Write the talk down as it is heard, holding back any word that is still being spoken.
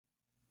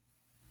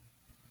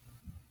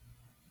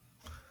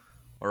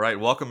All right,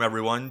 welcome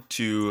everyone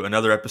to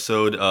another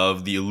episode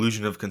of the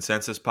Illusion of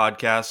Consensus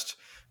podcast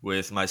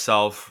with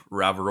myself,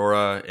 Rav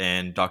Arora,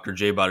 and Dr.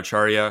 Jay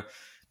Bhattacharya.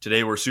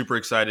 Today we're super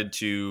excited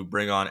to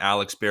bring on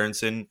Alex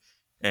Berenson,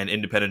 an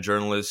independent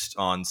journalist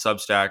on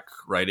Substack,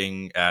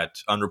 writing at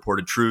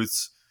Unreported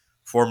Truths,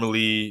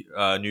 formerly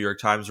a New York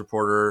Times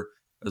reporter,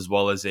 as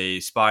well as a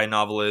spy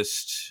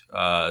novelist,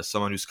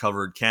 someone who's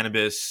covered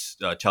Cannabis.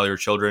 Tell Your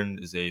Children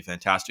is a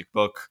fantastic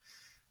book.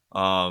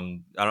 I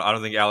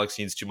don't think Alex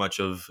needs too much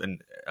of an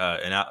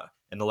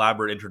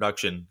elaborate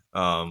introduction.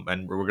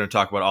 And we're going to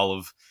talk about all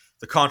of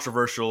the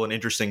controversial and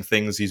interesting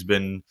things he's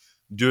been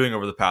doing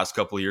over the past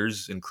couple of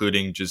years,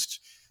 including just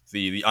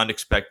the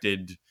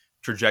unexpected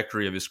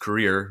trajectory of his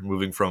career,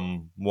 moving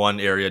from one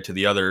area to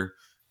the other,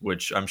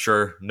 which I'm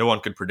sure no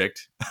one could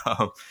predict.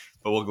 But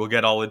we'll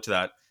get all into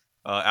that.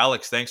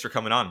 Alex, thanks for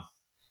coming on.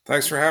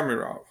 Thanks for having me,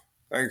 Rob.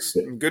 Thanks.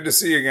 Good to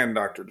see you again,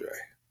 Dr. J.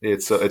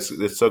 It's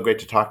so great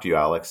to talk to you,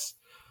 Alex.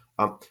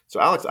 So,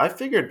 Alex, I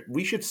figured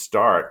we should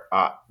start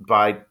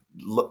by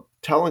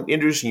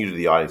introducing you to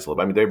the audience a little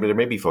bit. I mean, there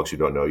may be folks who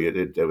don't know you.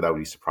 That would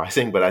be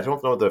surprising, but I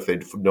don't know if they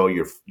know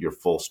your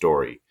full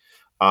story.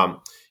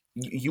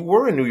 You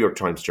were a New York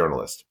Times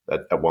journalist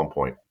at one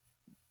point.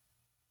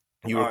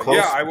 You were close.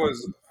 Yeah,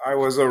 I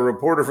was a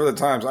reporter for the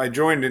Times. I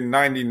joined in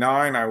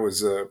 '99. I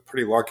was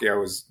pretty lucky. I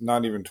was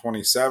not even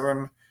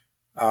 27.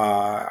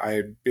 I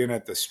had been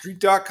at the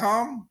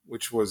Street.com,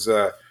 which was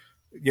an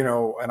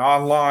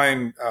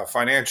online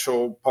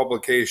financial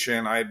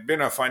publication. I had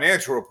been a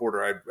financial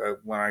reporter.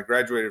 When I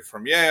graduated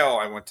from Yale,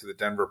 I went to the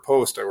Denver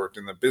Post. I worked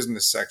in the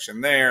business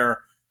section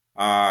there.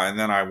 And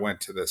then I went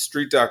to the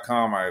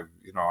Street.com. I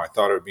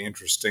thought it would be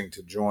interesting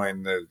to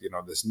join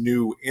this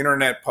new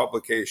internet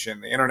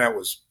publication. The internet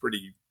was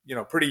pretty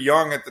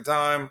young at the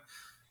time.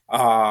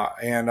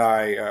 And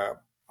I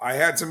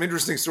had some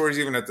interesting stories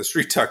even at the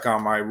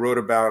Street.com. I wrote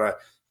about a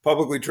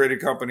publicly traded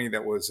company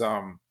that was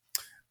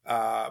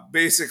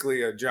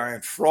basically a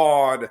giant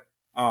fraud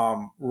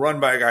run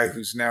by a guy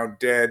who's now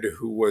dead,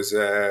 who was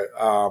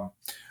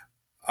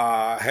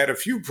had a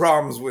few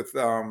problems with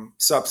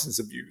substance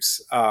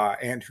abuse,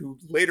 and who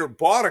later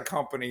bought a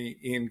company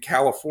in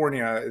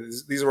California.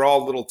 These are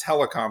all little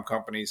telecom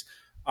companies,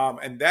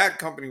 and that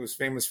company was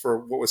famous for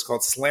what was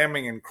called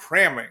slamming and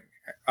cramming,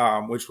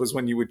 which was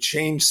when you would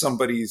change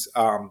somebody's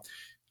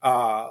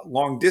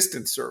long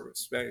distance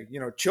service.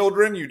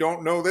 Children, you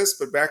don't know this,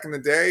 but back in the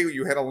day,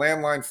 you had a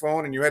landline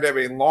phone and you had to have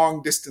a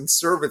long distance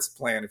service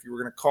plan if you were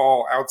going to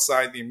call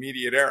outside the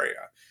immediate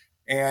area.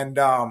 And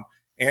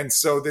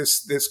so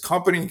this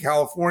company in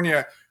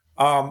California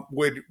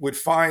would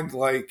find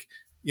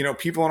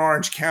people in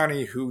Orange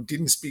County who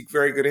didn't speak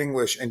very good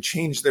English and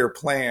change their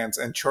plans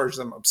and charge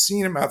them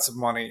obscene amounts of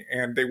money,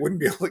 and they wouldn't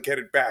be able to get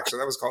it back. So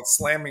that was called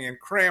slamming and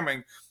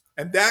cramming.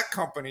 And that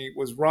company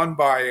was run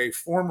by a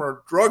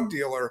former drug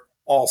dealer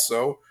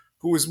also,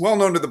 who was well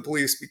known to the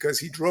police because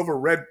he drove a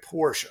red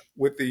Porsche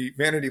with the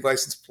vanity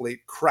license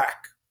plate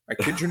crack. I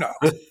kid you not.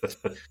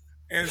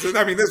 And so,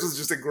 I mean, this was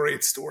just a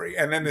great story.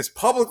 And then this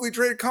publicly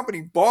traded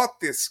company bought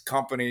this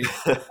company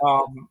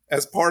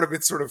as part of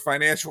its sort of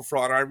financial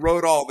fraud. I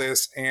wrote all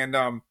this, and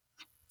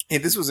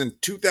this was in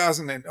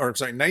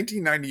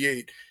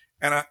 1998.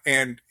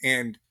 And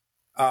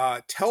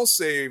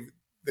Telsave,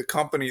 the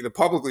company, the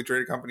publicly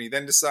traded company,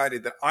 then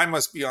decided that I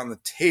must be on the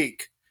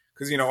take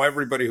because,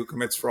 everybody who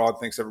commits fraud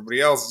thinks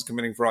everybody else is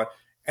committing fraud.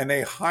 And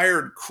they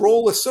hired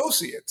Kroll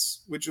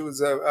Associates, which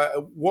was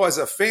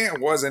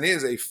and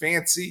is a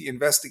fancy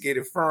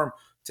investigative firm,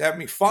 to have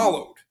me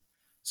followed.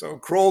 So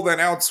Kroll then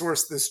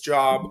outsourced this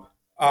job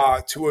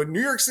to a New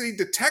York City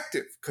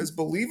detective, because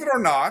believe it or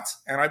not,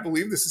 and I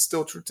believe this is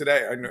still true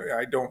today.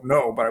 I don't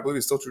know, but I believe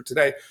it's still true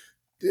today.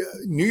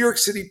 New York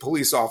City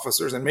police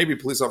officers, and maybe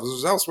police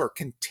officers elsewhere,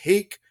 can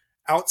take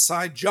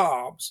outside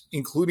jobs,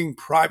 including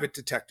private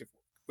detective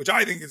work, which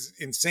I think is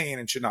insane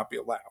and should not be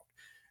allowed.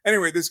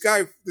 Anyway, this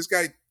guy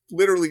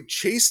literally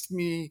chased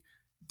me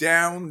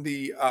down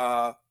the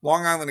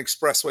Long Island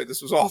Expressway.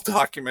 This was all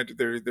documented.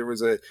 There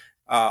was a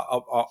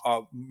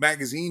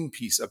magazine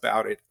piece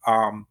about it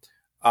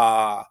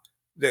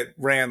that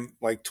ran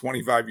like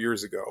 25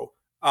 years ago.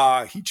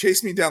 He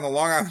chased me down the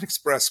Long Island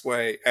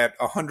Expressway at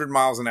 100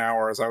 miles an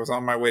hour as I was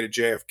on my way to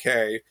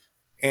JFK.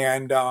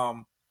 And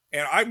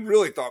I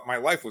really thought my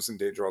life was in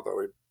danger,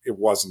 although it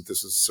wasn't.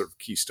 This was sort of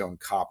Keystone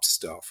Cop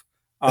stuff.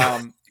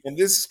 And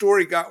this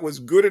story was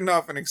good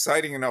enough and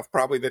exciting enough,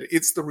 probably, that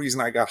it's the reason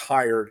I got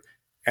hired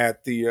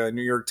at the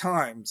New York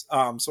Times.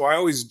 So I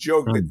always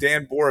joke that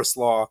Dan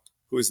Borislaw,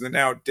 who is the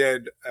now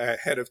dead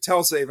head of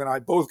Telsave, and I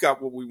both got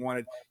what we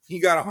wanted. He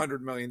got $100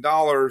 million.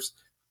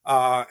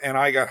 And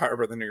I got hired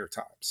by the New York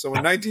Times. So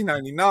in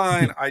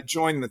 1999, I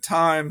joined the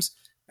Times,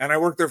 and I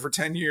worked there for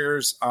 10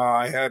 years.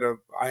 I had, to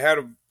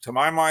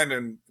my mind,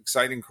 an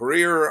exciting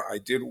career. I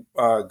did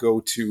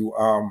go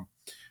to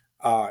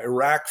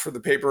Iraq for the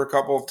paper a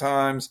couple of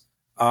times.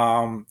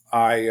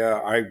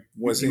 I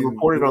was in New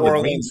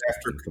Orleans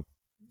after.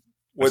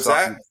 What's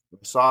that? I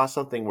saw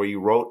something where you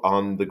wrote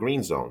on the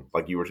Green Zone,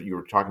 like you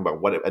were talking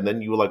about and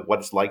then you were like, what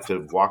it's like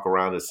to walk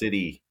around a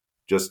city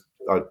just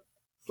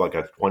like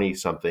a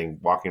 20-something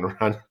walking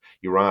around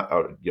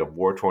Iran,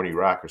 war torn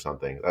Iraq or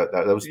something.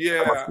 That was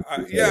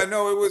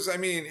No, it was. I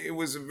mean, it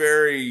was a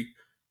very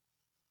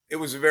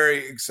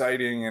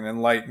exciting and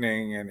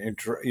enlightening and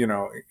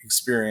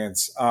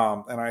experience.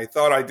 And I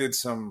thought I did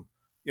some,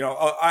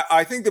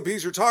 I think the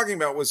piece you're talking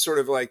about was sort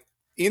of like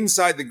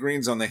inside the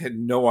Green Zone. They had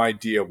no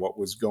idea what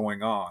was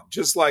going on.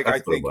 Just like I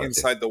think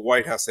inside the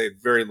White House, they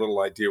had very little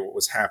idea what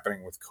was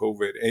happening with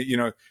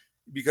COVID.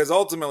 Because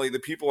ultimately the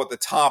people at the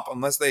top,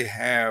 unless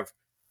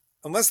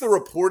the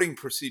reporting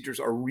procedures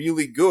are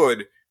really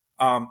good,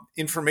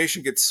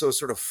 information gets so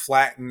sort of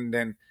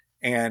flattened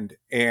and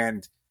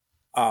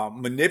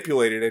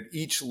manipulated at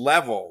each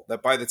level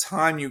that by the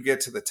time you get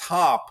to the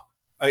top,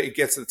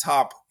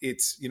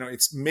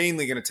 it's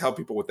mainly going to tell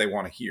people what they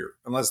want to hear,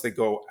 unless they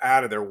go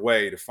out of their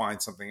way to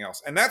find something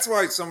else. And that's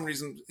why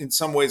in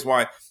some ways,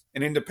 why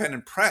an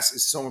independent press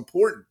is so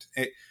important,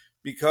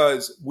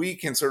 because we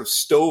can sort of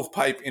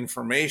stovepipe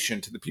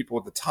information to the people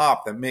at the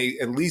top that may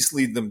at least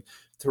lead them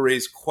to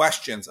raise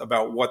questions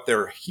about what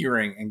they're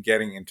hearing and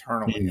getting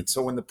internally. Mm-hmm. And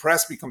so when the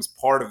press becomes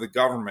part of the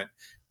government,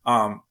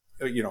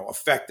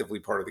 effectively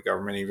part of the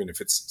government, even if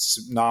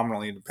it's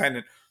nominally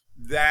independent,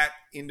 that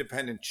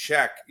independent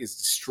check is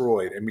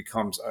destroyed and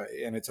becomes,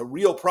 and it's a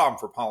real problem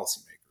for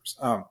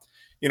policymakers.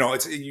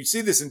 You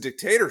see this in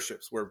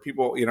dictatorships where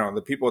people,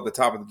 the people at the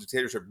top of the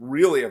dictatorship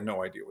really have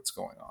no idea what's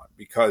going on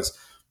because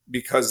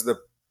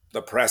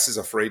the press is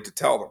afraid to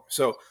tell them.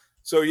 So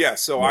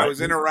I was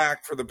in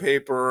Iraq for the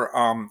paper.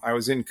 I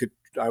was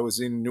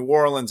in New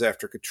Orleans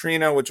after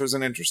Katrina, which was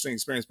an interesting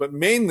experience. But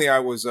mainly, I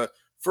was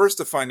first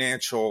a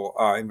financial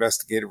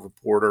investigative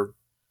reporter,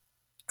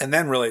 and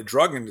then really a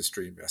drug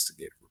industry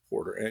investigative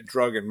reporter, and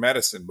drug and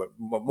medicine, but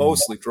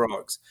mostly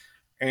drugs.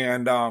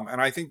 And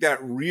I think that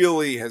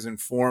really has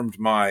informed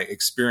my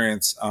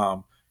experience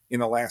in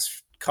the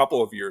last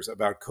couple of years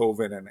about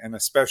COVID and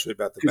especially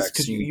about the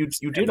vaccine.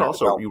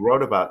 You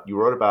wrote about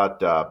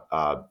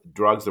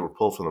drugs that were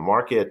pulled from the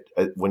market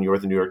when you were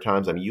at the New York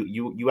Times. I mean,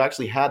 you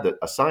actually had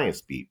a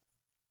science beat.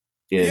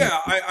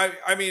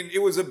 I mean,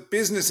 it was a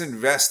business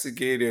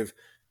investigative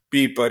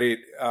beat, but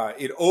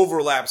it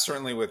overlaps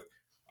certainly with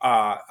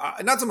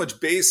not so much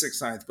basic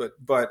science,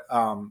 but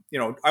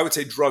I would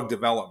say drug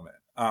development.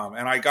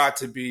 And I got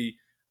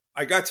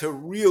to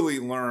really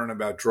learn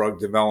about drug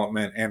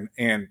development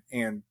and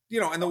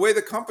the way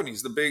the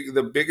companies,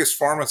 the biggest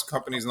pharma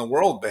companies in the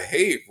world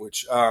behave,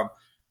 which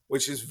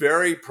is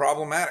very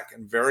problematic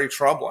and very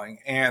troubling.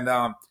 And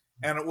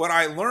what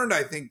I learned,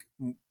 I think,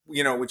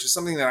 which is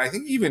something that I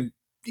think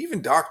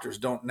even doctors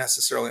don't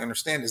necessarily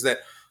understand, is that,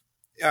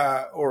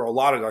 or a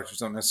lot of doctors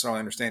don't necessarily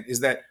understand,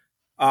 is that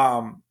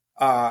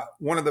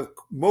one of the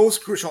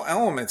most crucial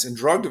elements in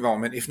drug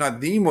development, if not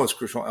the most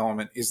crucial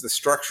element, is the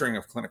structuring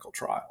of clinical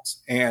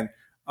trials. And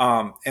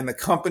the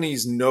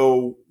companies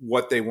know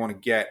what they want to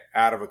get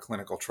out of a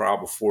clinical trial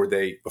before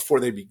they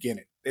begin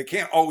it. They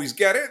can't always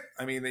get it.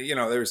 I mean,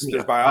 there's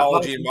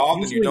biology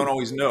involved, and you don't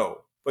always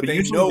know, but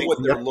they know what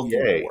they're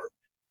looking for.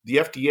 The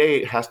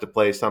FDA has to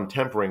play some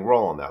tempering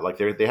role in that. Like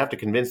they have to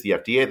convince the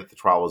FDA that the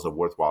trial is a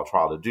worthwhile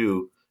trial to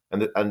do.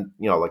 And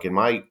like in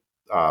my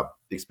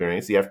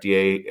experience, the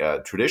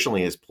FDA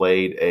traditionally has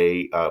played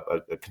a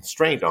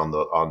constraint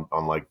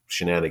on like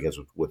shenanigans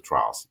with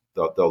trials.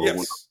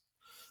 Yes.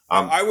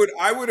 I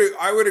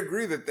would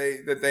agree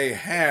that they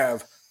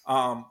have.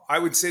 I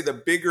would say the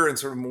bigger and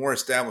sort of more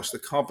established the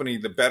company,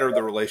 the better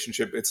the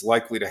relationship it's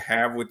likely to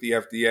have with the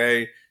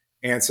FDA.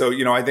 And so,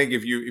 I think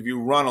if you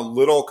run a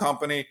little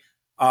company,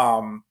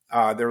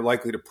 they're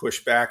likely to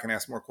push back and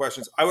ask more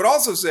questions. I would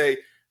also say,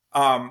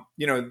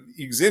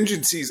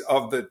 exigencies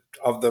of the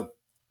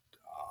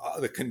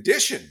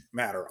condition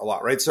matter a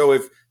lot, right? So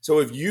if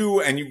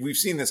we've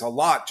seen this a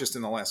lot just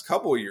in the last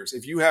couple of years,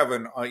 if you have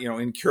an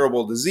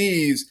incurable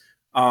disease,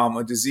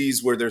 a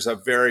disease where there's a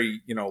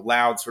very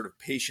loud sort of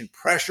patient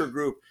pressure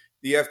group,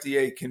 the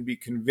FDA can be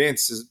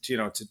convinced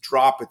to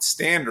drop its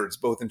standards,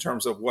 both in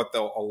terms of what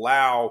they'll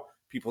allow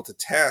people to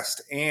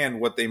test and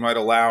what they might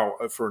allow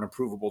for an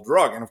approvable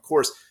drug. And of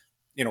course,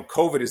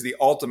 COVID is the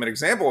ultimate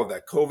example of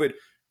that. COVID,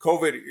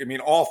 I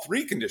mean, all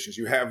three conditions.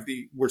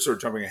 We're sort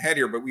of jumping ahead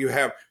here, but you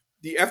have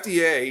the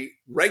FDA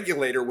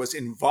regulator was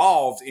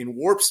involved in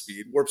Warp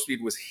Speed. Warp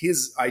Speed was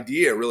his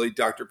idea, really,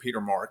 Dr. Peter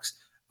Marks.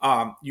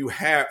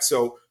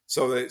 So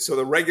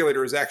the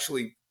regulator is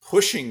actually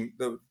pushing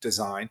the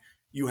design.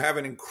 You have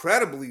an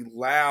incredibly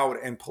loud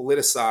and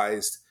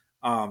politicized,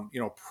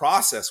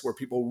 process where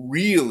people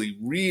really,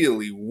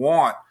 really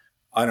want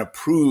an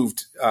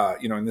approved,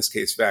 in this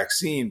case,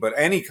 vaccine, but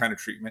any kind of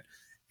treatment,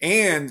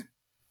 and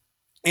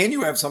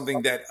you have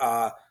something that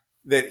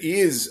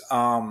is,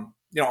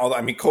 although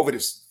I mean, COVID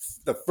is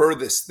the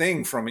furthest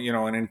thing from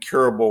an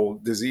incurable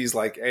disease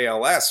like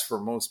ALS for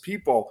most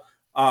people.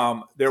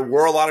 There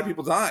were a lot of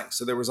people dying,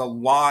 so there was a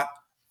lot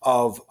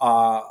of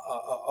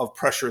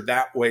pressure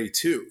that way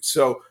too.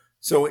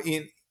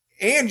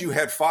 And you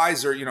had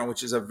Pfizer,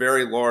 which is a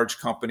very large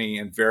company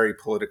and very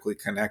politically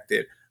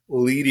connected,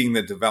 leading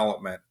the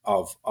development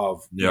of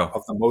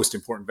the most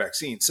important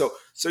vaccine. So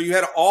you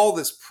had all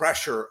this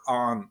pressure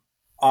on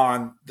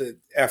on the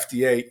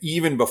FDA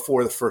even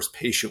before the first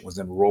patient was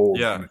enrolled.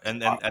 Yeah,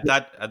 and at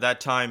that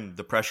time,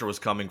 the pressure was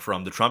coming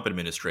from the Trump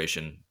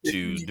administration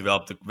to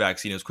develop the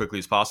vaccine as quickly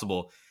as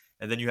possible.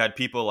 And then you had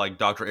people like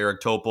Dr.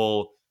 Eric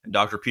Topol and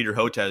Dr. Peter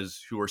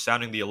Hotez who were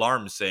sounding the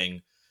alarms,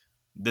 saying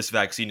this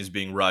vaccine is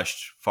being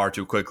rushed far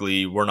too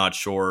quickly. We're not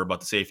sure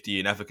about the safety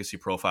and efficacy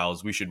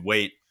profiles. We should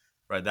wait.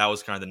 Right, that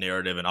was kind of the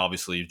narrative. And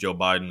obviously, Joe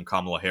Biden,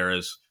 Kamala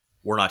Harris,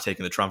 we're not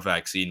taking the Trump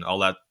vaccine. All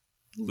that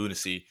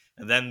lunacy,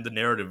 and then the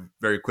narrative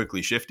very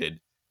quickly shifted.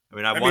 I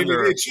mean, I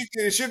wonder. It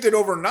shifted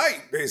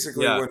overnight,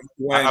 basically. Yeah,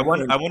 I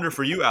wonder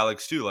for you,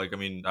 Alex, too. Like, I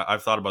mean,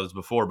 I've thought about this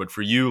before, but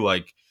for you,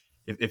 like,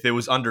 if it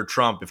was under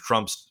Trump, if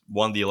Trump's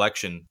won the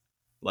election,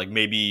 like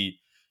maybe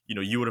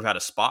you would have had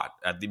a spot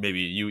at the maybe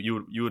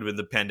you would have been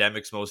the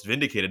pandemic's most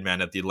vindicated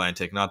man at the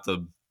Atlantic, not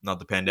the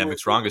pandemic's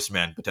strongest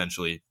man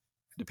potentially,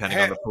 depending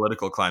on the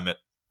political climate.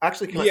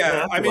 Actually,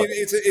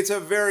 it's a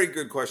very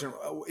good question.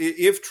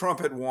 If Trump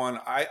had won,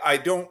 I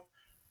don't.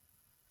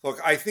 Look,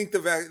 I think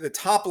the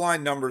top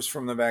line numbers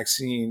from the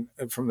vaccine,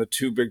 from the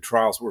two big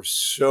trials, were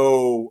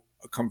so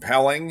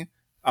compelling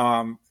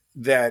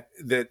that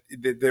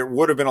there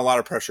would have been a lot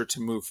of pressure to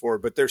move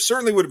forward. But there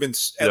certainly would have been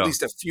at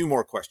least a few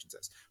more questions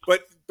asked.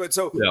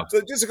 So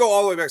just to go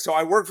all the way back, so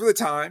I worked for the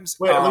Times.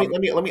 Wait,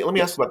 let me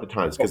ask about the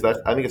Times, because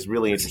I think it's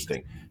really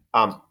interesting.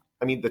 I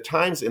mean, the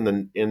Times in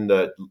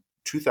the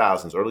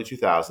 2000s, early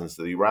 2000s,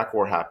 the Iraq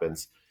War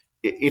happens.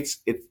 It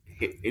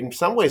in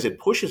some ways it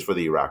pushes for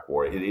the Iraq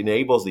War. It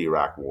enables the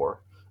Iraq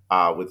War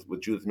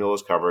with Judith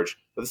Miller's coverage.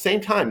 But at the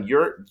same time,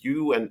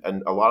 you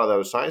and a lot of the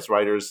other science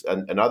writers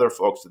and other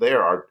folks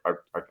there are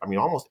I mean,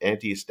 almost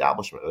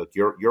anti-establishment. Like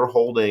you're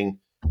holding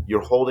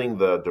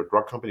the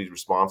drug companies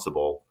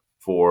responsible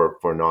for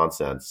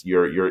nonsense.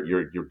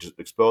 You're just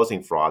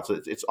exposing fraud.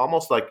 So it's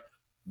almost like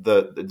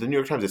the New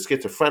York Times is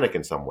schizophrenic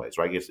in some ways,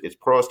 right? It's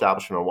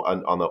pro-establishment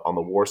on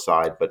the war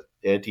side, but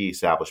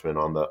anti-establishment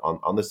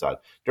on this side.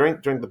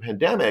 During the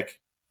pandemic,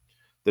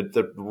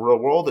 the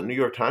role that New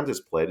York Times has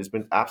played has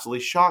been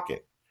absolutely shocking,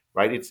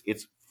 right? It's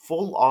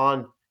full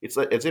on. It's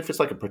like, as if it's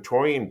like a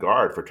Praetorian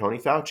Guard for Tony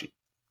Fauci.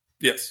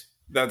 Yes,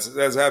 that's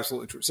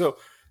absolutely true.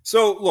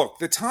 So look,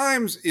 the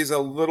Times is a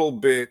little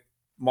bit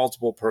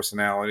multiple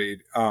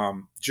personality,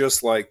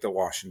 just like the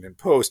Washington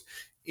Post.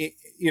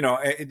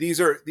 These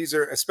are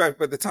especially,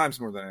 but the Times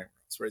more than anything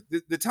else, right?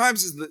 The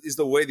Times is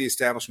the way the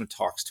establishment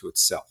talks to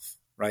itself,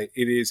 right?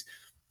 It is,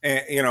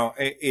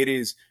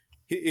 it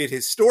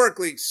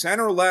historically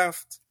center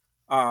left,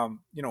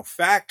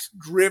 fact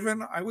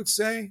driven, I would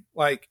say,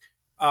 like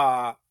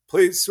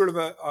plays sort of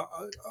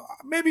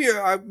maybe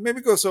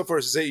go so far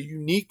as to say a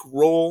unique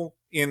role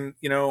in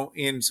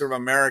sort of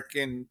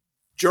American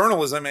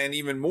journalism, and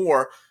even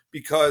more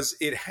because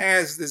it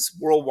has this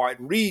worldwide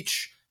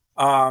reach.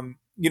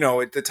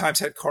 The Times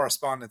had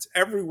correspondents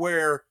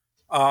everywhere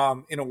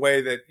in a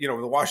way that,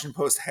 the Washington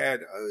Post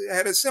had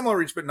a similar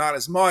reach, but not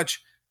as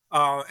much.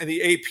 And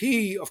the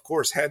AP, of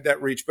course, had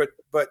that reach, but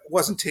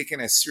wasn't taken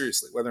as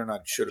seriously, whether or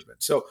not it should have been.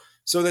 So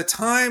the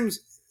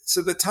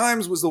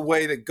Times was the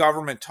way the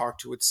government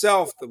talked to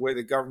itself, the way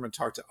the government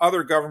talked to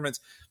other governments.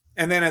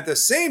 And then at the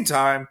same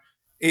time,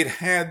 it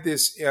had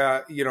this,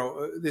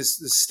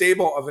 this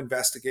stable of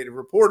investigative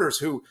reporters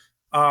who,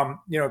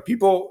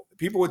 people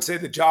would say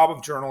the job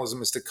of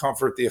journalism is to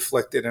comfort the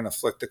afflicted and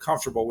afflict the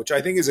comfortable, which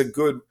I think is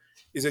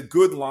a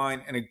good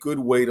line and a good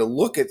way to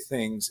look at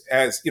things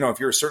as, if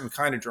you're a certain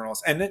kind of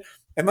journalist. And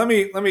let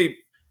me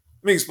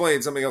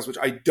explain something else, which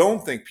I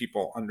don't think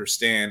people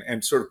understand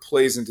and sort of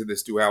plays into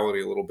this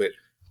duality a little bit.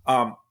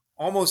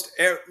 Almost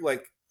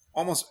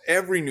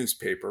every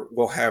newspaper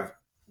will have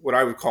what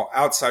I would call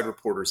outside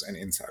reporters and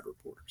inside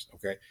reporters.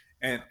 Okay.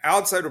 And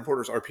outside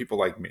reporters are people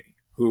like me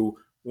who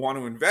want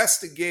to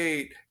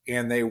investigate,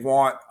 and they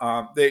want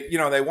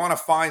they want to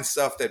find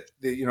stuff that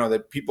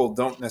that people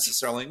don't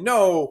necessarily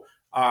know.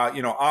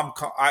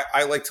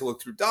 I like to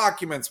look through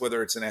documents,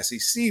 whether it's an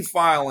SEC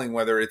filing,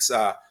 whether it's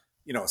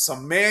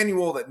some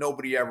manual that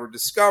nobody ever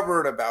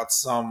discovered about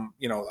some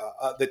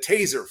the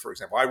taser, for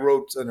example. I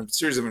wrote a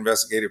series of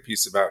investigative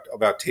pieces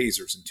about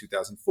tasers in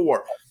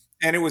 2004,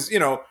 and it was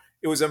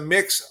a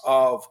mix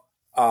of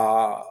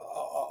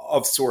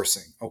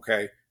sourcing.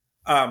 Okay.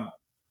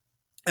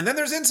 And then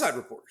there's inside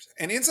reporters,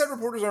 and inside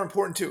reporters are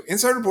important too.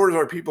 Inside reporters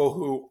are people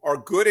who are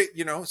good at,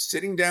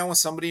 sitting down with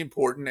somebody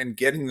important and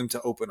getting them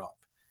to open up.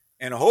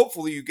 And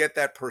hopefully you get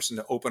that person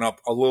to open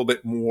up a little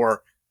bit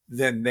more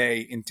than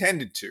they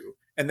intended to.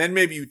 And then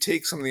maybe you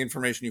take some of the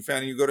information you found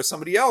and you go to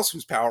somebody else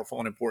who's powerful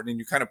and important, and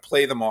you kind of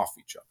play them off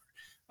each other.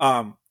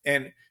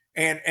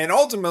 And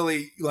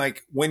ultimately,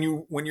 like when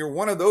you're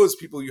one of those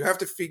people, you have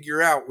to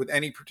figure out with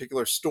any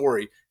particular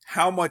story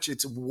how much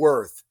it's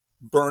worth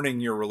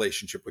burning your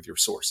relationship with your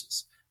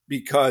sources,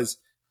 because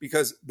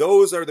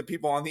those are the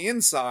people on the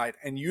inside,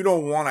 and you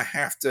don't want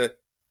to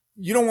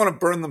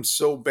burn them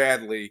so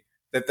badly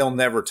that they'll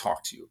never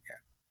talk to you again.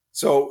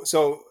 So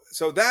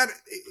that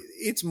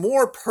it's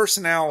more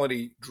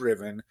personality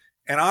driven,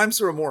 and I'm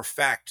sort of more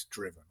fact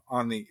driven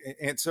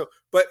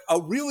but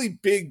a really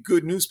big,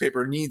 good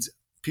newspaper needs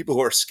people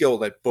who are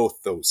skilled at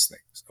both those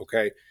things.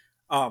 Okay.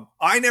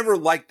 I never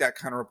liked that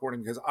kind of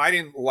reporting because I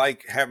didn't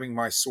like having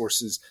my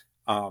sources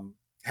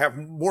have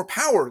more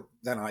power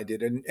than I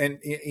did, and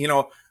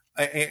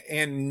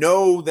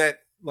know that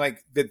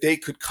that they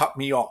could cut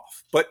me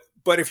off.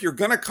 But if you're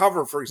going to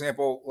cover, for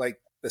example, like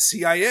the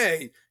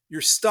CIA,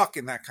 you're stuck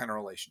in that kind of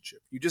relationship.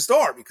 You just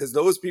are, because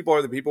those people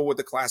are the people with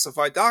the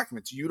classified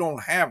documents. You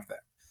don't have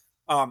that.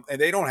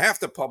 And they don't have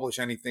to publish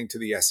anything to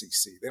the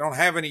SEC. They don't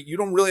have any, you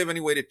don't really have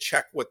any way to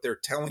check what they're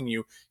telling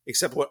you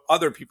except what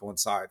other people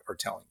inside are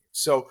telling you.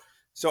 So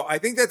I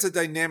think that's a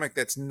dynamic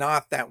that's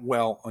not that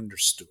well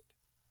understood.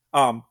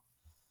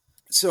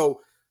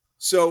 So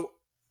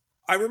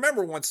I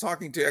remember once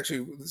talking to,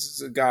 actually, this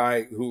is a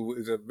guy who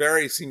is a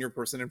very senior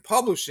person in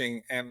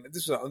publishing, and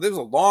this was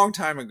a long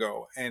time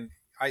ago. And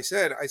I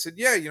said,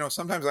 yeah,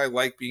 sometimes I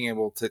like being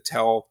able to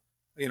tell,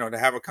 to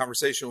have a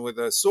conversation with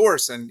a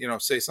source and,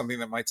 say something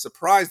that might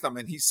surprise them.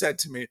 And he said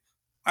to me,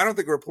 I don't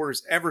think a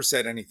reporter's ever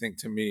said anything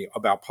to me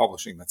about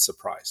publishing that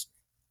surprised me,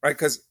 right?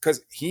 Because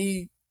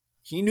he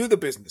knew the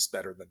business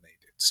better than they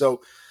did.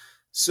 So,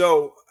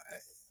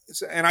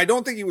 and I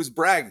don't think he was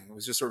bragging. It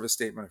was just sort of a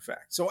statement of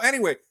fact. So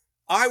anyway,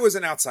 I was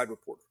an outside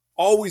reporter.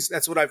 Always,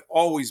 that's what I've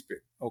always been.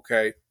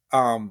 Okay.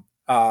 And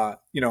I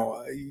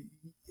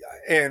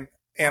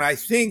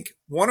think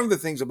one of the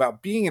things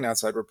about being an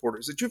outside reporter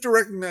is that you have to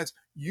recognize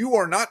you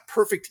are not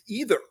perfect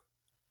either.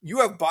 You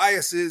have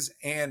biases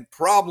and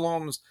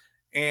problems,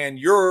 and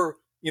you're,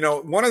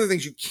 one of the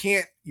things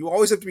you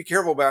always have to be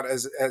careful about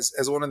as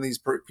one of these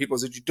people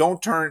is that you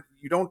don't turn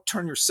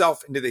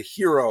yourself into the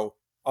hero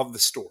of the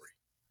story.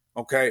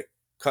 Okay.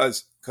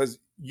 Cause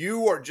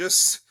you are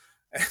just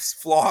as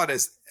flawed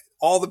as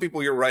all the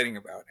people you're writing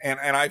about. And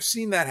I've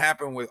seen that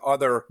happen with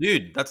other.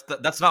 Dude,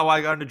 that's not why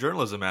I got into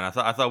journalism, man.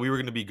 I thought we were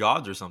going to be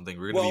gods or something.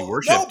 We were going to be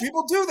worshipped. No,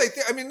 people do.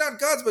 Not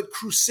gods, but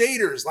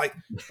crusaders. Like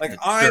sure.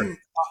 I'm,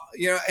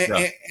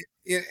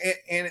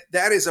 and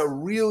that is a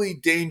really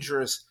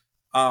dangerous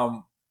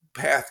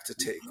path to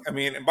take.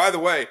 And by the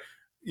way,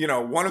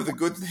 one of the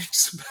good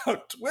things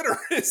about Twitter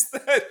is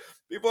that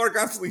people are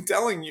constantly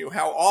telling you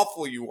how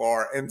awful you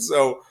are. And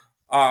so,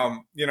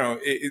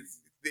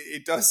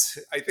 it does,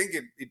 I think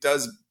it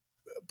does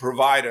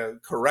provide a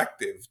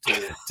corrective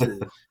to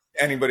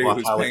anybody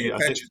who's paying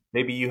attention.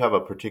 Maybe you have a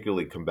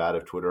particularly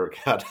combative Twitter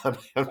account.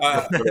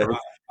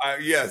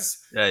 Yes.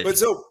 Yeah. But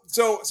so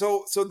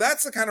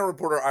that's the kind of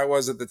reporter I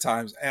was at the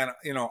Times. And,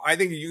 I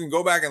think you can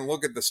go back and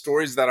look at the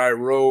stories that I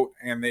wrote,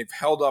 and they've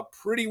held up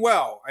pretty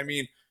well.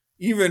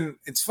 Even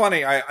it's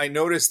funny. I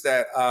noticed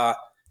that,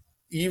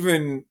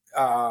 even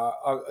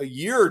a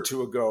year or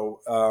two ago,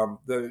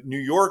 the New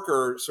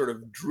Yorker sort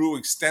of drew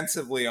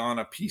extensively on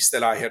a piece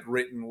that I had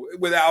written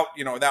without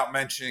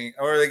mentioning,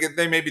 or they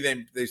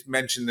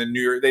mentioned the New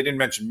York. They didn't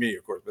mention me,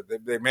 of course, but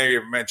they may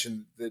have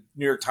mentioned the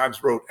New York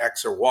Times wrote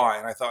X or Y,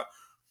 and I thought,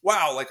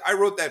 wow, I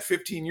wrote that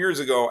 15 years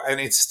ago, and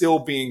it's still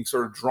being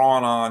sort of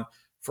drawn on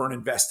for an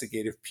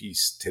investigative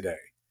piece today.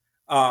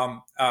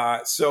 So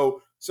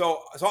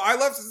I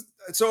left.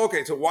 So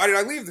why did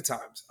I leave the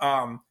Times?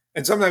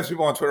 And sometimes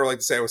people on Twitter like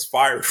to say I was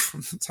fired from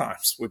the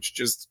Times, which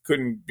just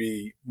couldn't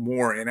be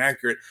more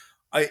inaccurate.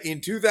 In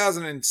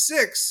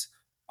 2006,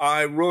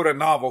 I wrote a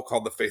novel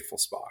called The Faithful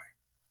Spy.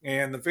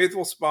 And The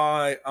Faithful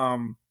Spy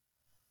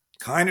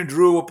kind of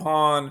drew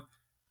upon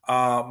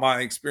my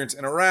experience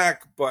in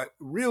Iraq, but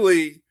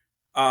really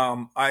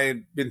I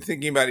had been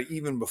thinking about it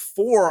even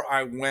before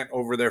I went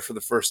over there for the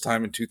first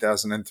time in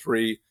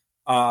 2003.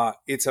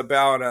 It's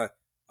about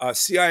a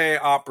CIA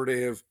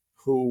operative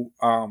who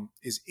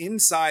is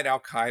inside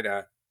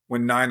Al-Qaeda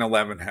when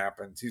 9/11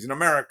 happens. He's an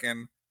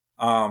American,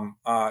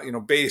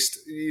 based,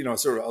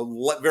 sort of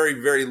very,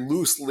 very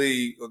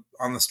loosely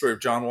on the story of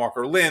John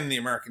Walker Lynn, the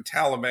American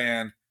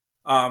Taliban.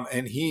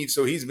 And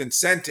he's been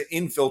sent to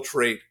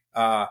infiltrate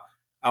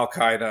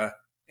Al-Qaeda,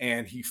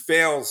 and he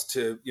fails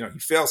to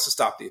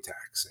stop the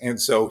attacks. And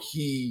so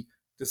he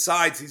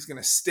decides he's going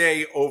to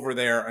stay over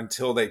there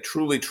until they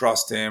truly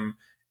trust him.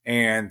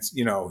 And,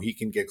 he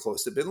can get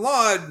close to bin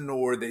Laden,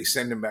 or they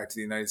send him back to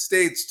the United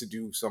States to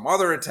do some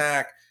other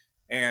attack.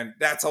 And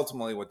that's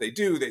ultimately what they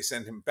do. They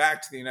send him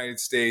back to the United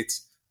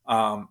States.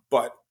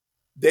 But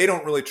they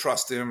don't really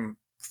trust him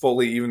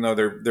fully, even though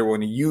they're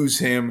willing to use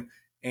him.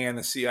 And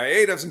the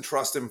CIA doesn't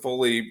trust him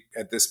fully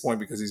at this point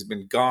because he's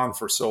been gone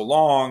for so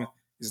long.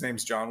 His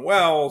name's John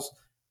Wells.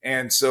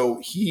 And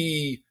so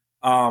he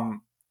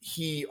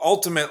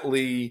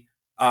ultimately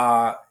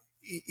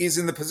is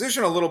in the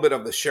position a little bit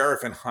of the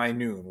sheriff in High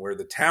Noon, where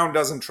the town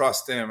doesn't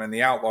trust him and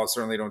the outlaws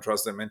certainly don't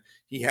trust him. And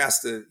he has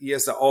to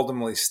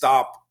ultimately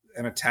stop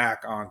an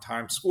attack on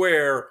Times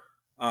Square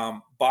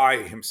by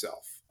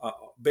himself,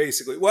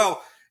 basically.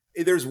 Well,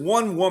 there's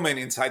one woman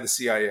inside the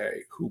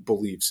CIA who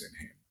believes in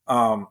him.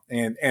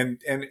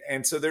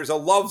 And so there's a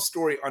love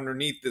story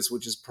underneath this,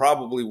 which is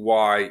probably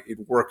why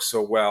it works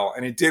so well.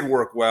 And it did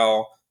work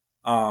well.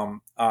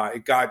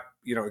 It got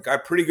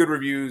pretty good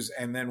reviews.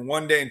 And then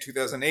one day in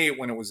 2008,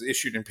 when it was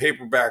issued in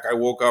paperback, I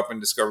woke up and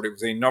discovered it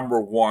was a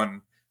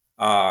 #1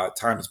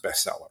 Times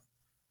bestseller.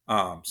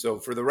 So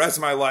for the rest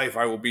of my life,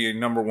 I will be a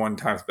 #1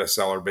 Times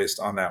bestseller based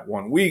on that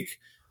 1 week.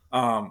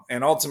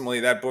 And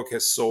ultimately, that book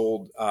has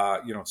sold,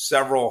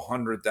 several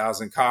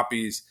 100,000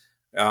 copies,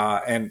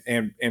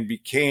 and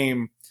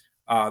became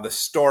the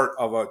start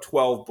of a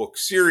 12-book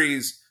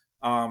series.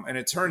 And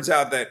it turns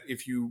out that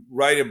if you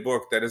write a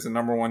book that is a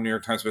number one New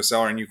York Times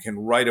bestseller, and you can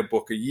write a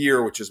book a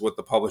year, which is what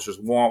the publishers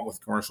want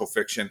with commercial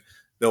fiction,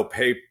 they'll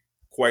pay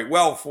quite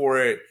well for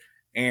it.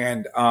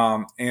 And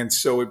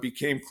so it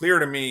became clear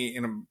to me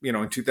in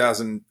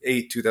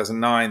 2008,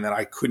 2009 that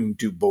I couldn't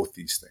do both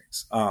these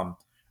things.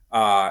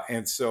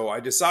 And so I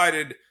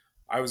decided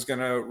I was going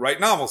to write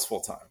novels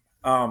full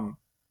time,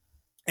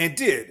 and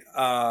did.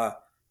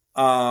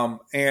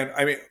 And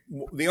I mean,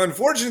 the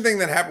unfortunate thing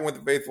that happened with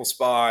The Faithful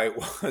Spy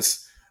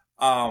was,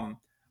 in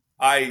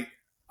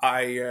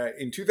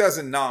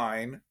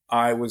 2009,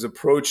 I was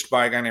approached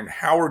by a guy named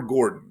Howard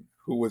Gordon,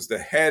 who was the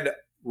head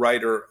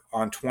writer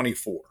on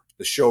 24,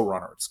 the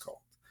showrunner, it's called.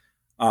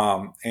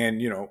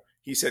 And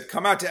he said,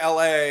 "Come out to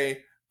LA.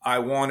 I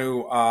want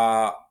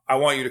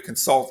you to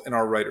consult in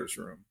our writer's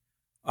room."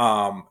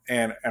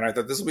 And I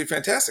thought this will be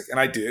fantastic. And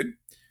I did.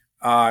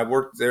 I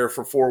worked there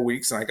for 4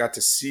 weeks, and I got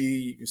to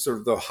see sort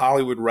of the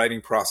Hollywood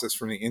writing process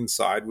from the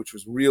inside, which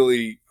was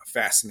really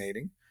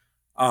fascinating.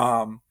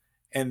 And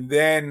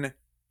then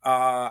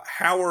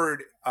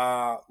Howard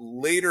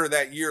later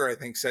that year, I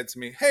think, said to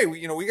me, "Hey,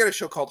 we got a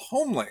show called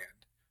Homeland.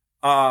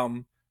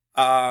 You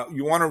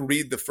want to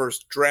read the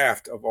first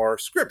draft of our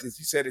script?" He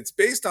said, "It's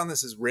based on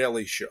this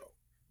Israeli show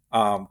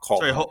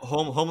called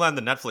Homeland,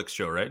 the Netflix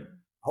show, right?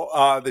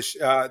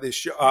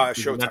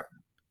 Showtime."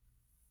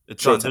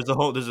 It's on,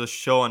 there's a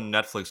show on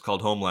Netflix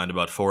called Homeland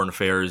about foreign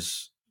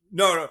affairs.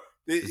 No.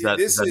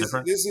 This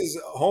is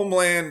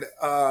Homeland.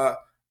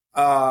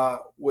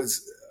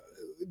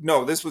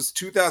 This was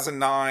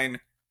 2009.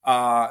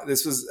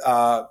 This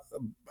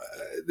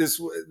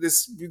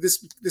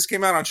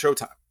came out on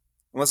Showtime.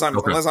 Unless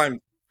I'm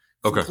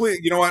Okay. complete.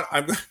 You know what?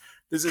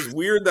 This is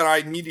weird that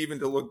I need even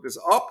to look this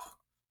up.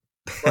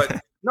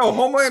 But no,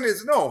 Homeland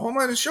is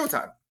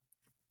Showtime.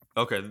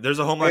 Okay, there's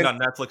a Homeland on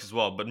Netflix as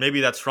well, but maybe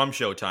that's from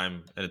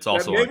Showtime, and it's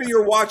also maybe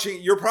you're watching.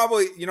 You're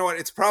probably,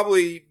 it's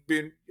probably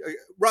been.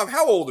 Rob,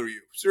 how old are you?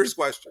 Serious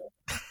question.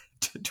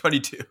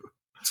 22.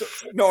 So,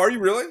 no, are you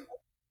really?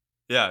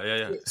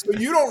 Yeah. So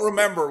you don't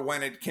remember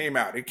when it came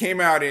out? It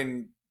came out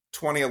in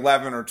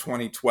 2011 or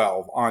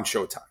 2012 on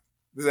Showtime,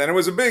 and it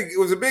was a big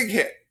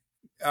hit.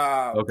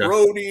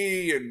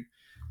 Brody, and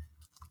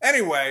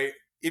anyway,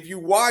 if you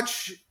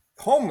watch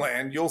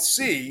Homeland, you'll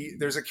see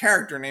there's a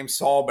character named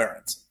Saul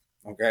Berenson.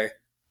 Okay.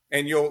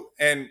 And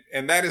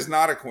that is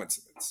not a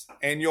coincidence.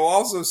 And you'll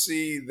also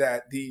see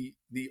that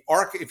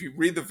if you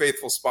read The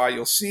Faithful Spy,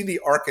 you'll see the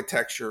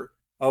architecture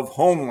of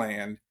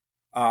Homeland.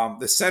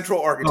 The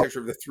central architecture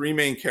of the three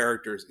main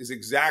characters is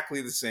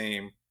exactly the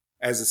same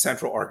as the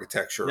central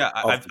architecture. Yeah,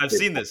 I've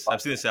seen this.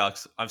 I've seen this,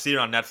 Alex. I've seen it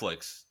on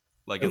Netflix.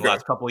 Like in the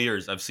last couple of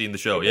years, I've seen the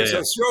show. Okay,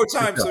 so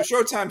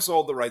Showtime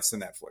sold the rights to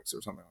Netflix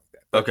or something like that.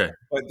 Okay,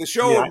 but the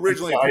show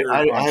originally appeared.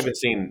 I haven't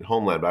seen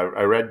Homeland, but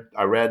I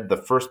read the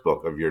first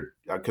book of your,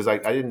 because I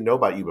didn't know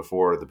about you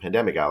before the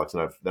pandemic, Alex,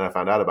 and then I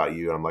found out about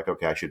you, and I'm like,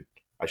 okay, I should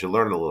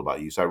learn a little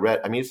about you. So I read.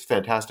 I mean, it's a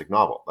fantastic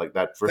novel. Like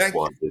that first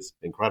one is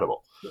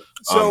incredible.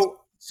 So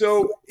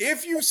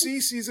if you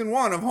see season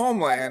 1 of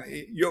Homeland,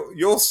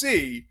 you'll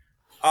see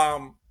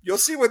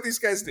what these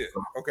guys did.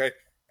 Okay.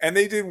 And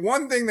they did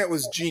one thing that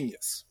was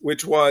genius,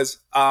 which was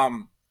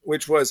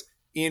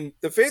in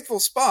The Faithful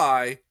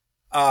Spy,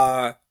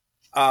 Exley,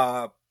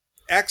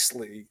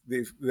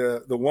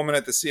 the woman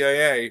at the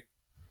CIA,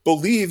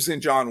 believes in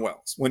John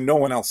Wells when no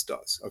one else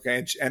does.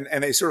 Okay.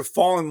 And they sort of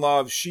fall in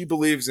love. She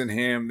believes in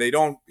him. They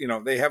don't,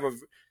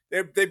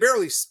 they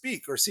barely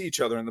speak or see each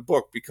other in the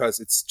book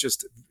because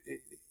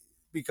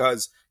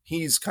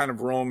he's kind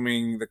of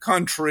roaming the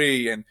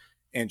country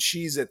and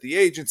she's at the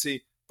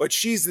agency, but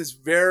she's this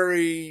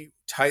very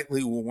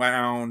tightly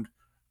wound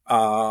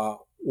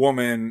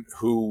woman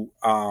who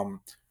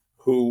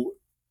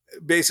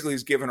basically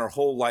has given her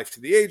whole life to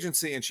the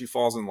agency, and she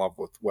falls in love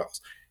with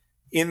Wells.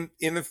 In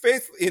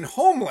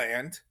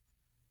Homeland,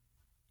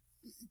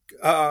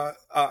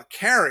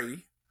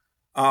 Carrie,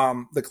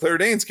 the Claire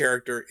Danes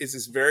character, is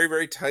this very,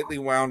 very tightly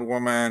wound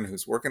woman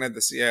who's working at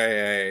the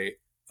CIA,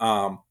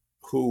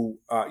 who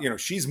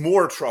she's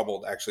more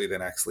troubled actually than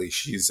Exley.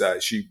 She's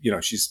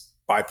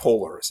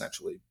bipolar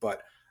essentially,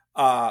 but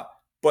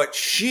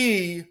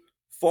she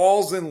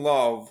falls in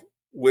love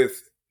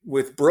with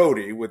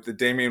Brody, with the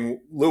Damian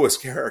Lewis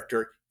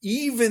character,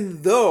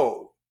 even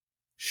though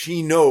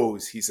she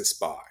knows he's a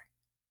spy.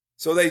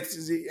 So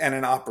and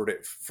an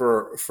operative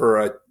for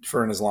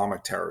an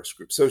Islamic terrorist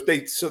group. So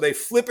they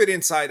flip it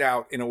inside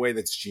out in a way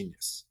that's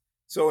genius.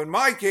 So in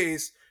my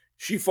case,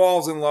 she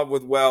falls in love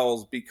with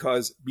Wells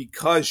because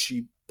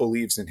she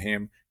believes in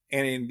him,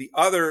 and in the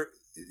other,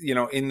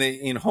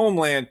 in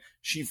Homeland,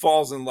 she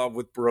falls in love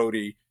with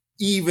Brody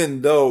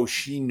even though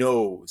she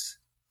knows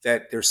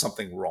that there's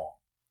something wrong.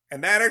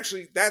 And that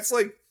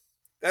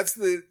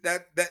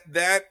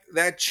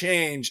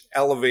change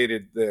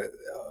elevated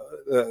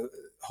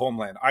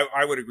Homeland.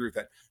 I would agree with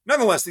that.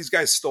 Nonetheless, these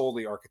guys stole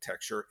the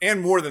architecture,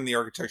 and more than the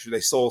architecture, they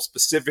stole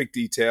specific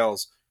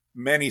details,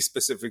 many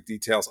specific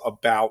details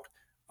about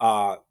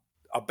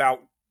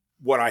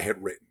what I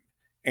had written,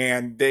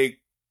 and they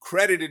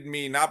credited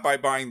me not by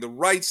buying the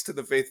rights to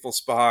The Faithful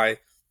Spy,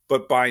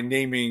 but by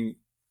naming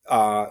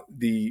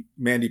the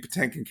Mandy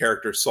Patinkin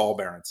character Saul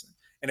Berenson.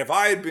 And if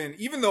I had been,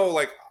 even though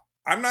like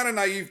I'm not a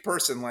naive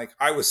person, like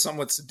I was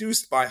somewhat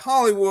seduced by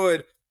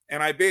Hollywood,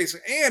 and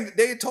and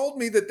they had told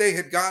me that they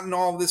had gotten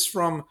all this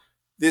from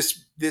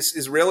this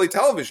Israeli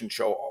television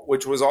show,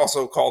 which was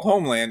also called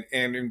Homeland.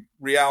 And in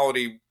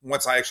reality,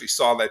 once I actually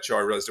saw that show,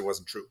 I realized it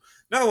wasn't true.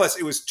 Nonetheless,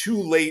 it was too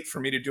late for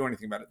me to do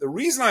anything about it. The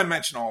reason I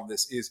mention all of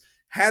this is,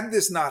 had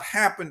this not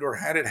happened, or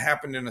had it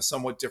happened in a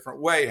somewhat different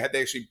way, had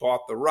they actually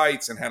bought the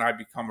rights and had I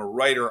become a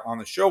writer on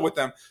the show with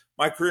them,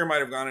 my career might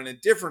have gone in a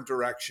different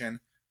direction,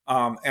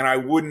 and I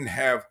wouldn't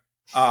have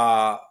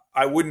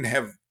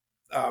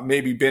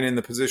maybe been in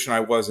the position I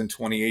was in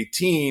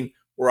 2018,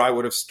 where I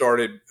would have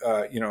started,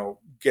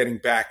 getting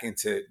back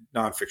into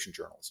nonfiction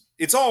journalism.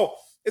 It's all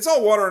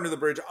water under the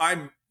bridge.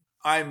 I'm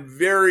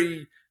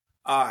very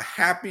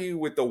happy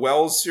with the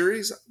Wells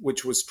series,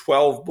 which was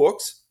 12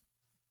 books.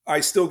 I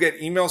still get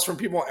emails from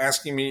people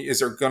asking me, is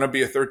there going to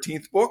be a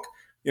 13th book?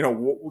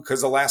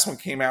 Because the last one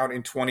came out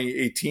in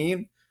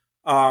 2018.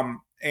 And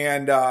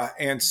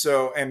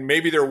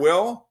maybe there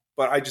will,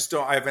 but I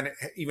haven't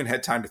even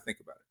had time to think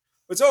about it.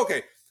 But it's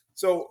okay.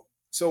 So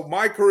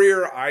my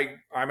career,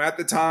 I'm at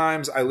the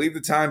Times. I leave the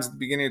Times at the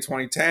beginning of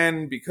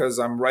 2010 because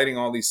I'm writing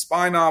all these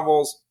spy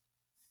novels.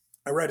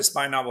 I read a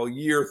spy novel a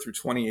year through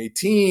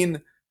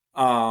 2018.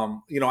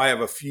 I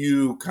have a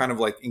few kind of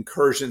like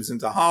incursions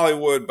into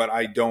Hollywood, but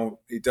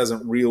it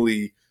doesn't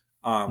really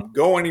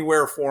go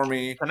anywhere for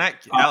me.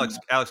 Alex,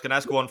 can I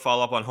ask one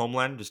follow up on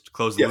Homeland? Just to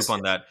close the loop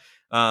on that.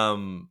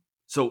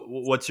 So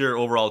what's your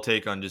overall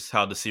take on just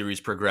how the series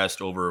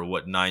progressed over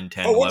 9,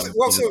 10, 11?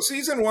 Well, so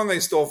season 1, they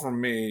stole from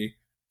me.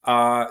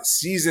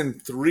 Season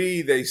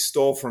 3, they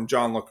stole from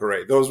John Le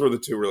Carre. Those were the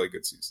 2 really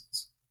good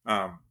seasons.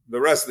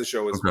 The rest of the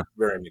show is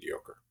very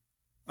mediocre.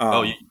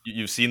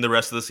 You've seen the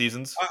rest of the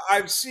seasons?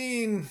 I've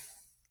seen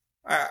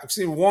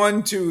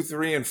 1, 2,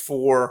 3, and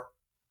 4.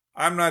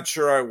 I'm not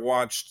sure I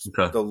watched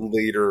the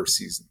later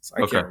seasons.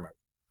 I can't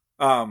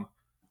remember.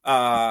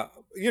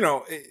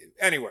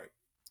 Anyway,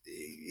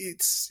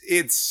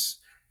 it's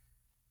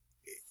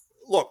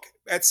look,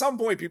 at some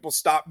point people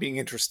stop being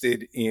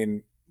interested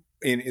in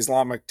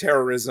Islamic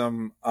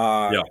terrorism.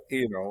 At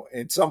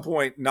some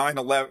point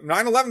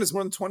 9/11 is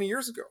more than 20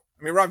 years ago.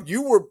 I mean, Rob,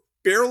 you were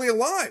barely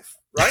alive,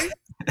 right?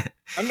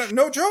 I'm not,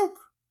 no joke,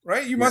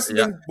 right? You must have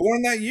been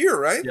born that year,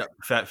 right? Yeah,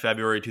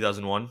 February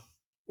 2001.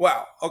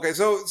 Wow. Okay,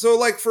 so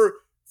like for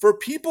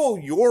people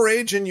your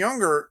age and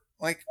younger,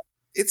 like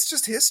it's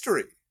just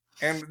history,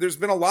 and there's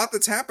been a lot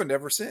that's happened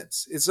ever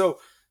since. And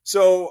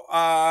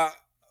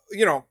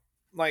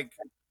like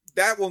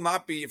that will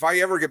not be, if I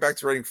ever get back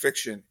to writing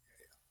fiction,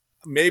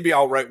 maybe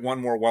I'll write one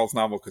more Wells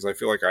novel because I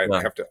feel like I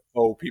have to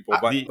owe people.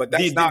 But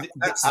that's not.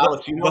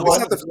 Alex,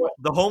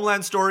 the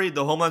Homeland story.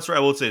 The Homeland story,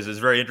 I will say, is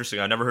very interesting.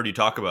 I never heard you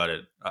talk about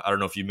it. I don't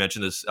know if you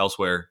mentioned this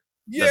elsewhere.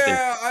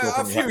 Yeah,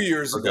 a few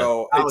years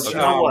ago. Alex,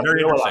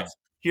 very interesting.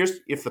 Here's,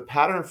 if the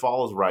pattern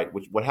follows right,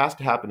 which what has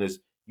to happen is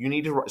you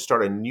need to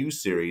start a new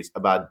series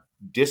about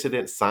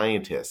dissident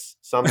scientists,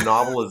 some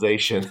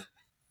novelization.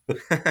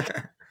 It's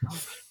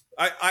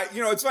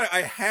funny.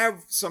 I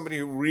have somebody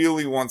who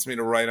really wants me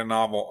to write a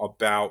novel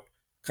about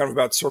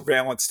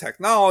surveillance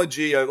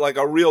technology, like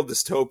a real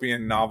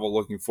dystopian novel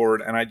looking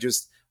forward. And I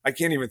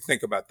can't even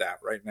think about that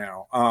right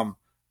now.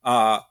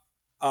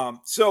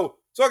 So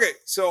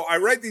I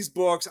write these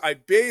books. I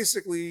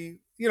basically,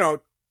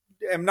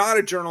 am not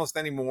a journalist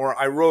anymore.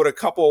 I wrote a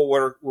couple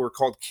what were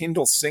called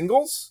Kindle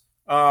singles,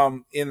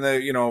 in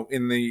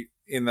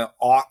the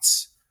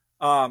aughts.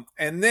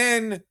 And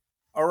then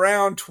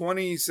around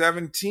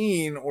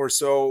 2017 or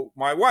so,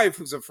 my wife,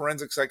 who's a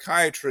forensic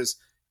psychiatrist,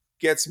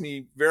 gets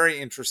me very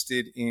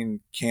interested in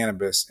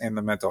cannabis and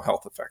the mental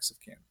health effects of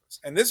cannabis.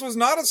 And this was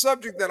not a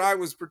subject that I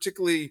was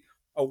particularly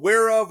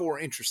aware of or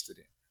interested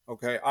in.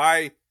 Okay.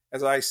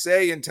 As I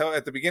say at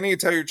the beginning of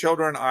Tell Your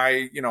Children,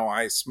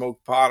 I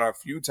smoked pot a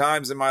few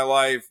times in my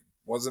life.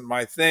 Wasn't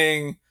my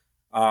thing.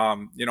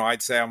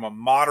 I'd say I'm a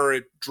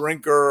moderate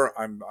drinker.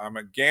 I'm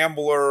a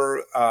gambler,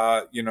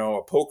 a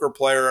poker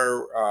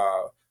player,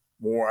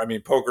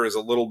 poker is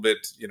a little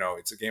bit,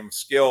 it's a game of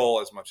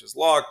skill as much as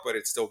luck, but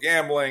it's still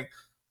gambling.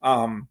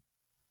 So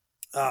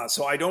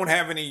I don't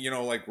have any,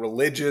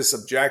 religious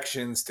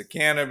objections to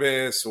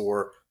cannabis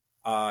or,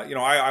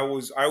 I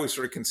always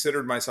sort of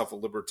considered myself a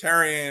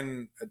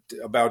libertarian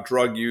about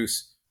drug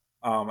use.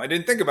 I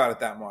didn't think about it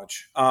that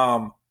much.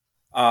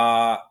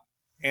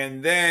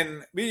 And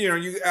then,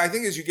 I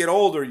think as you get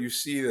older, you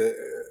see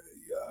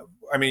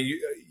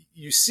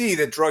you see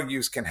that drug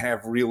use can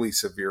have really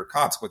severe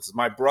consequences.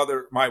 My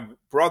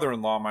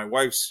brother-in-law, my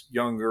wife's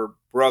younger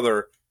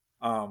brother,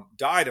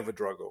 died of a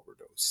drug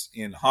overdose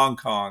in Hong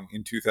Kong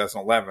in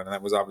 2011, and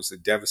that was obviously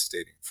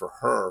devastating for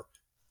her.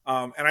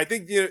 And I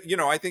think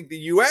I think the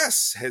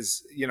U.S.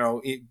 has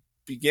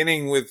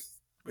beginning with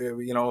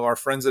our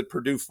friends at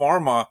Purdue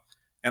Pharma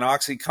and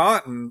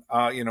OxyContin.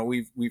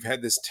 We've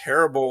had this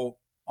terrible,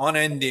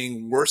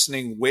 unending,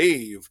 worsening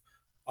wave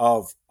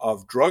of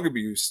drug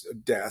abuse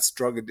deaths,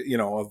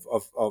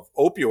 of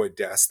opioid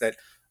deaths that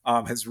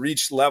has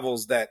reached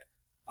levels that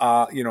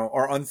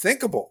are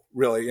unthinkable.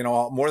 Really,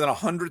 more than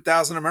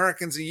 100,000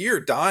 Americans a year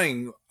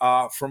dying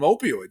from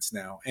opioids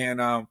now,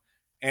 and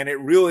it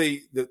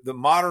really the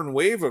modern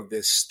wave of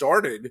this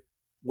started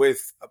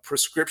with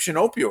prescription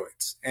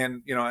opioids,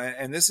 and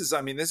this is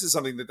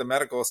something that the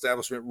medical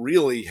establishment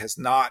really has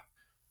not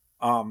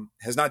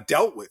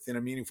dealt with in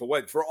a meaningful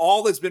way. For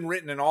all that's been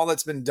written and all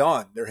that's been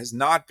done, there has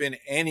not been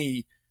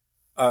any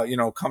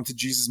come to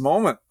Jesus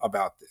moment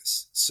about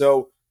this.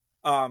 So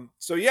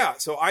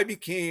I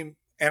became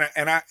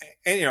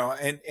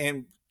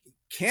and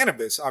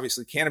cannabis,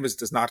 obviously cannabis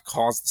does not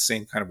cause the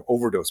same kind of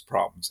overdose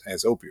problems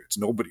as opioids.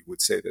 Nobody would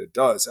say that it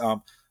does.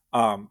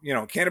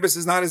 Cannabis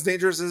is not as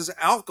dangerous as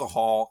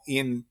alcohol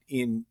in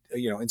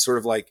sort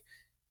of like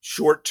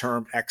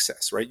short-term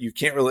excess, right? You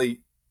can't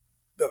really,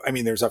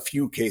 there's a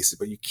few cases,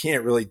 but you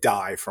can't really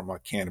die from a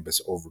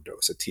cannabis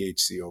overdose, a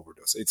THC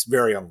overdose. It's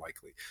very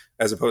unlikely,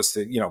 as opposed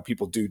to,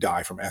 people do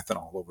die from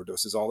ethanol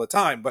overdoses all the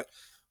time.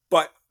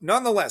 But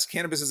nonetheless,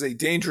 cannabis is a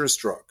dangerous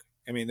drug.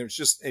 And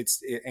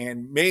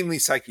mainly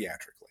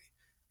psychiatrically.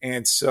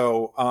 And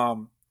so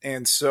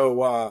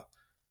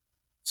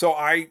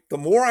the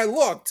more I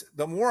looked,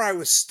 the more I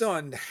was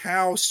stunned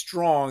how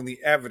strong the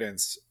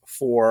evidence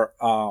for,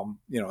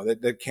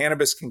 that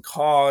cannabis can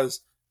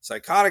cause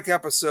psychotic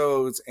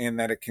episodes, and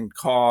that it can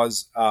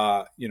cause,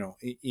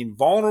 in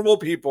vulnerable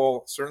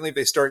people, certainly if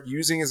they start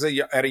using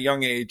at a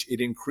young age, it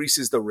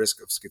increases the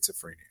risk of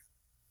schizophrenia.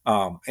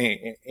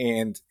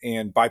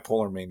 And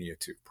bipolar mania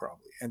too,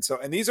 probably. And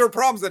these are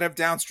problems that have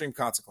downstream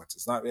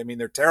consequences.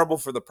 They're terrible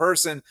for the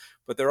person,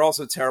 but they're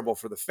also terrible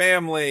for the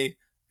family.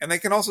 And they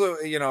can also,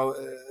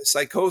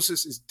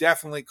 psychosis is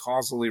definitely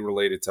causally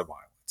related to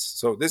violence.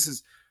 So this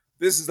is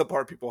the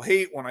part people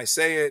hate when I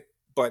say it,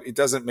 but it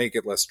doesn't make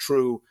it less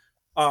true.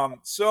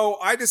 So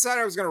I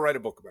decided I was going to write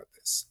a book about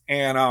this.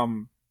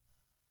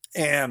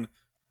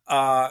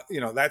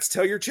 That's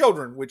Tell Your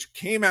Children, which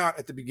came out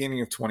at the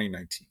beginning of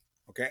 2019.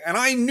 Okay. And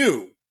I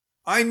knew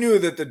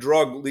that the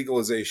drug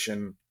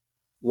legalization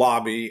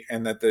lobby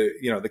and that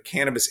the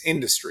cannabis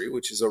industry,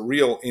 which is a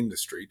real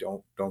industry,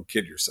 don't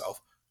kid yourself,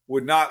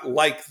 would not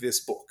like this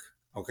book.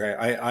 Okay.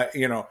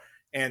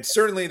 And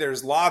certainly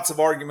there's lots of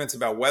arguments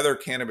about whether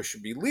cannabis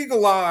should be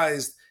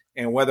legalized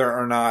and whether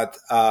or not,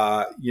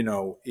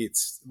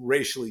 it's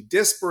racially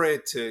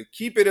disparate to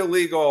keep it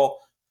illegal.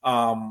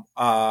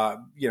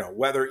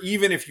 Whether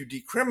even if you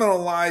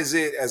decriminalize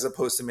it as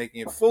opposed to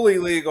making it fully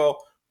legal,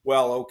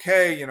 well,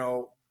 okay,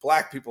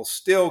 Black people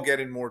still get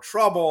in more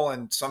trouble.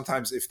 And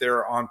sometimes if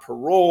they're on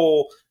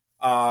parole,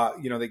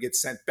 they get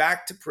sent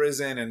back to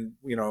prison, and,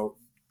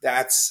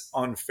 that's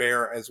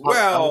unfair as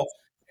well.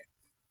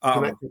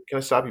 Can I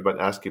stop you and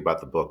ask you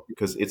about the book?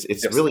 Because it's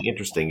yes. Really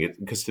interesting.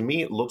 Because to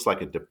me, it looks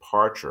like a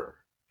departure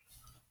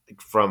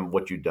from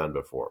what you've done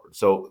before.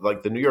 So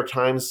like the New York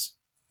Times,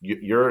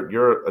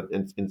 you're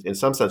in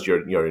some sense,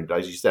 you're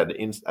as you said,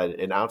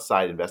 an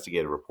outside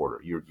investigative reporter.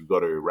 You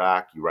go to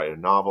Iraq, you write a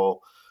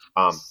novel.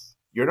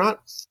 You're not.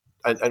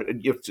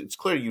 It's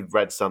clear you'd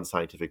read some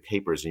scientific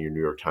papers in your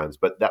New York Times,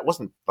 but that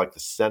wasn't like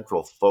the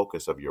central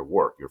focus of your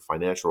work. You're a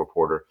financial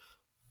reporter.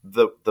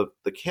 The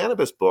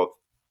cannabis book,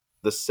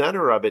 the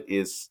center of it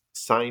is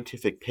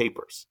scientific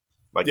papers.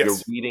 Like yes. You're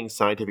reading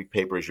scientific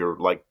papers. You're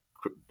like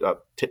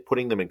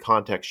putting them in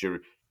context. You're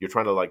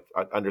trying to like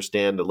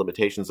understand the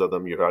limitations of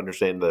them. You're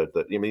understanding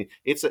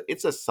it's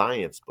a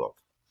science book.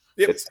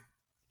 Yep.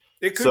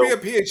 It could be a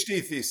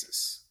PhD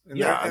thesis.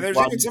 And there's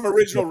even some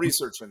original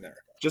research in there.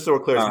 Just so we're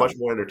clear, it's much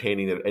more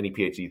entertaining than any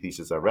PhD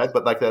thesis I read.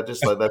 But like that,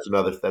 that's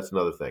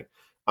another thing.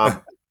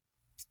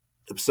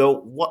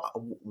 So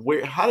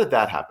how did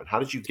that happen? How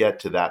did you get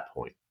to that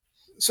point?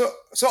 So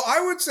I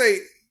would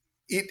say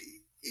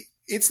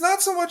it's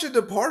not so much a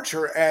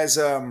departure as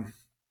an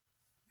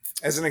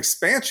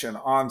expansion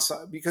on,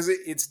 because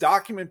it's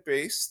document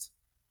based.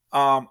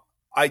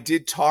 I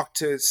did talk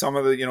to some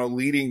of the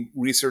leading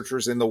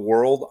researchers in the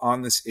world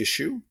on this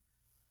issue.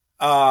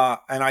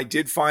 And I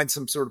did find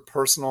some sort of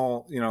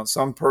personal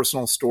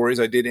stories.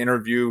 I did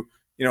interview,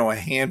 a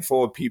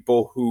handful of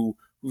people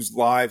whose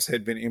lives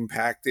had been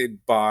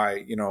impacted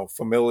by,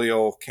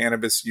 familial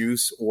cannabis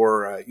use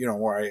or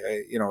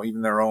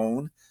even their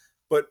own.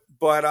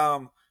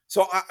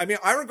 So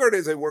I regard it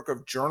as a work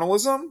of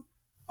journalism.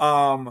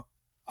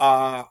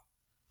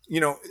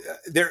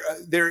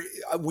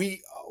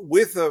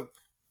 With a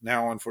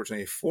now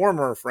unfortunately a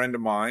former friend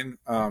of mine,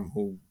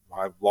 who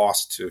I've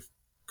lost to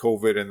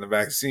COVID and the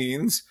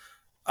vaccines,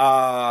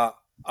 I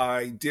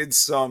did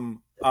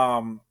some,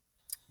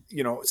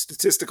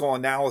 statistical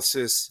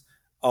analysis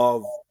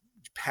of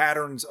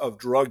patterns of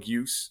drug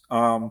use,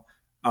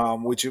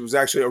 which it was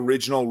actually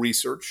original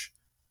research.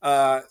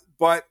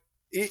 But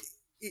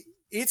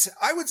it's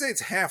I would say it's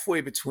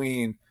halfway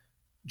between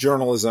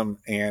journalism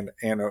and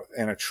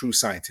a true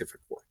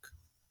scientific work,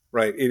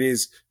 right? It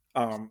is.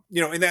 In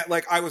that,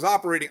 like, I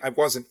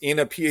wasn't in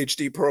a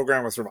PhD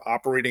program. I was sort of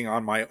operating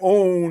on my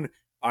own.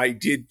 I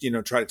did,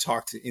 try to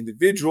talk to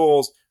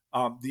individuals.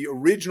 The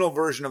original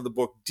version of the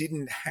book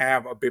didn't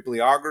have a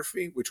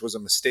bibliography, which was a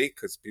mistake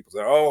because people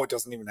said, "Oh, it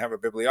doesn't even have a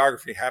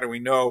bibliography. How do we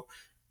know,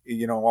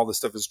 all this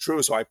stuff is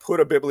true?" So I put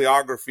a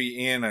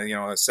bibliography in, a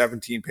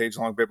 17-page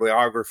long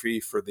bibliography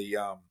for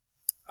the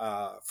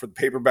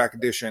paperback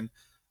edition.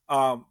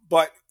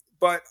 But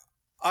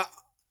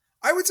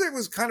I would say it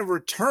was kind of a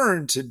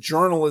return to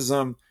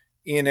journalism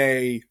in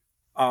a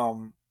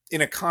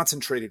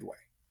concentrated way.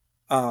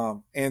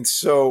 And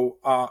so,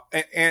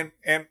 and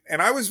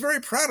I was very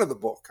proud of the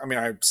book. I mean,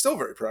 I'm still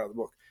very proud of the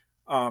book.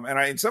 And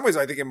in some ways,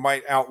 I think it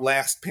might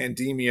outlast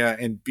pandemia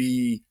and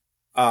be,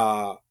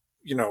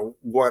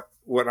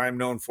 what I'm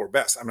known for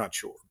best. I'm not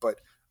sure, but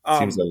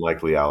seems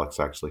unlikely, Alex.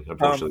 Actually,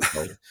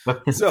 unfortunately.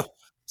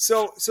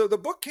 So the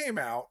book came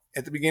out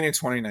at the beginning of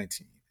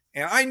 2019,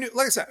 and I knew,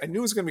 like I said, I knew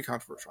it was going to be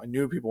controversial. I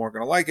knew people weren't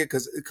going to like it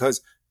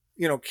because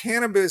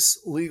cannabis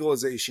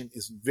legalization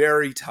is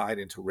very tied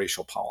into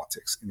racial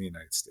politics in the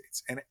United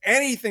States. And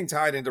anything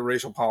tied into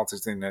racial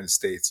politics in the United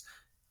States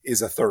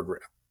is a third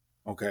rail.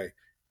 Okay.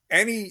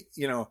 And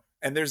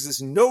there's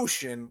this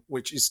notion,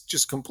 which is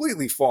just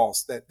completely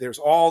false, that there's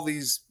all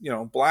these,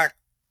 black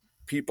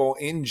people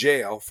in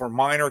jail for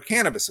minor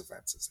cannabis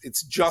offenses.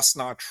 It's just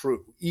not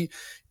true.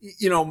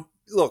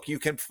 Look, you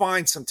can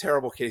find some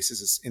terrible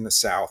cases in the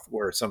South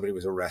where somebody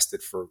was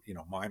arrested for,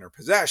 minor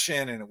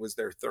possession, and it was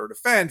their third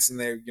offense, and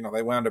they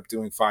wound up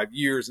doing 5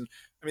 years. And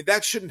I mean,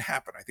 that shouldn't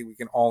happen. I think we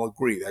can all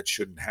agree that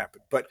shouldn't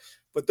happen. But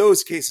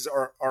those cases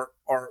are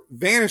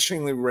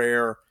vanishingly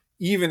rare,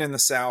 even in the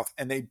South,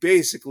 and they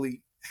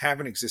basically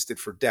haven't existed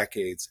for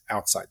decades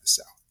outside the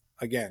South.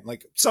 Again,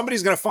 like,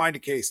 somebody's going to find a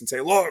case and say,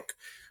 look,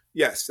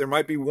 yes, there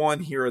might be one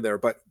here or there,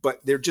 but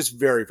they're just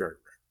very, very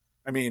rare.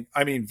 I mean,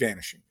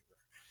 vanishingly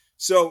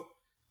rare.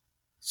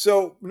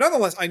 So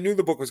nonetheless, I knew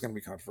the book was going to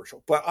be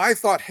controversial, but I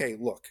thought, hey,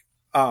 look,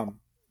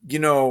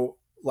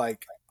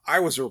 like, I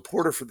was a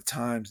reporter for the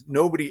Times.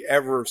 Nobody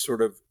ever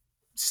sort of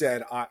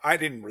said I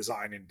didn't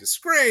resign in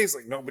disgrace.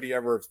 Like, nobody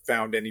ever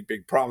found any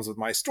big problems with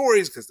my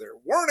stories because there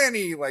weren't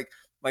any. Like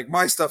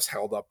my stuff's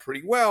held up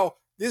pretty well.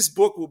 This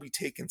book will be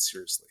taken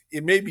seriously.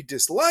 It may be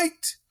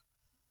disliked,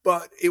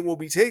 but it will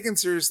be taken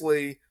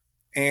seriously.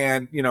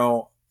 And,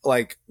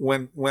 like,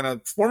 when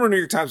a former New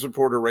York Times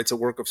reporter writes a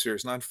work of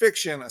serious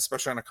nonfiction,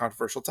 especially on a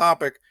controversial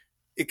topic,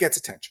 it gets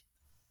attention.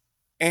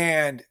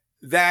 And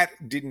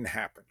that didn't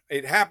happen.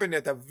 It happened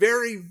at the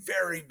very,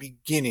 very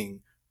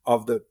beginning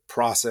of the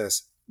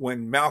process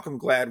when Malcolm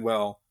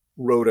Gladwell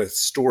wrote a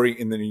story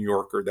in the New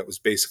Yorker that was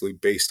basically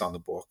based on the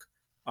book,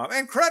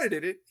 and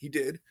credited it. He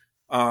did.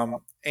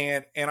 And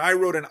I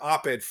wrote an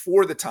op-ed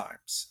for the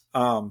Times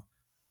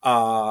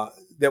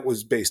that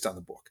was based on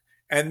the book.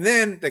 And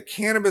then the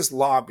cannabis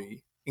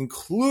lobby,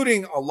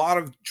 including a lot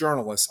of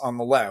journalists on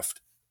the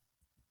left,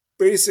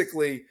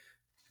 basically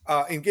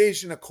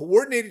engaged in a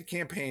coordinated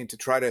campaign to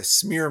try to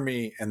smear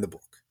me and the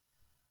book.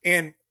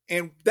 And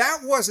that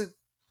wasn't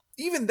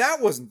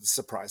the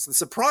surprise. The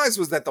surprise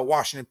was that the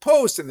Washington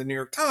Post and the New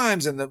York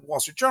Times and the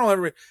Wall Street Journal,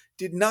 everybody,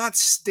 did not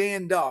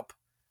stand up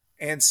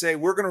and say,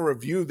 we're going to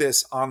review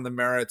this on the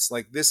merits.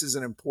 Like, this is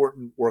an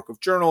important work of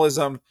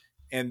journalism,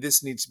 and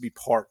this needs to be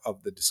part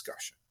of the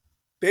discussion.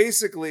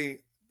 Basically,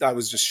 I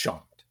was just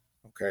shunned.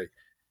 Okay.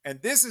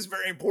 And this is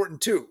very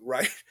important too,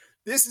 right?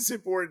 This is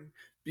important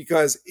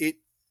because it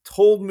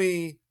told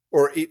me,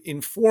 or it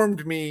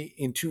informed me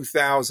in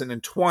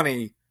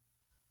 2020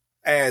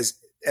 as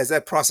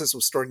that process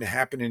was starting to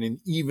happen in an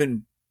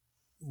even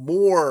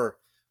more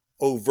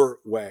overt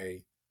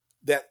way,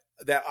 that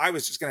I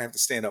was just going to have to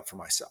stand up for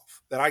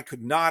myself, that I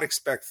could not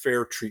expect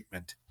fair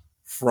treatment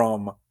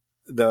from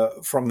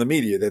the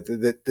media,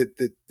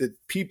 that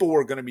people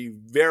were going to be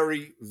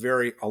very,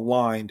 very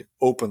aligned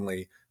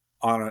openly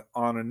on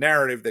a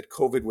narrative that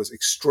COVID was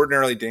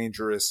extraordinarily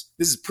dangerous.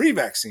 This is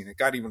pre-vaccine. It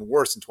got even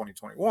worse in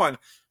 2021,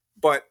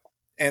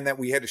 and that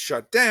we had to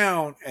shut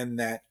down, and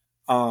that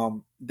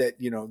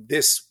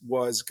this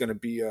was going to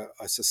be a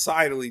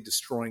societally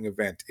destroying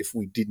event if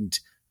we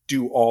didn't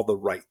do all the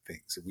right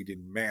things, if we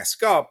didn't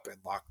mask up and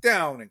lock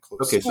down and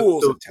close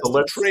schools and test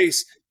and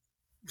trace.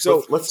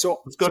 So let's go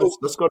to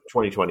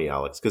 2020,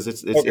 Alex, because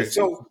it's okay.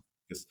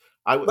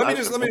 Let me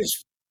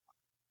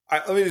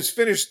just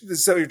finish the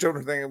Sell Your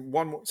Totem thing.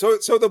 One more. So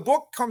the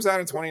book comes out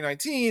in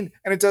 2019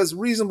 and it does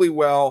reasonably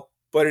well,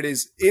 but it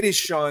is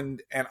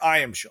shunned, and I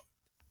am shunned.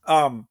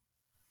 And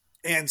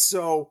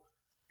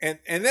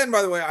then,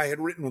 by the way, I had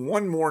written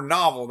one more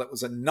novel that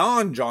was a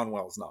non-John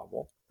Wells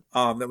novel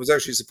that was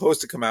actually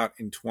supposed to come out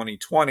in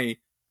 2020.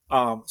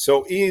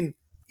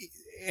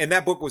 And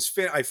that book was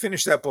I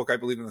finished that book, I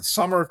believe, in the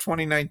summer of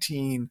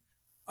 2019.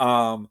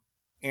 And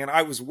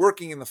I was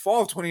working in the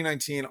fall of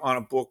 2019 on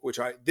a book,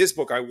 this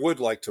book I would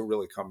like to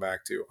really come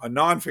back to, a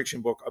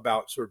nonfiction book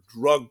about sort of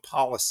drug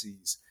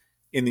policies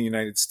in the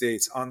United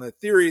States, on the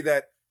theory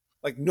that,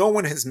 like, no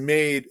one has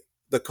made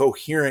the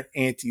coherent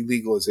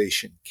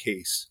anti-legalization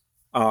case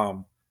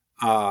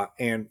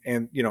And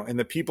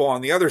the people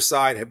on the other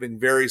side have been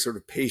very sort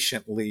of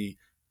patiently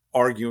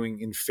arguing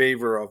in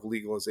favor of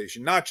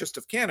legalization, not just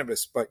of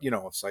cannabis, but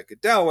of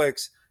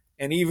psychedelics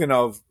and even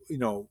of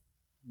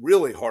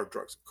really hard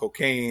drugs,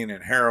 cocaine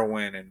and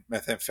heroin and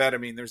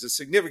methamphetamine. There's a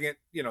significant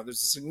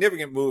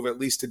move at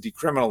least to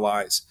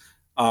decriminalize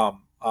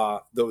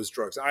those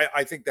drugs.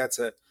 I think that's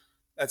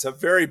a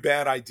very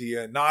bad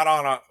idea. And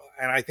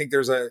I think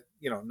there's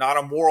not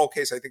a moral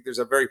case. I think there's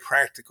a very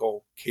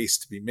practical case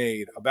to be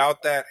made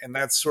about that. And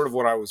that's sort of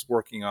what I was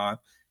working on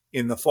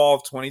in the fall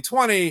of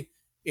 2020,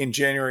 in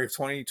January of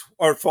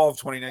fall of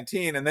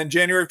 2019. And then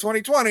January of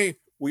 2020,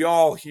 we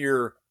all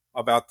hear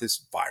about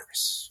this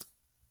virus.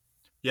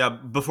 Yeah.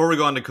 Before we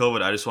go on to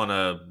COVID, I just want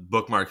to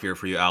bookmark here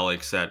for you,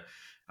 Alex, that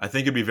I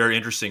think it'd be very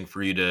interesting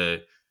for you to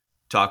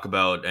talk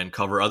about and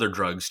cover other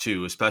drugs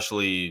too,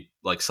 especially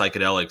like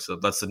psychedelics.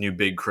 That's the new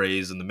big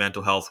craze in the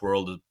mental health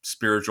world, the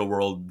spiritual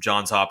world,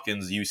 Johns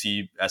Hopkins,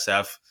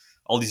 UCSF,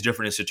 all these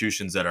different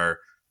institutions that are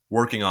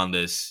working on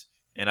this.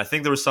 And I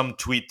think there was some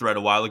tweet thread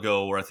a while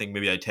ago where I think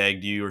maybe I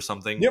tagged you or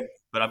something. Yep.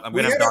 But I'm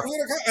going to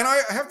and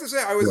I have to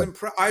say, I was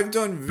impressed. I've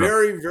done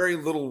very, very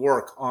little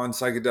work on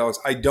psychedelics.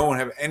 I don't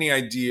have any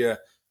idea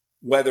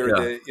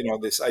whether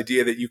this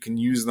idea that you can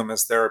use them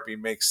as therapy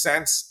makes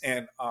sense.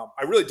 And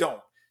I really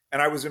don't.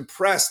 And I was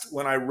impressed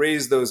when I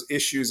raised those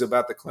issues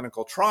about the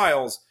clinical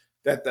trials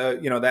that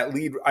that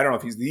lead, I don't know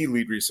if he's the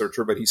lead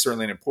researcher, but he's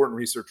certainly an important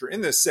researcher in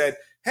this, said,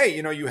 hey,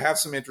 you have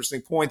some interesting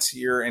points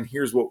here, and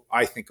here's what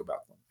I think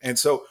about them. And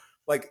so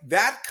like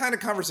that kind of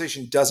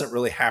conversation doesn't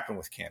really happen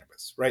with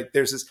cannabis, right?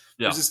 There's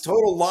this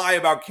total lie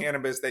about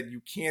cannabis that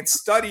you can't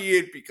study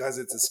it because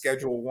it's a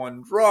Schedule I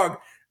drug. I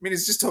mean,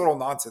 it's just total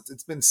nonsense.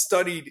 It's been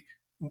studied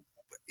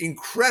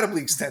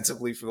incredibly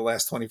extensively for the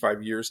last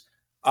 25 years.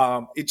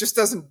 It's just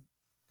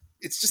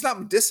not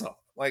medicinal.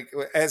 Like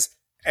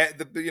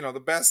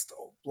the best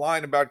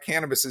line about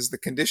cannabis is the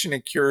condition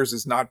it cures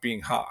is not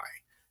being high.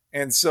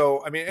 And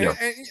so, I mean,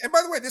 and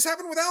by the way, this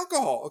happened with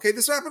alcohol. Okay.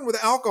 This happened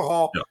with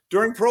alcohol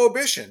during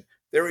Prohibition.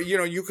 There,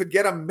 you could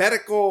get a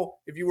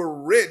medical, if you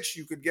were rich,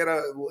 you could get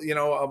a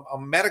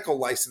medical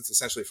license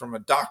essentially from a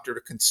doctor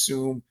to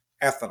consume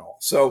ethanol.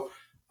 So,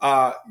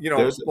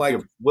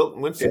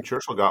 Winston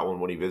Churchill got one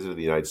when he visited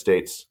the United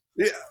States.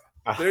 Yeah.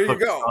 There you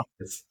go.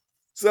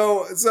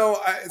 So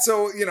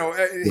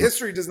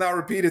history does not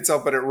repeat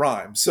itself, but it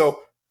rhymes.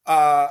 So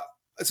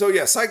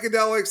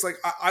psychedelics, like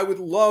I would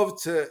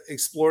love to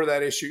explore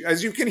that issue.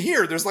 As you can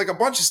hear, there's like a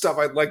bunch of stuff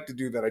I'd like to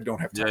do that I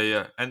don't have time.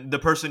 Yeah. And the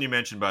person you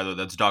mentioned, by the way,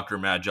 that's Dr.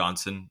 Matt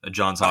Johnson at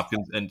Johns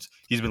Hopkins. And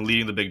he's been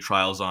leading the big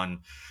trials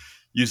on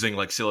using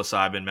like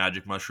psilocybin,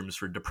 magic mushrooms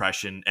for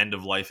depression, end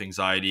of life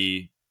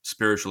anxiety,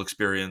 spiritual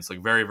experience,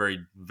 like very, very,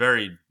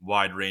 very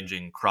wide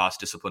ranging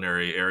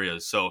cross-disciplinary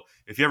areas. So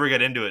if you ever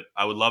get into it,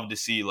 I would love to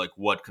see like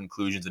what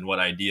conclusions and what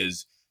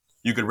ideas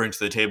you could bring to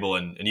the table.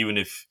 And even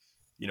if,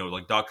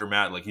 like Dr.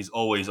 Matt, like he's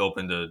always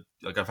open to,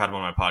 like I've had him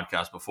on my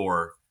podcast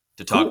before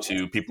to talk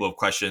to people who have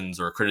questions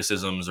or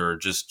criticisms or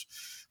just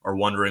are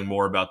wondering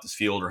more about this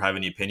field or have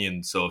any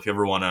opinions. So if you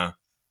ever want to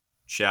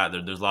chat,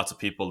 there's lots of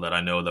people that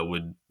I know that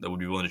would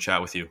be willing to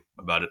chat with you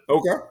about it.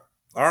 Okay.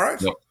 All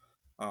right. Yep.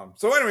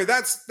 So anyway,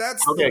 that's the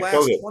last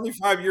COVID.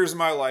 25 years of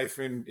my life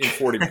in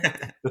 40 minutes.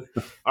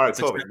 All right,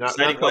 COVID.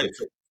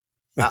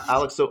 Now,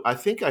 Alex, so I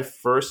think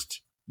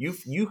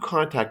you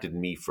contacted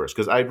me first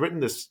because I'd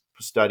written this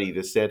study,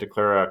 the Santa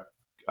Clara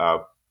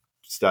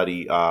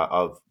study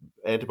of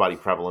antibody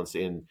prevalence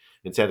in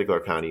Santa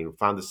Clara County, and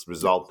found this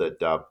result that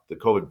the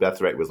COVID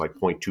death rate was like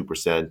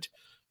 0.2%.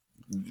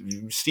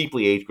 Steep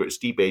age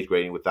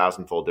grading with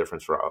 1,000-fold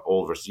difference for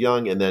old versus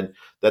young, and then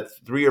that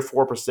 3 or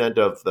 4%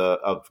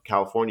 of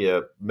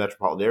California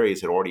metropolitan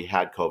areas had already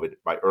had COVID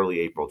by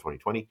early April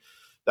 2020.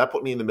 That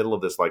put me in the middle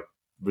of this like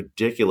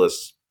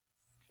ridiculous,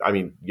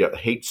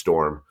 hate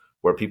storm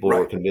where people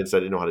were convinced I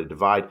didn't know how to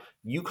divide.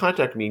 You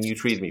contacted me and you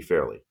treated me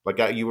fairly. Like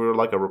you were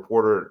like a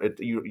reporter.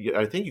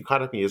 I think you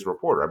contacted me as a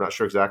reporter. I'm not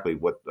sure exactly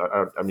what.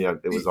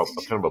 It was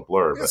kind of a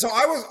blur. Yeah, so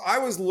I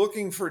was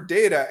looking for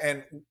data,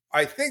 and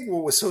I think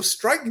what was so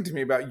striking to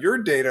me about your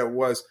data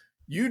was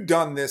you'd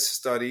done this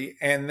study,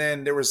 and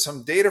then there was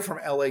some data from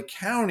LA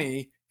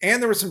County,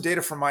 and there was some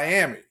data from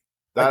Miami.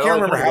 I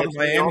can't remember how the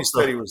Miami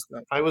study was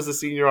done. I was the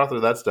senior author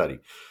of that study.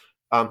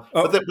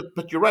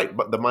 But you're right.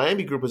 But the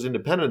Miami group was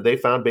independent. They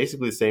found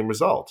basically the same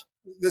result.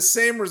 The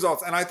same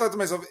results. And I thought to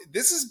myself,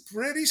 this is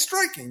pretty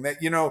striking that,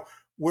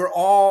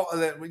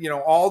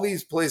 all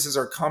these places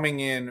are coming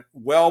in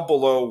well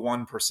below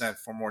 1%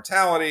 for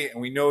mortality.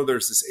 And we know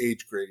there's this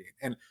age gradient.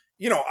 And,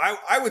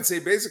 I would say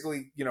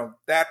basically,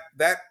 that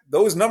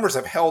those numbers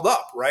have held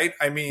up, right?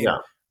 I mean,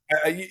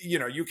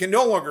 you can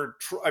no longer,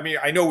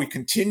 I know we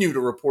continue to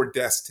report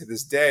deaths to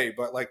this day,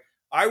 but like,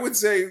 I would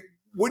say,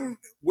 wouldn't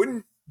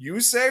you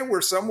say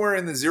we're somewhere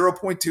in the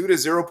 0.2 to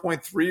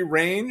 0.3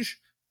 range,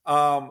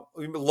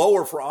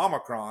 lower for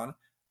Omicron,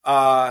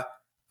 and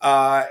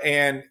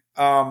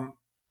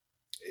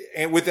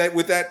with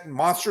that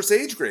monstrous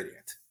age gradient.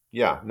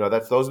 Yeah, no,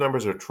 those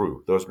numbers are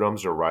true. Those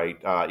numbers are right.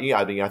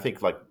 I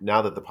think like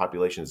now that the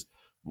population is,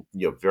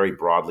 very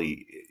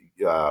broadly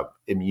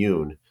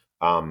immune.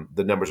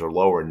 The numbers are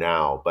lower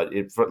now, but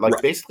for like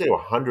Right. basically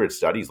 100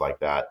 studies like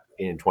that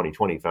in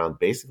 2020 found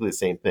basically the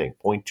same thing,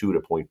 0.2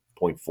 to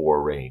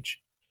 0.4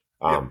 range.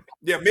 Yeah.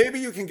 Yeah. Maybe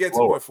you can get to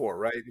Lower. 0.4,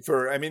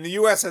 right? I mean, the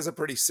U.S. has a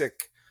pretty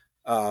sick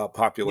Yeah, I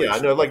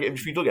population. know. Like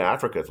if you look at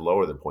Africa, it's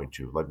lower than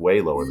 0.2, like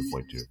way lower than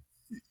 0.2.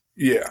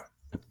 Yeah.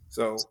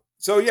 So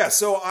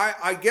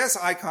I guess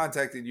I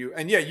contacted you,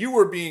 and yeah, you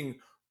were being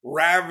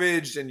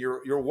ravaged, and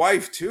your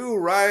wife too,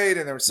 right?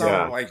 And there was some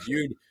Yeah. like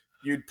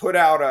you'd put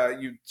out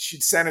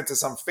she'd send it to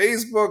some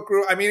Facebook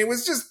group. I mean, it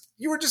was just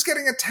you were just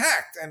getting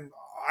attacked, and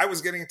I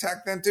was getting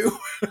attacked then too.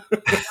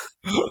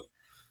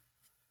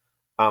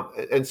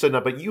 And so now,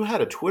 but you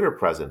had a Twitter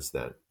presence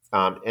then,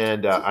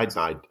 and I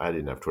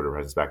didn't have Twitter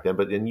presence back then.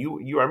 But then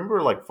I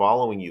remember like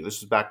following you. This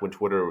was back when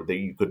Twitter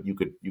you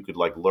could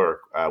like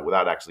lurk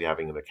without actually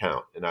having an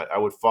account, and I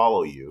would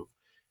follow you,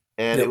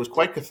 and it Yep. was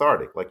quite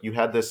cathartic. Like you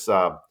had this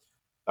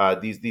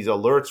these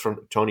alerts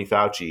from Tony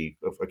Fauci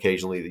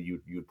occasionally that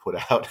you'd put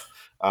out.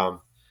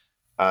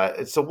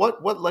 So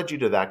what led you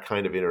to that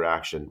kind of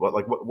interaction? What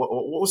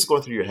was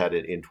going through your head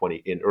in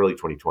early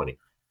 2020?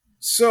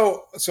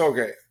 So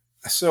okay.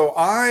 So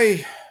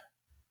I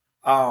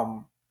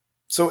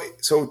so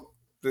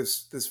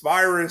this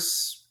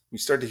virus, we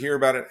started to hear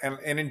about it,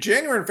 and in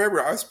January and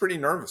February I was pretty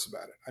nervous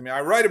about it. I mean,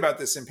 I write about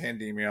this in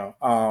Pandemia,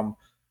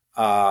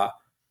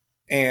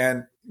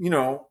 and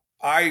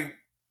I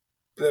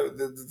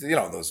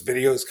those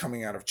videos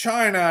coming out of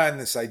China and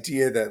this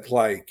idea that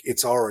like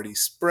it's already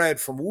spread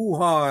from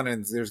Wuhan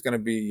and there's going to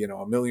be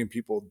 1 million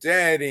people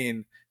dead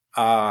in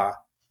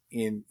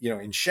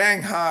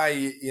Shanghai,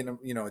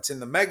 it's in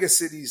the mega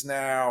cities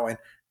now. And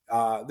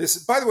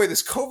this, by the way,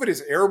 this COVID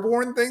is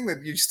airborne thing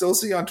that you still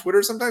see on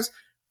Twitter sometimes.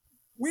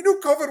 We knew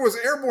COVID was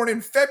airborne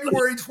in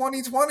February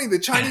 2020. The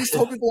Chinese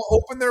told people to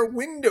open their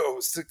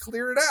windows to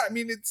clear it out. I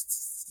mean,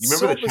 it's You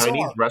remember so the bizarre.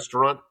 Chinese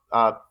restaurant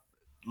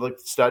like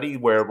study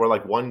where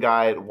like one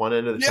guy at one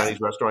end of the Yeah. Chinese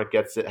restaurant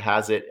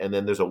has it, and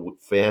then there's a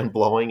fan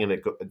blowing, and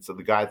so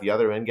the guy at the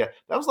other end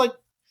that was like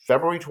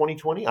February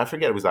 2020. I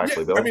forget it was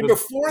actually. Yeah, But I mean, it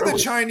was before the early.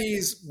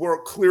 Chinese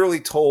were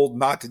clearly told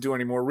not to do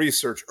any more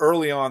research,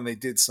 early on they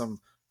did some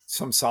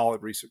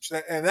solid research,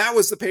 and that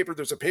was the paper.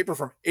 There's a paper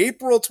from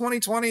April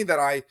 2020 that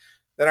I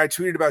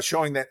tweeted about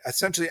showing that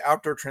essentially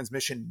outdoor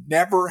transmission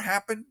never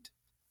happened.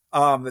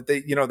 That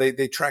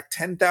they tracked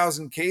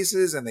 10,000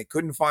 cases and they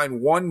couldn't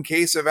find one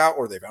case of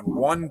or they found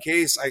one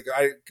case.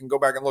 I can go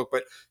back and look,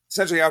 but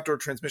essentially outdoor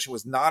transmission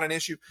was not an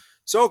issue.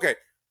 So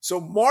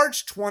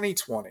March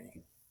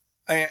 2020.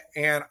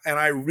 And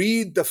I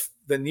read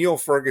the Neil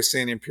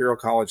Ferguson Imperial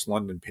College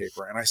London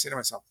paper, and I say to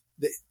myself,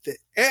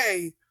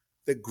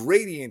 the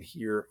gradient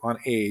here on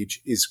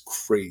age is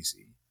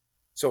crazy.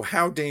 So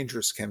how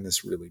dangerous can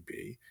this really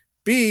be?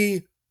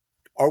 B,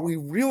 are we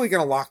really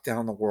going to lock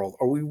down the world?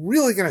 Are we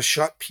really going to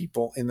shut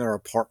people in their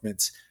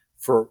apartments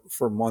for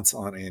months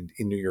on end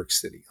in New York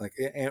City? Like,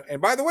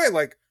 and by the way,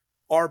 like,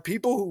 are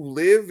people who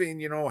live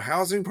in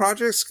housing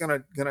projects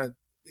gonna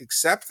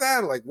accept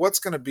that? Like, what's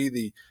going to be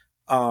the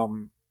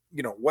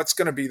what's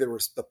going to be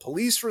the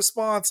police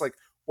response? Like,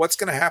 what's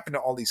going to happen to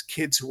all these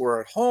kids who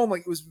are at home?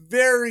 Like, it was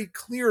very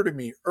clear to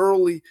me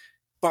early,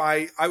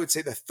 by I would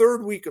say the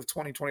third week of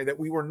 2020, that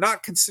we were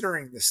not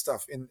considering this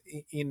stuff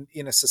in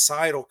a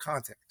societal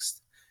context.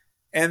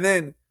 And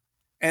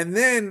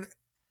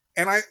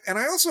I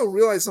also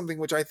realized something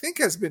which I think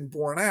has been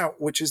borne out,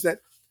 which is that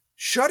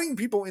shutting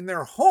people in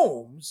their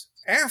homes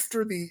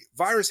after the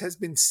virus has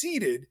been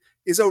seeded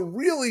is a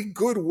really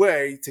good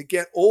way to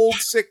get old,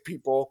 sick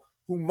people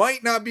who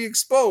might not be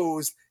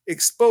exposed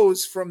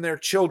from their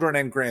children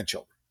and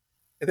grandchildren.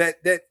 That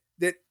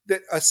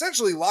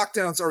essentially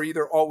lockdowns are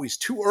either always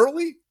too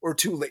early or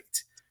too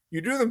late.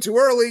 You do them too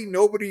early,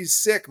 nobody's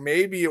sick,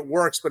 maybe it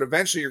works, but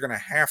eventually you're going to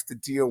have to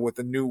deal with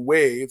a new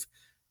wave.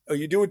 Or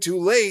you do it too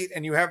late,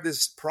 and you have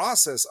this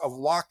process of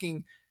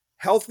locking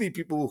healthy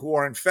people who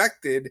are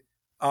infected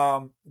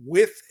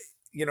with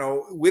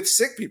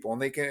sick people,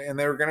 and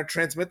they're going to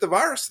transmit the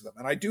virus to them.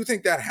 And I do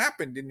think that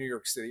happened in New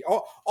York City.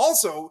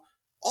 Also,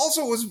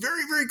 it was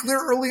very, very clear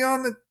early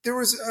on that there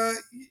was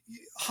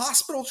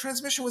hospital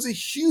transmission was a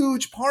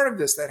huge part of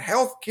this, that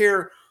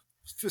healthcare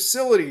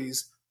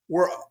facilities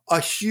were a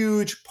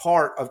huge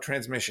part of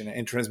transmission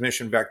and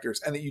transmission vectors,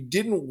 and that you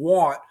didn't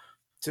want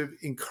to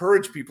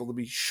encourage people to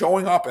be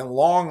showing up in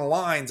long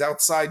lines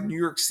outside New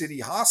York City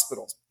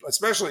hospitals,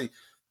 especially,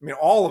 I mean,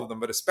 all of them,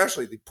 but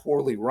especially the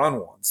poorly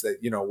run ones that,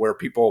 where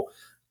people,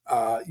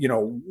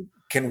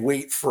 can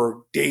wait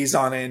for days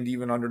on end,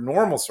 even under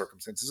normal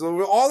circumstances.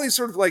 So all these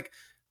sort of like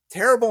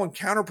terrible and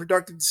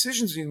counterproductive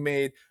decisions being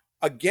made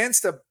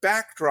against a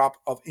backdrop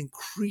of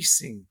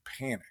increasing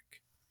panic.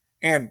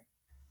 And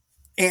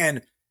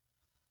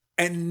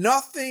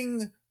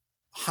nothing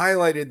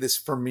highlighted this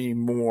for me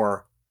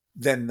more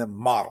than the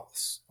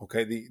models.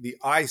 Okay, the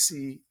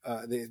IHME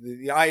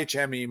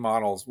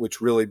models,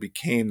 which really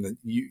became the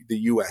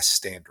U.S.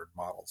 standard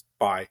models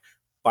by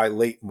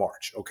late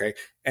March. Okay,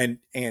 and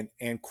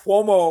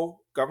Cuomo,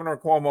 Governor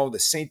Cuomo, the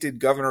sainted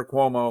Governor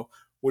Cuomo,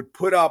 would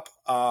put up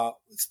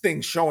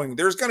things showing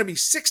there's going to be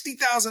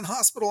 60,000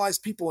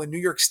 hospitalized people in New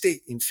York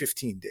State in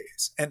 15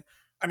 days. And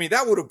I mean,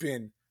 that would have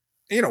been,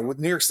 with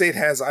New York State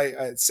has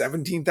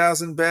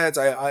 17,000 beds.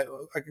 I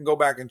can go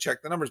back and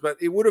check the numbers, but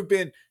it would have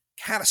been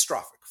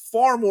catastrophic.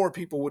 Far more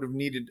people would have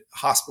needed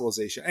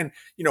hospitalization. And,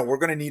 we're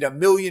going to need 1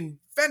 million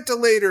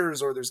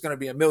ventilators, or there's going to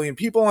be 1 million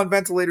people on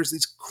ventilators,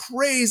 these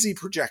crazy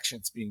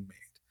projections being made.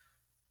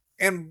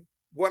 And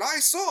what I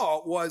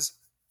saw was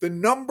the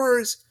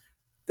numbers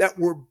that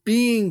were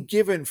being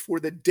given for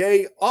the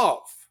day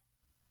of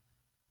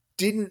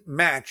didn't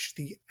match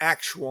the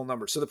actual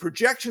numbers. So the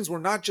projections were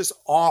not just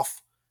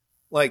off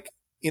like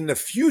in the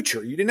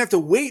future. You didn't have to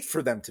wait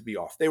for them to be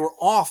off. They were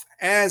off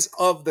as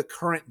of the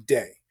current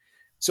day.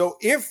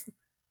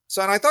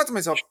 And I thought to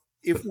myself,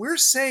 if we're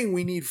saying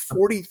we need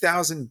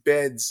 40,000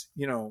 beds,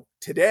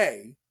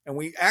 today, and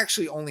we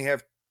actually only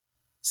have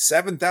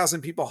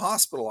 7,000 people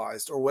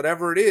hospitalized or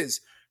whatever it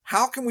is,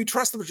 how can we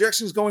trust the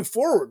projections going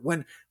forward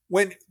when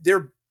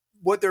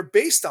what they're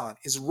based on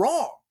is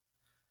wrong?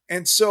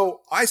 And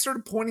so I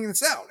started pointing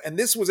this out, and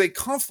this was a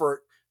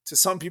comfort to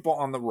some people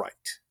on the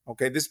right.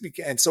 Okay, it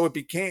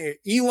became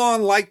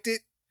Elon liked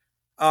it,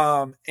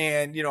 and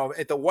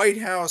at the White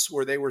House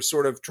where they were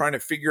sort of trying to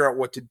figure out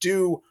what to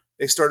do,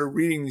 they started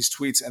reading these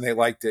tweets and they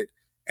liked it,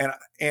 and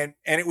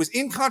it was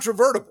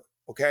incontrovertible.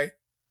 Okay,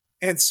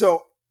 and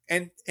so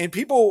and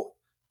people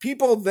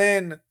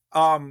then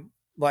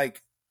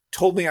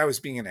told me I was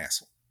being an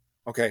asshole.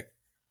 Okay,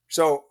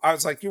 so I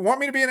was like, you want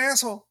me to be an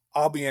asshole?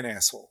 I'll be an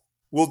asshole.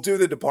 We'll do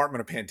the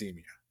Department of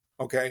Pandemia.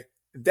 Okay,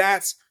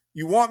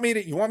 you want me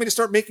to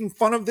start making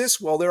fun of this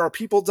while there are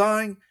people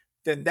dying?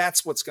 Then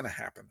that's what's going to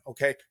happen.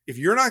 Okay, if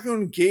you're not going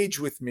to engage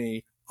with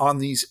me on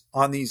these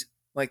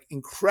like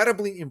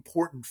incredibly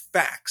important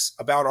facts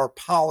about our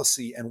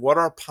policy and what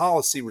our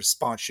policy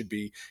response should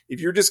be,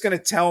 if you're just going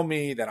to tell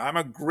me that I'm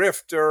a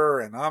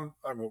grifter and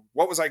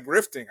what was I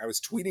grifting? I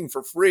was tweeting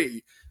for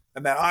free,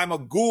 and that I'm a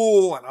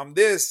ghoul and I'm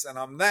this and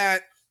I'm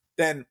that,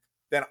 then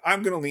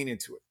I'm going to lean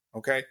into it.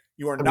 Okay,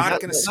 you are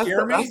not going to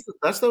scare me.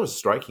 That's the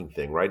striking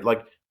thing, right?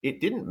 Like, it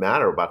didn't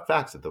matter about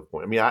facts at the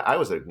point. I mean, I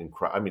was at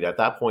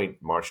that point,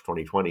 March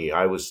 2020,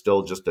 I was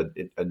still just a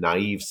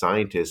naive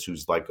scientist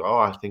who's like, oh,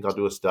 I think I'll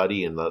do a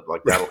study and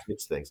that'll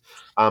fix things.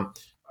 I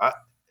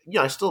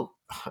still,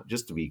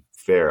 just to be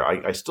fair,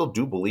 I still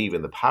do believe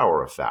in the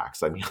power of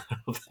facts. I mean,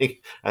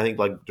 I think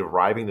like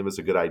deriving them is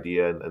a good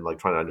idea and like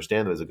trying to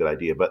understand them is a good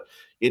idea. But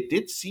it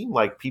did seem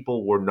like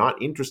people were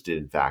not interested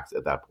in facts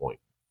at that point.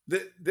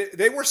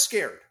 They were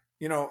scared.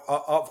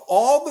 Of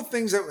all the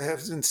things that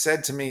have been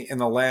said to me in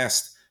the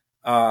last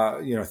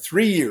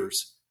 3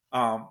 years,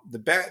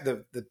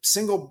 the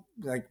single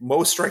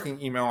most striking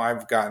email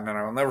I've gotten, and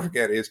I will never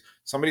forget, is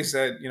somebody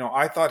said,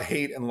 I thought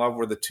hate and love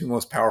were the two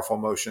most powerful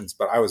emotions,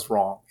 but I was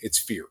wrong. It's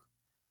fear.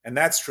 And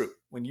that's true.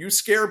 When you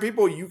scare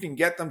people, you can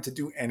get them to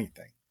do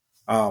anything.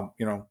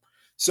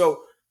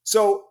 So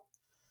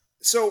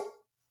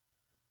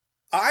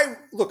I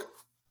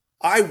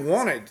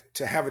wanted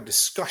to have a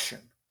discussion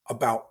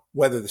about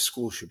whether the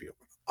school should be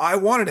open. I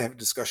wanted to have a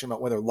discussion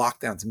about whether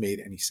lockdowns made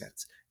any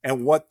sense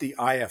and what the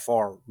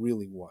IFR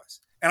really was.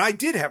 And I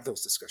did have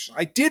those discussions.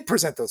 I did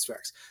present those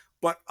facts.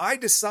 But I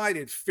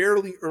decided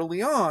fairly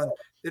early on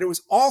that it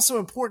was also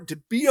important to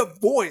be a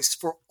voice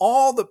for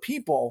all the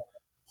people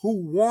who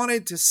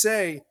wanted to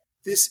say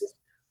this,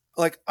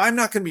 like, I'm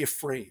not going to be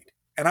afraid,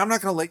 and I'm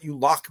not going to let you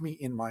lock me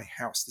in my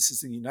house. This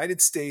is the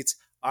United States.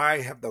 I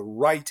have the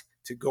right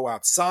to go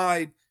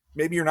outside.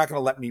 Maybe you're not going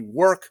to let me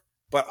work,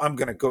 but I'm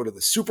going to go to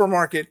the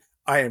supermarket.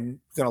 I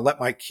am going to let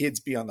my kids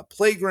be on the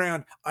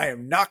playground. I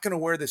am not going to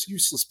wear this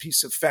useless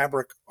piece of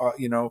fabric, or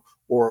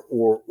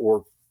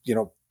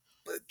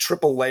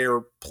triple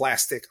layer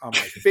plastic on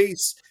my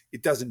face.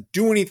 It doesn't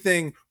do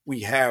anything. We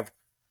have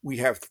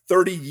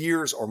 30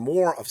 years or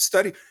more of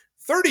study.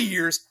 30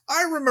 years.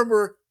 I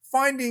remember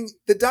finding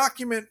the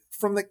document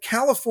from the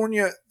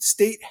California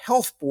State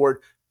Health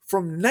Board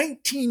from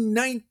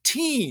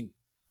 1919,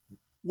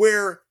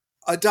 where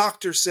a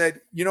doctor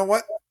said, you know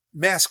what?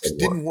 Masks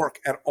didn't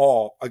work at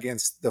all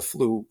against the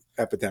flu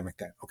epidemic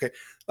then. Okay.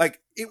 Like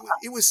it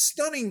was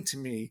stunning to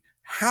me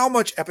how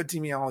much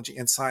epidemiology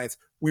and science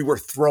we were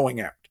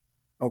throwing out.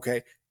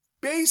 Okay.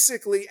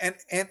 Basically, and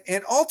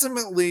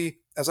ultimately,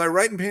 as I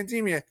write in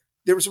Pandemia,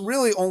 there was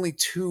really only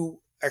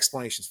two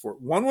explanations for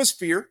it. One was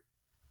fear,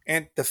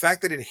 and the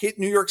fact that it hit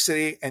New York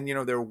City, and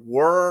there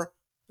were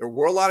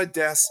a lot of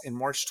deaths in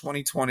March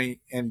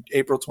 2020 and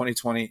April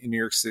 2020 in New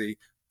York City.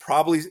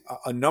 Probably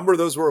a number of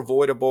those were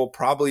avoidable.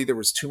 Probably there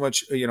was too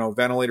much,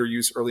 ventilator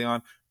use early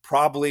on.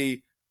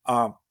 Probably,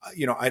 I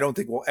don't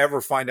think we'll ever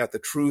find out the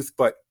truth,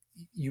 but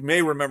you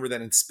may remember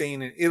that in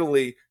Spain and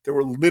Italy, there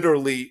were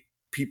literally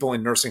people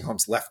in nursing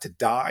homes left to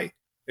die.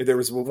 There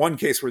was one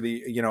case where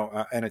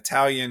an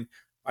Italian,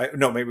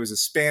 maybe it was a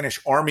Spanish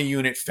army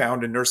unit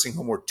found a nursing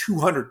home where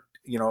 200,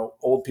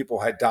 old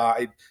people had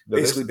died.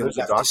 Basically been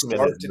left to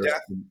starve to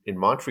death. In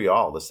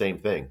Montreal, the same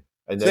thing.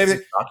 And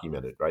that's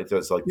documented, right? So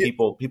it's like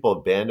people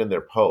abandon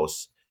their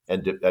posts,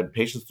 and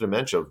patients with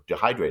dementia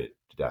dehydrated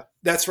to death.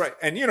 That's right.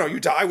 And, you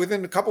die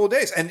within a couple of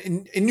days. And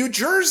in New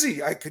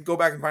Jersey, I could go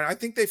back and find, I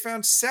think they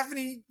found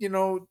 70,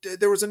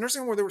 there was a nursing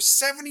home where there were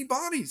 70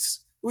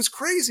 bodies. It was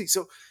crazy.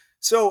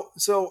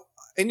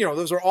 And,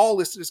 those are all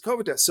listed as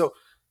COVID deaths.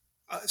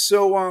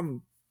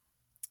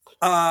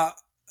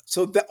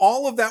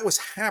 All of that was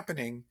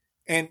happening.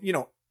 And,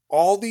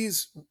 all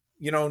these,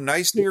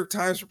 nice New York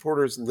Times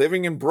reporters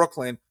living in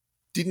Brooklyn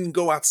didn't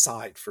go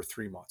outside for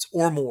 3 months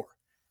or more.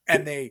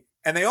 And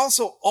they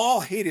also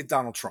all hated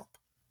Donald Trump.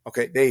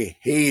 Okay. They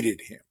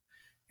hated him.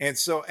 And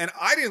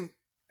I didn't,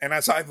 and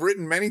as I've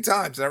written many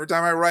times, and every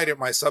time I write it,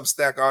 my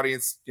Substack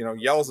audience,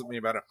 yells at me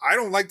about it. I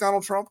don't like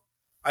Donald Trump.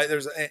 I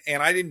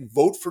didn't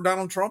vote for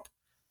Donald Trump.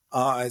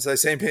 As I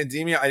say in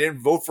Pandemia, I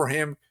didn't vote for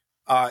him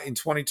in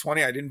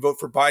 2020. I didn't vote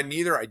for Biden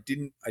either. I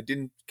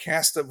didn't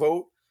cast a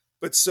vote.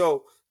 But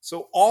so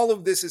all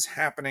of this is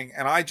happening,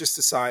 and I just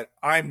decide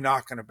I'm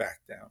not going to back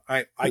down.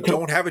 I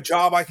don't have a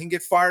job I can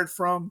get fired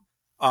from.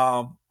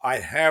 I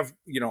have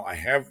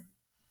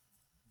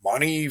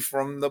money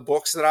from the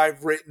books that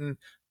I've written.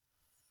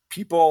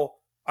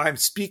 I'm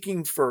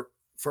speaking for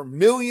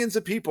millions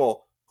of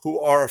people who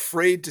are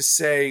afraid to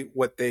say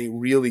what they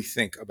really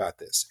think about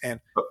this.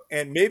 And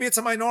maybe it's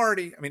a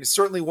minority. I mean, it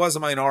certainly was a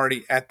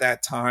minority at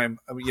that time.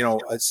 I mean,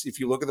 if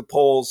you look at the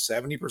polls,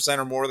 70%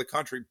 or more of the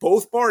country,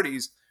 both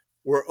parties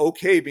were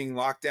okay being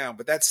locked down,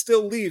 but that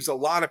still leaves a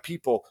lot of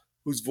people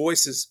whose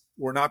voices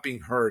were not being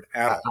heard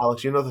at all.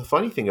 Alex, the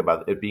funny thing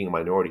about it being a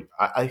minority,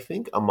 I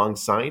think among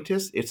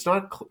scientists, it's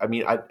not,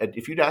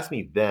 if you'd asked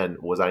me then,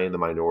 was I in the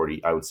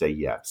minority? I would say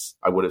yes.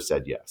 I would have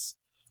said yes.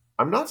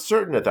 I'm not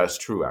certain that that's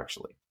true,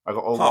 actually. A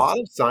lot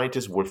of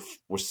scientists were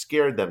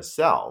scared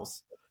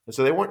themselves, and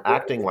so they weren't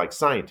acting like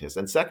scientists.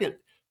 And second,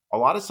 a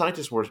lot of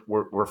scientists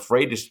were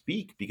afraid to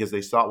speak because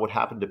they saw what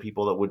happened to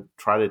people that would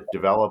try to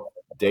develop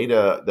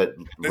data that.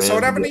 That's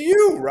what happened to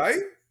you, right?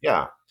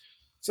 Yeah.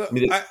 So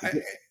hey,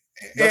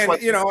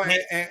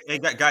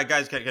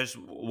 guys, just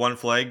one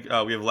flag.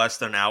 We have less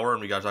than an hour,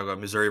 and we got to talk about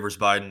Missouri versus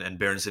Biden and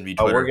Berenson v.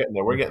 Twitter.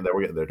 Oh, we're getting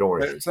there. Don't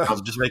worry.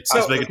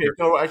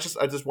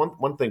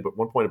 One thing, but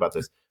one point about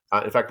this.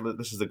 In fact,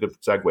 this is a good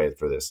segue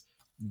for this.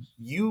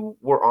 You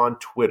were on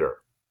Twitter,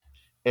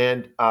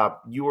 and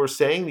you were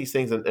saying these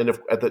things, and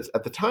at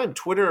the time,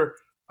 Twitter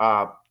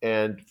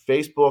and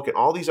Facebook and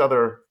all these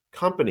other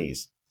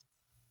companies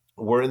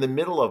were in the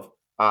middle of.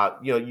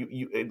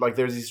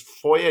 There's these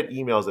FOIA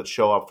emails that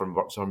show up from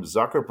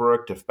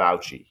Zuckerberg to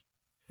Fauci.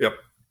 Yep.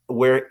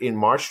 Where in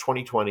March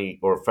 2020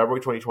 or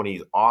February 2020,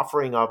 he's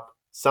offering up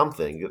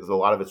something. A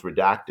lot of it's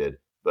redacted,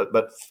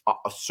 but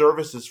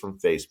services from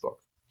Facebook,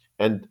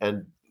 and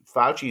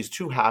Fauci is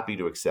too happy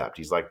to accept.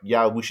 He's like,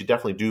 yeah, we should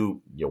definitely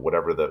do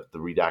whatever the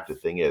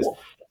redacted thing is,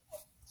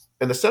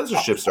 and the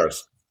censorship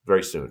starts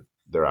very soon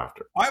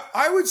thereafter.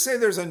 I would say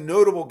there's a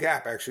notable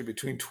gap actually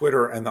between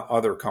Twitter and the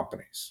other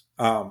companies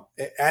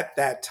at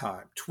that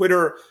time.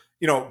 Twitter,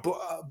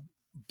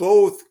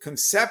 both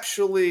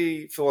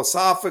conceptually,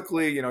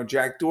 philosophically,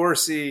 Jack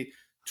Dorsey,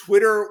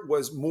 Twitter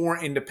was more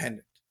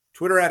independent.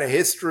 Twitter had a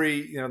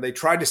history, they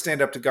tried to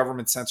stand up to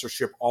government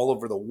censorship all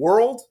over the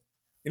world.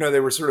 They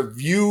were sort of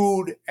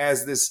viewed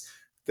as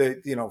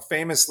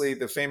famously,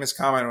 the famous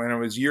comment when it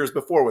was years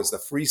before was the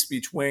free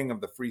speech wing of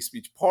the free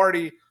speech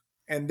party.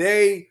 And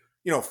they,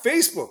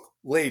 Facebook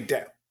laid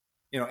down,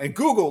 and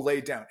Google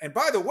laid down. And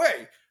by the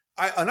way,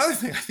 another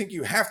thing I think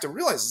you have to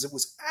realize is it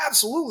was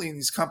absolutely in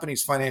these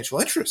companies' financial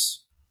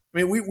interests.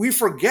 I mean, we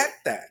forget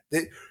that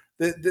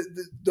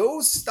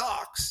those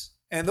stocks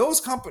and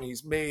those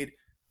companies made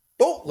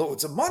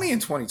boatloads of money in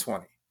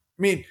 2020. I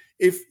mean,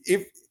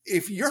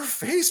 if you're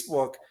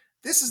Facebook,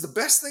 this is the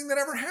best thing that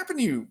ever happened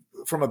to you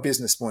from a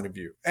business point of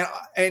view. And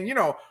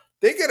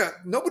they get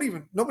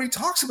nobody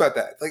talks about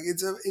that. Like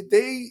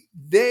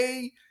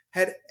they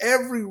had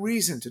every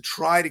reason to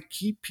try to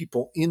keep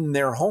people in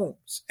their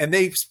homes. And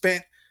they've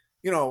spent,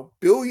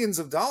 billions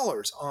of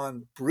dollars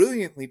on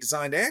brilliantly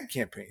designed ad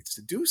campaigns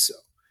to do so.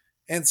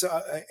 And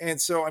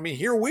so, I mean,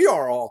 here we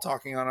are all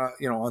talking on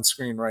on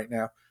screen right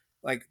now,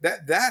 like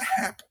that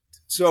happened.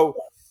 So,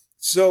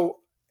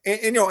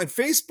 and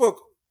Facebook,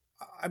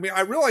 I mean,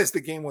 I realized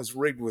the game was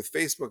rigged with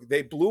Facebook.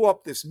 They blew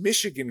up this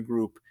Michigan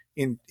group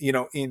in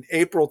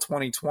April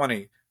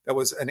 2020. That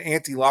was an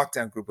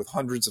anti-lockdown group with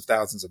hundreds of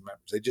thousands of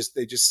members. They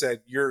just said,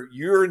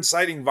 you're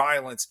inciting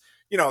violence.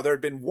 There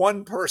had been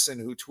one person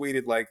who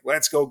tweeted like,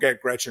 let's go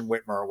get Gretchen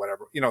Whitmer or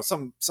whatever,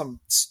 some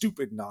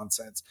stupid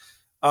nonsense.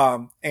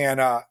 And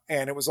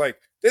it was like,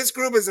 this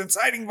group is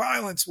inciting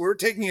violence. We're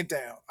taking it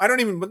down. I don't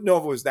even know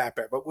if it was that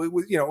bad, but it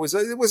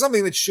was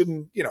something that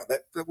shouldn't,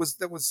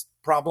 that was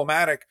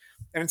problematic.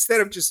 And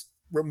instead of just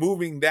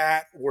removing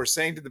that or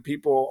saying to the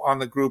people on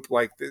the group,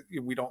 like,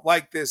 we don't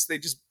like this, they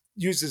just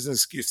used as an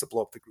excuse to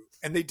blow up the group.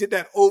 And they did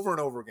that over and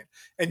over again.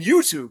 And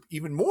YouTube,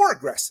 even more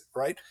aggressive,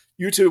 right?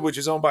 YouTube, which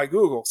is owned by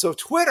Google. So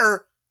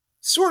Twitter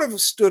sort of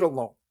stood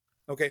alone.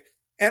 Okay.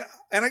 And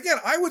again,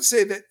 I would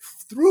say that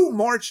through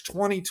March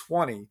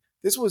 2020,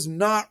 this was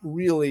not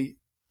really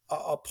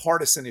a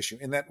partisan issue,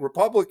 in that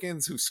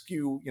Republicans who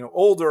skew,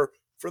 older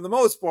for the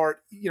most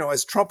part,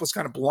 as Trump was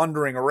kind of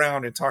blundering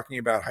around and talking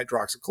about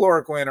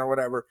hydroxychloroquine or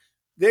whatever,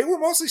 they were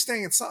mostly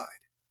staying inside.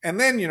 And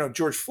then,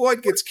 George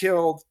Floyd gets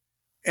killed,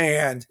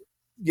 and,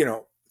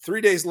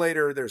 3 days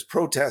later, there's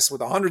protests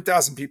with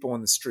 100,000 people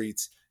in the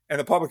streets, and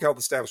the public health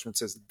establishment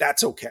says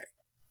that's okay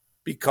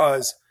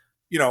because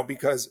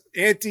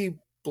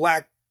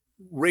anti-Black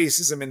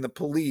racism in the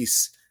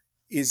police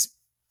is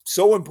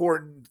so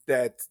important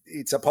that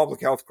it's a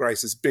public health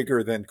crisis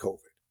bigger than COVID.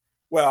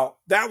 Well,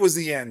 that was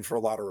the end for a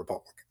lot of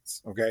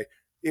Republicans. Okay.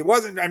 It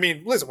wasn't,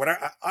 listen, when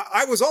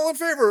I was all in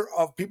favor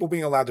of people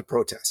being allowed to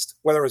protest,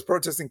 whether it was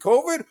protesting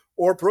COVID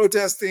or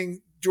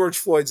protesting George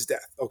Floyd's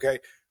death. Okay.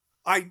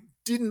 I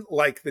didn't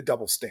like the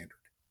double standard.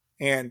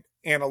 And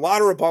a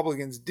lot of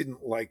Republicans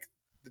didn't like,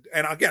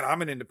 and again,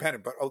 I'm an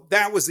independent, but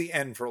that was the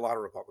end for a lot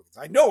of Republicans.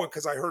 I know it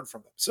because I heard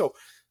from them.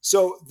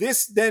 So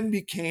this then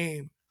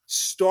became,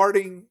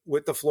 starting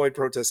with the Floyd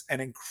protests, an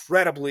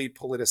incredibly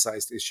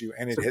politicized issue,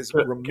 and it has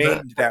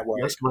remained that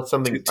way. That's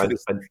something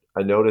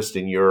I noticed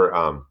in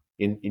your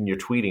in your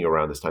tweeting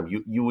around this time.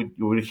 You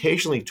would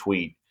occasionally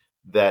tweet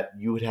that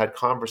you had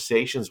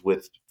conversations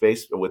with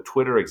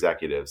Twitter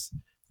executives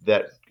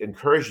that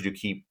encouraged you to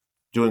keep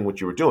doing what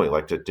you were doing,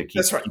 like to keep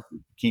That's right.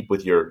 keep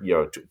with your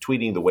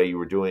tweeting the way you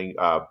were doing,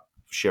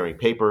 sharing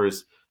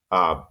papers,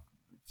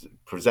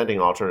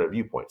 presenting alternative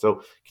viewpoints.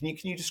 So can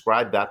you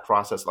describe that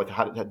process? Like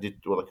what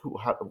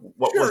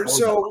Sure. was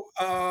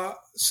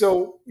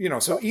So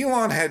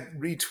Elon had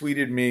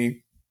retweeted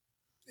me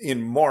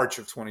in March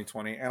of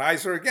 2020, and I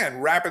sort of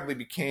again rapidly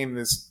became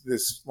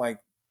this like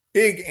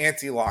big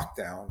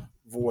anti-lockdown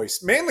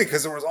voice, mainly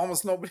because there was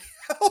almost nobody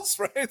else,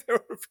 right?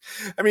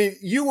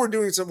 You were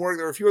doing some work.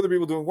 There were a few other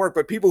people doing work,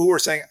 but people who were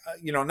saying,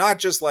 not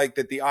just like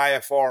that the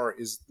IFR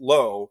is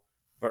low,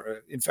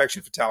 or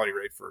infection fatality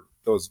rate for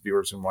those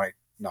viewers who might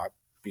not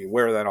be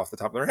aware of that off the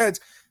top of their heads,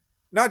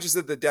 not just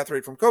that the death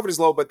rate from COVID is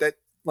low, but that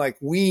like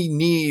we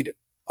need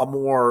a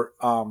more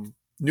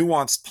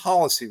nuanced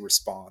policy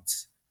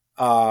response,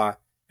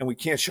 and we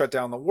can't shut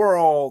down the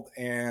world,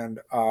 and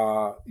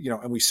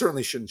and we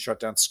certainly shouldn't shut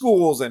down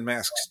schools, and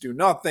masks do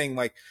nothing.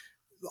 Like,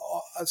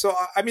 so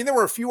there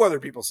were a few other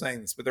people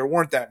saying this, but there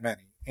weren't that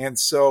many, and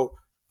so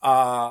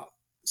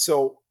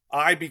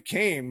I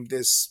became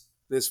this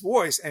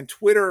voice, and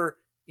Twitter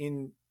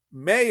in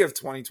May of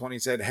 2020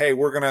 said, "Hey,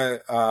 we're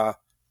gonna."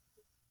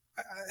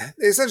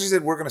 They essentially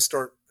said we're going to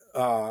start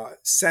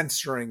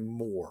censoring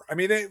more.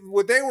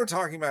 What they were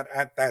talking about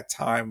at that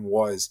time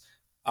was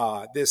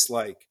this,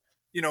 like,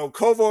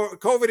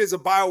 COVID is a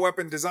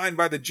bioweapon designed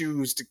by the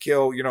Jews to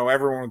kill,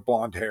 everyone with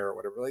blonde hair or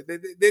whatever. Like they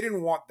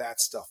didn't want that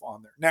stuff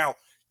on there. Now,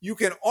 you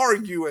can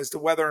argue as to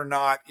whether or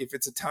not, if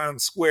it's a town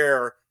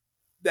square,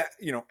 that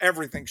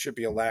everything should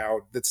be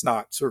allowed. That's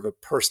not sort of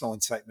a personal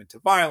incitement to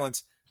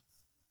violence.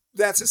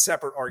 That's a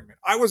separate argument.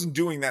 I wasn't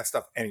doing that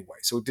stuff anyway,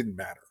 so it didn't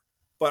matter.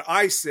 But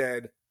I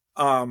said,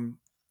 look,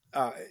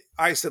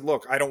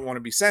 I don't want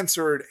to be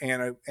censored.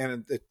 And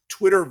the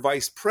Twitter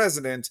vice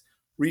president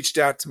reached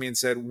out to me and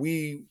said,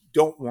 we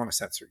don't want to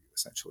censor you,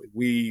 essentially.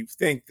 We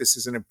think this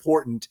is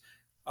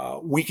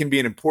we can be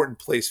an important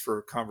place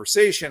for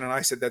conversation. And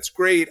I said, that's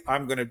great.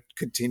 I'm going to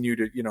continue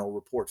to,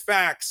 report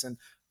facts and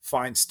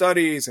find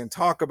studies and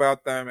talk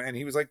about them. And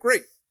he was like,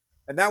 great.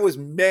 And that was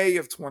May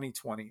of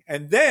 2020.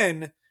 And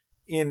then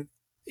in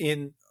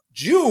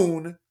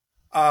June,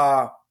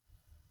 I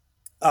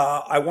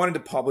wanted to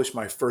publish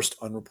my first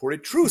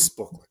unreported truths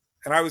booklet.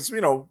 And I was,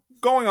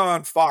 going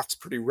on Fox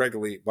pretty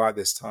regularly by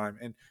this time,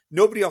 and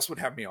nobody else would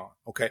have me on.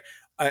 Okay.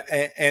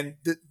 And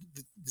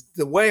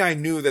the way I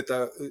knew that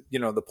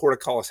the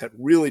portcullis had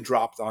really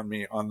dropped on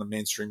me on the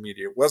mainstream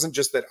media, it wasn't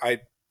just that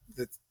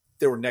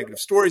there were negative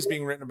stories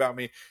being written about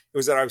me. It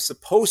was that I was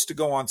supposed to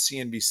go on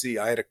CNBC.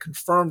 I had a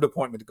confirmed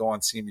appointment to go on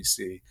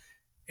CNBC,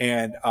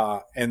 and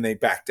they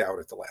backed out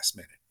at the last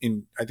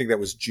minute. I think that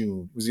was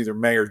June. It was either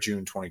May or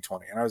June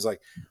 2020. And I was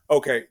like,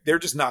 okay, they're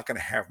just not going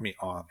to have me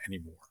on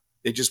anymore.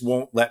 They just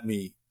won't let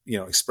me,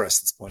 express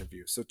this point of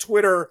view. So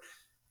Twitter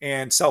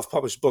and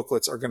self-published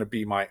booklets are going to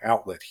be my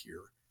outlet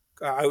here.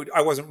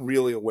 I wasn't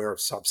really aware of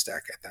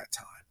Substack at that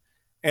time.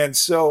 And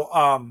so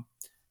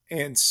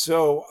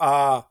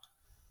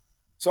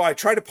I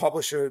tried to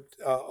publish a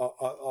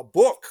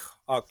book,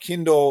 a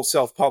Kindle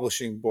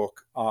self-publishing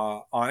book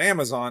on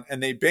Amazon,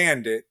 and they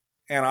banned it.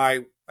 And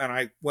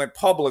I went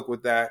public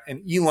with that,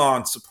 and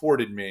Elon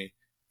supported me,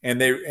 and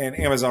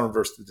Amazon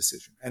reversed the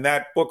decision. And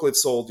that booklet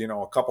sold,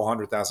 a couple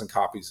 100,000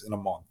 copies in a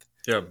month.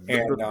 Yeah,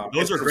 and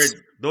those are great.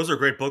 Those are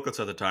great booklets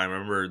at the time. I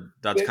remember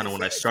that's kind of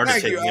when I started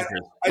taking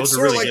interest. Those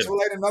I'd like to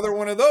write another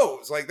one of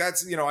those. Like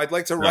that's, I'd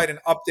like to write an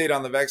update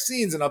on the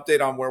vaccines, an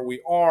update on where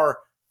we are.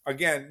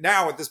 Again,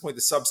 now at this point,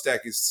 the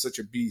Substack is such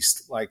a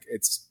beast. Like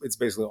it's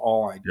basically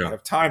all I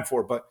have time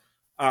for. But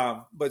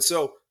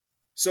so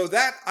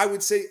that I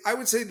would say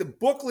the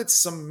booklet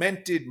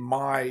cemented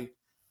my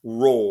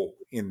role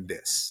in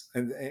this,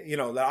 and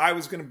that I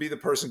was going to be the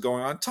person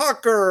going on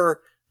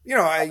Tucker. Jay,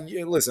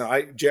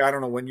 I don't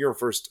know when your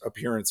first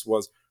appearance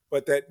was,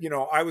 but that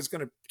I was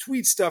going to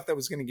tweet stuff that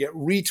was going to get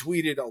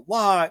retweeted a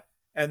lot,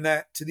 And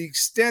that to the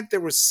extent there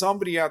was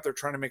somebody out there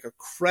trying to make a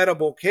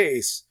credible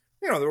case,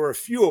 there were a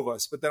few of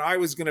us, but that I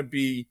was going to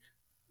be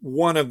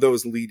one of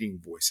those leading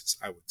voices,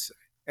 I would say.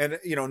 And,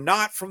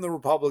 not from the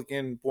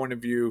Republican point of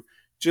view,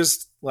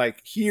 just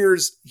like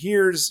here's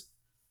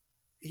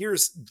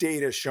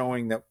data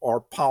showing that our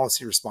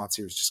policy response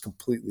here is just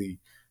completely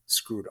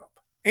screwed up.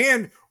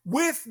 And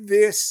with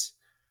this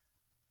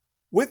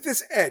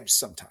edge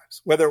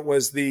sometimes, whether it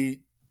was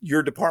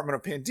your Department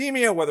of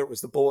Pandemia, whether it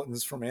was the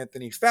bulletins from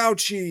Anthony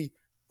Fauci,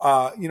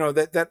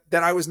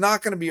 that I was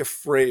not going to be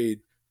afraid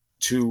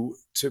to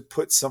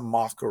put some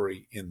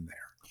mockery in there.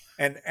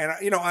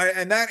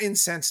 And that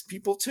incensed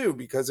people too,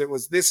 because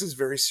this is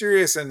very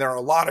serious and there are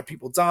a lot of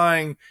people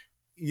dying.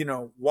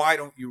 Why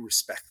don't you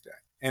respect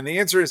that? And the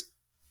answer is,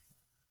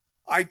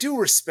 I do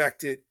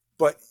respect it,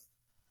 but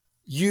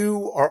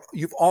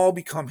you've all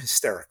become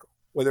hysterical,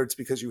 whether it's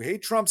because you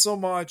hate Trump so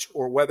much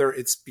or whether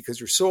it's because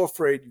you're so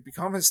afraid. You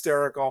become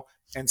hysterical.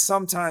 And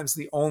sometimes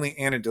the only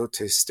antidote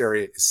to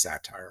hysteria is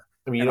satire.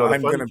 I mean,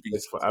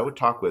 I would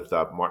talk with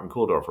Martin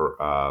Kulldorfer.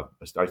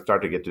 I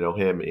started to get to know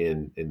him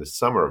in the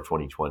summer of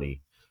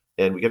 2020,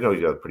 and we get to know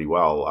each other pretty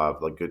well,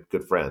 like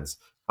good friends.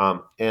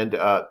 And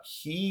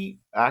he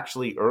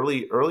actually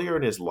earlier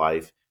in his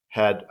life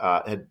had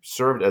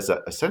served as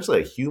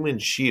essentially a human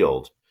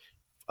shield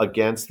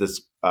against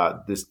this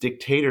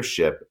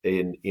dictatorship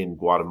in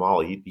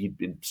Guatemala. He'd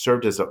been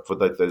served for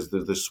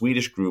the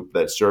Swedish group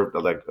that served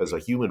as a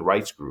human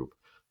rights group.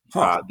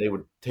 Huh. They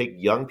would take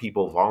young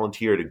people,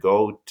 volunteer to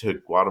go to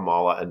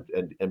Guatemala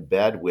and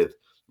embed with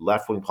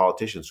left-wing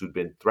politicians who'd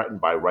been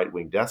threatened by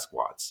right-wing death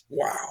squads.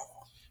 Wow.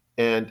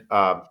 And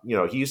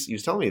he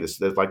was telling me this,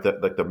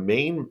 that the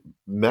main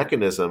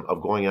mechanism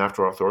of going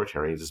after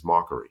authoritarians is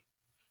mockery.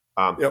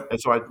 Yep.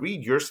 And so I'd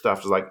read your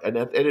stuff, and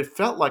it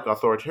felt like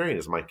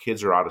authoritarianism. My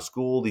kids are out of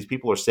school. These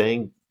people are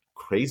saying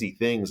crazy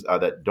things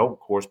that don't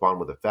correspond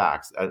with the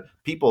facts.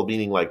 People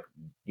meaning like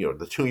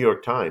the New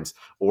York Times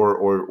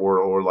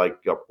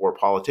or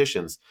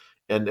politicians,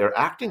 and they're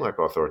acting like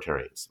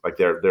authoritarians, like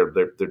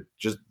they're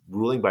just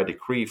ruling by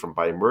decree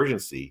by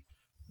emergency.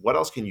 What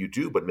else can you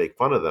do but make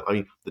fun of them? I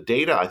mean, the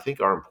data I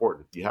think are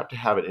important. You have to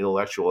have an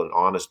intellectual and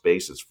honest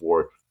basis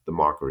for the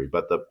mockery,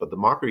 but the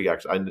mockery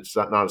actually, it's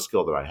not a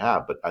skill that I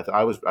have, but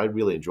I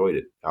really enjoyed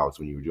it, Alex,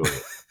 when you were doing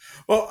it.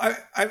 Well,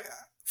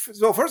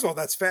 well, first of all,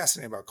 that's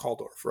fascinating about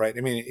Kulldorff, right?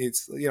 I mean,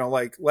 it's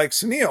like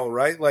Sunil,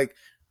 right? Like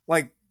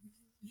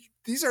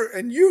these are,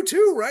 and you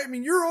too, right? I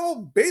mean, you're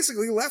all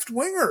basically left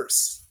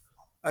wingers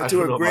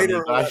to a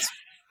greater. I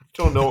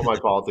don't know what my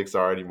politics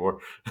are anymore.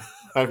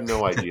 I have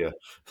no idea.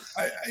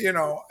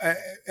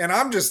 And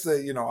I'm just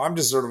I'm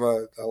just sort of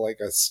a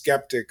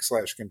skeptic /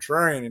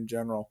 contrarian in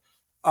general.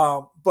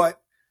 But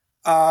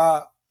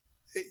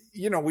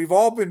we've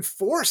all been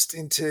forced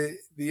into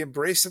the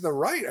embrace of the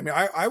right. I mean,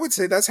 I would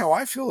say that's how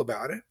I feel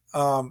about it.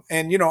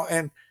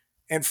 And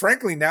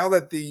frankly, now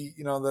that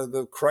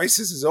the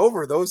crisis is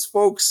over, those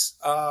folks,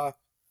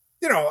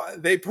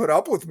 they put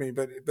up with me,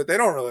 but they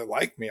don't really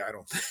like me, I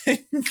don't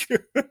think.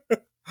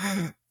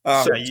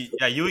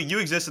 You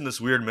exist in this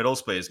weird middle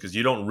space because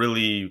you're not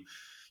really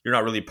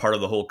part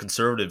of the whole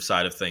conservative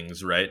side of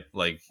things, right?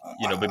 Like,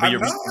 but you're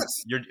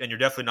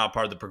definitely not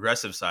part of the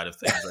progressive side of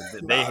things.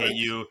 Like, they hate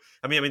you.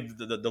 I mean,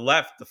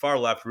 the far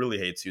left really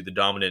hates you, the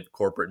dominant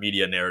corporate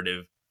media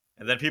narrative.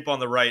 And then people on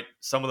the right,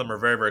 some of them are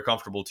very, very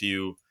comfortable to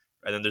you.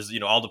 And then there's,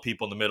 all the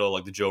people in the middle,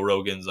 like the Joe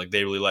Rogans, like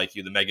they really like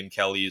you, the Megyn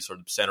Kellys, sort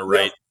of center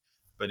right. Yeah.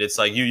 But it's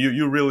like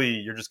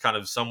you're just kind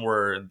of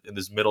somewhere in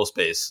this middle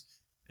space.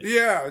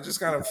 Yeah, just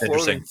kind of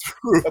floating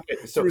through,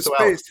 through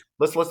space.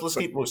 Alex, let's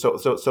keep moving. So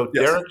yes.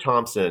 Derek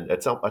Thompson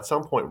at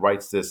some point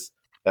writes this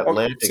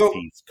Atlantic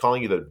piece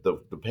calling you the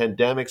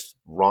pandemic's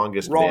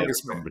wrongest man.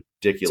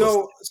 Ridiculous.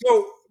 So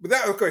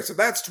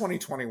that's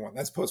 2021.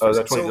 That's post. So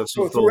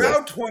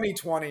throughout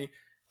 2020,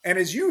 and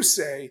as you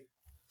say,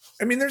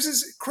 I mean, there's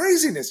this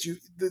craziness.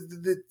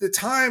 The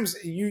Times,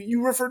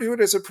 you refer to it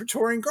as a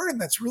Praetorian Guard.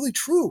 That's really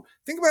true.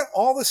 Think about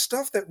all the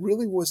stuff that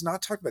really was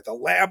not talked about. The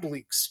lab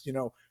leaks,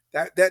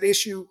 that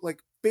issue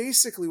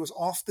basically was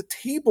off the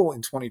table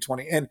in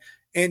 2020. And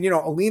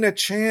Alina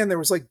Chan, there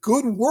was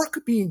good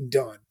work being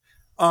done.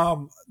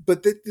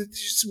 But that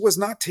just was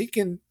not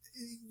taken.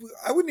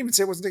 I wouldn't even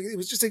say it wasn't taken. It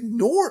was just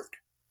ignored,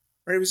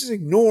 right? It was just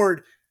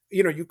ignored.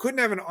 You couldn't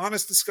have an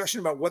honest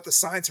discussion about what the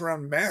science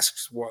around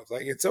masks was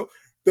like. And so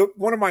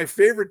one of my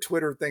favorite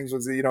Twitter things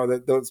was,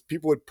 that those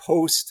people would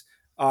post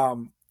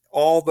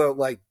all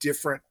the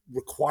different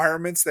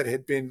requirements that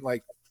had been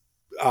like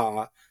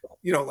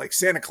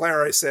Santa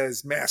Clara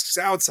says masks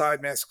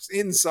outside, masks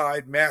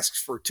inside,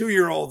 masks for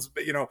 2-year-olds,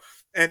 but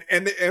and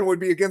it would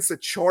be against the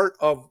chart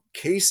of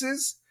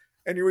cases,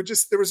 and it was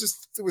just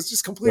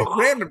complete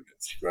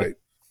randomness, right?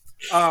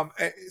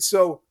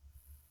 So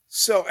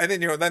and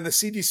then then the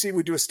CDC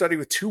would do a study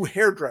with 2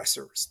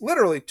 hairdressers,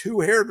 literally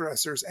 2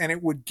 hairdressers, and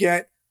it would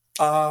get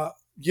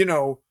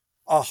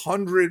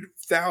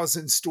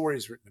 100,000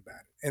 stories written about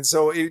it, and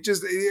so it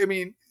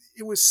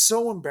was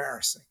so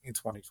embarrassing in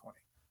 2020.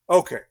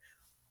 Okay.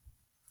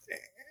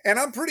 and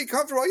I'm pretty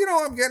comfortable.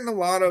 I'm getting a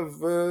lot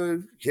of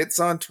hits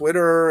on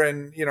Twitter,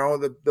 and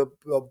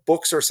the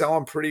books are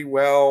selling pretty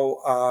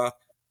well.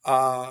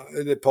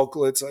 The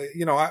Apocalypse,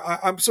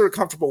 I'm sort of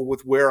comfortable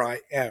with where I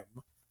am,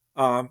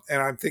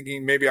 and I'm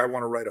thinking maybe I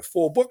want to write a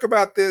full book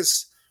about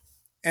this,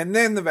 and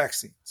then the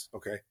vaccines.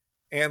 Okay,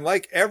 and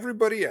like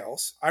everybody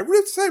else, I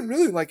would say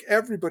really like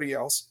everybody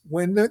else,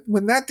 when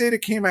that data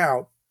came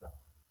out,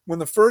 when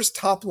the first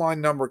top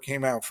line number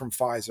came out from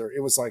Pfizer,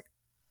 it was like,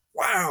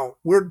 wow,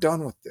 we're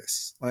done with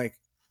this. Like,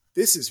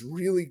 this is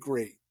really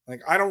great.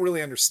 Like, I don't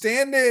really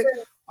understand it.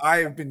 I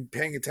have been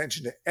paying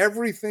attention to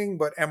everything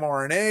but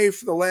mRNA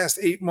for the last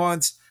 8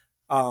 months.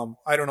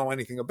 I don't know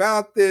anything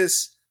about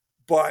this,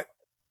 but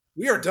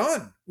we are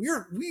done.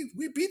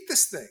 We beat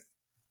this thing.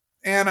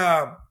 And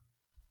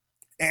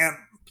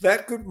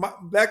that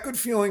good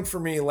feeling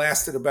for me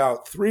lasted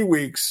about 3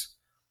 weeks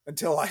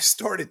until I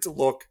started to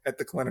look at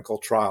the clinical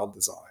trial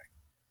design.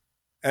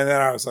 And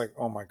then I was like,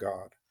 oh my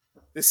God,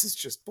 this is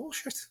just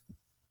bullshit.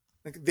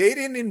 Like, they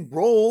didn't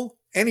enroll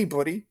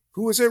anybody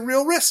who was at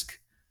real risk.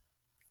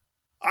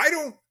 I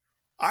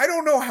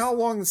don't know how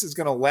long this is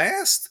going to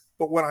last,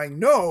 but what I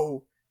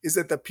know is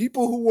that the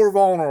people who were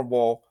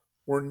vulnerable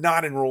were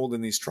not enrolled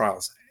in these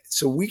trials.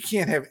 So we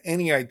can't have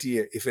any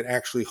idea if it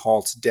actually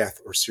halts death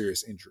or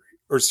serious injury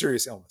or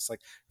serious illness.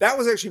 Like, that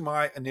was actually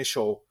my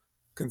initial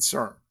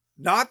concern.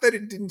 Not that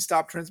it didn't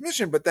stop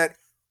transmission, but that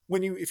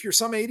if you're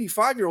some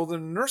 85-year-old in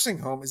a nursing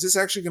home, is this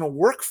actually going to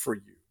work for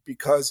you?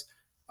 Because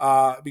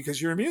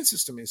your immune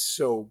system is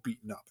so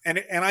beaten up. And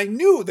I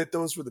knew that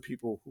those were the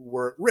people who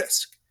were at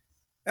risk.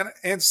 And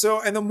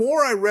the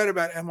more I read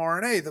about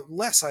mRNA, the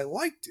less I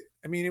liked it.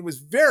 I mean, it was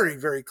very,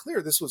 very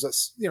clear. This was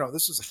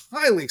a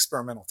highly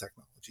experimental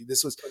technology.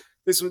 This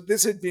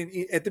had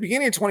been at the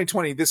beginning of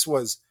 2020. This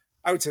was,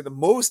 I would say, the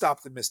most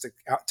optimistic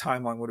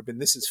timeline would have been,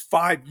 this is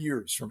 5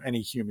 years from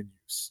any human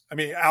use. I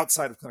mean,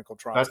 outside of clinical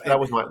trials. That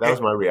was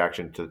my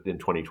reaction to in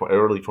 2020,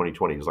 early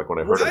 2020. It was like when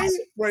I heard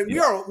it. Right.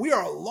 Yeah. We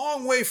are a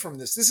long way from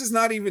this. This is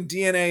not even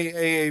DNA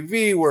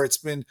AAV, where it's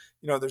been,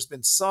 there's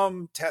been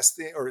some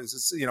testing, or is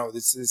this,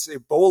 this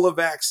Ebola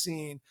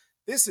vaccine.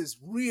 This is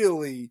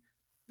really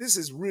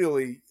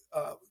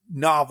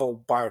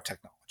novel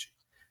biotechnology.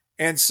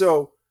 And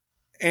so,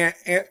 and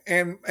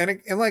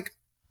like,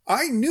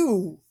 I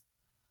knew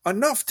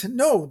enough to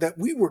know that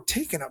we were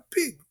taking a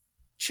big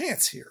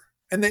chance here,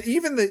 and that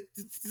even the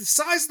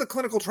size of the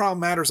clinical trial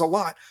matters a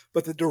lot,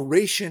 but the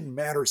duration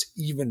matters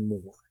even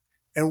more.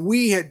 And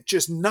we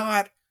just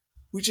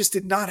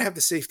did not have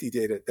the safety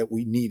data that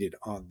we needed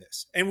on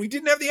this, and we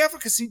didn't have the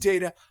efficacy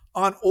data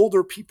on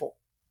older people.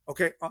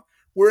 Okay,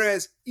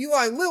 whereas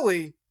Eli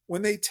Lilly,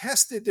 when they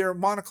tested their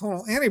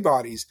monoclonal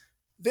antibodies,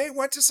 they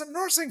went to some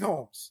nursing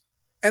homes,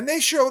 and they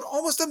showed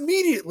almost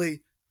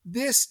immediately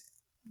this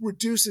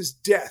reduces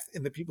death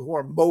in the people who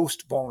are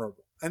most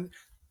vulnerable. And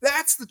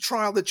that's the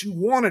trial that you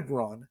wanted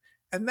run.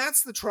 And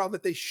that's the trial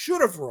that they should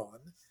have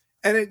run.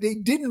 And they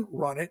didn't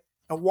run it.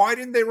 And why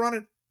didn't they run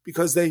it?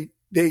 Because they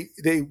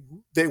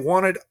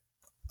wanted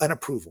an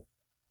approval.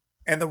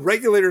 And the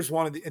regulators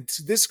wanted, and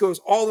this goes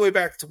all the way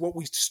back to what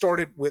we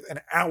started with an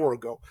hour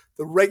ago.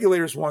 The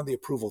regulators wanted the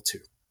approval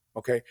too.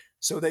 Okay.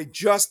 So they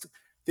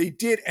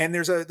did. And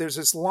there's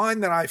this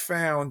line that I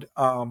found,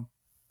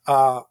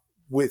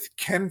 with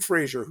Ken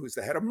Frazier, who's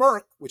the head of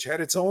Merck, which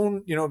had its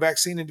own,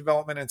 vaccine in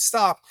development and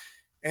stopped.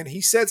 And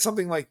he said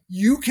something like,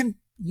 you can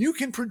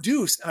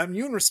produce an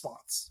immune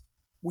response.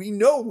 We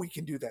know we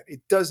can do that. It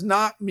does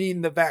not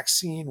mean the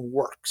vaccine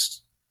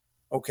works.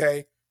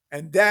 Okay.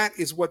 And that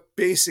is what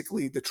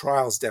basically the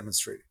trials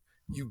demonstrated.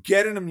 You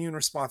get an immune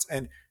response,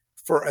 and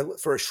for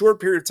a short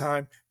period of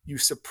time, you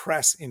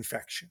suppress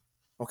infection.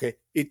 Okay.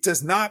 It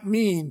does not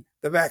mean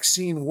the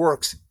vaccine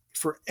works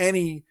for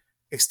any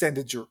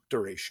extended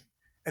duration.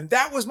 And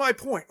that was my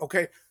point.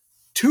 Okay.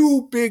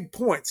 2 big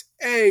points.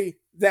 A,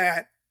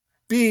 that.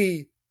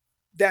 B,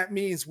 that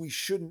means we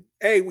should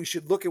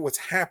look at what's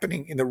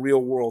happening in the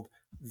real world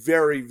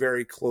very,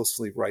 very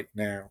closely right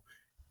now.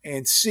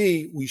 And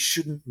C, we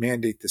shouldn't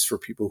mandate this for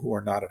people who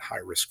are not at high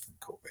risk from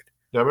COVID.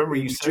 Now, I remember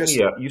you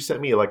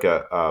sent me like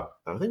I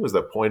think it was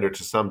the pointer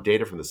to some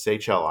data from the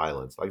Seychelles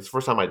Islands. Like, it's the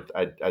first time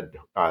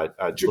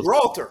I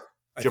Gibraltar.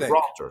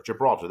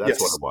 Gibraltar. That's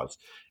yes. what it was.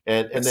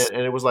 And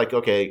it was like,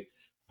 okay,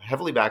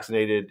 heavily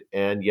vaccinated,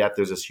 and yet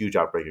there's this huge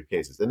outbreak of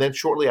cases. And then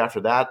shortly after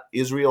that,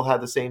 Israel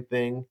had the same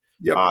thing.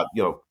 Yep.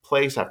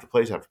 Place after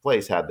place after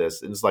place had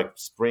this, and it's like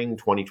spring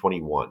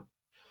 2021.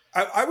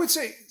 I would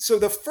say, so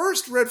the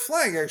first red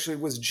flag actually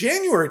was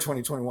January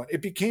 2021.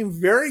 It became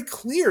very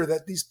clear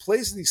that these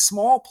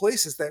small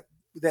places that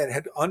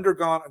had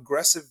undergone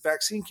aggressive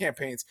vaccine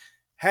campaigns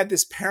had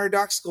this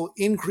paradoxical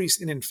increase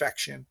in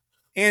infection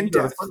and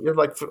death. You're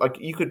like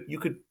you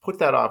could put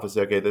that off as,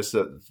 okay, this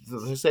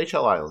the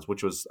Seychelles Islands,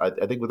 which was I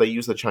think they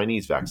used the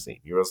Chinese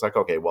vaccine. You're just like,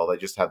 okay, well, they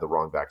just had the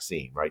wrong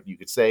vaccine, right? You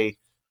could say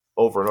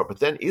over and over, but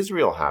then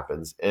Israel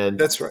happens, and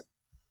that's right.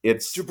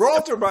 It's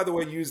Gibraltar, by the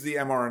way, used the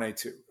mRNA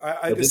too.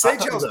 The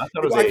Seychelles, I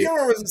can't remember if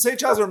it was the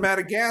Seychelles or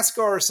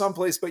Madagascar or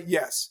someplace, but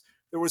yes,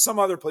 there was some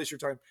other place you're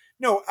talking.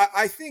 No,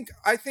 I think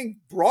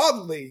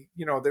broadly,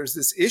 there's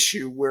this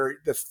issue where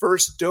the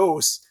first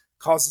dose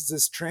causes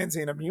this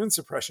transient immune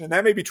suppression, and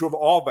that may be true of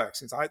all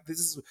vaccines.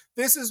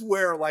 This is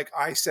where, like,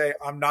 I say,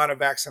 I'm not a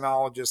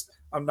vaccinologist,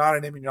 I'm not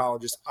an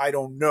immunologist, I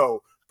don't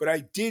know, but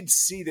I did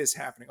see this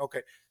happening.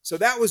 Okay, so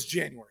that was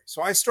January.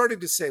 So I started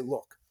to say,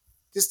 look,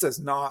 this does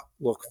not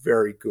look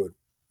very good,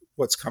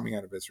 what's coming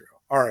out of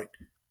Israel. All right,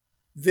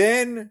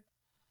 then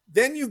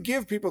you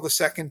give people the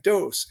second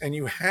dose, and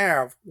you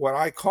have what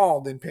I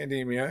called in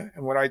pandemia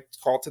and what I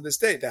call to this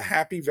day the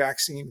happy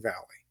vaccine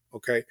valley.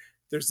 Okay,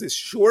 there's this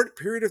short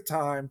period of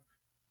time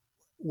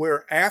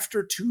where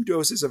after 2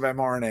 doses of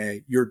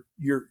mRNA, you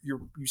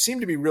seem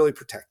to be really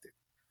protected.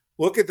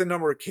 Look at the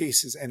number of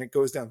cases, and it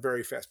goes down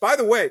very fast. By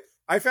the way,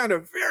 I found a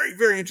very,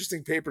 very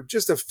interesting paper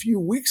just a few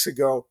weeks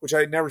ago, which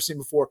I had never seen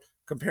before,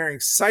 comparing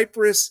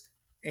Cyprus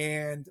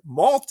and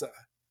Malta,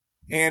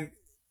 and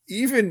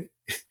even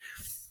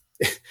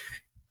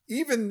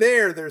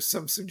there's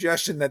some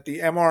suggestion that the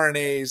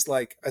mRNAs,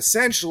 like,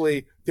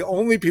 essentially the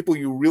only people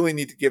you really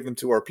need to give them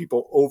to are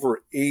people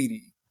over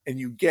 80, and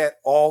you get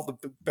all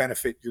the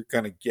benefit you're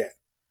going to get.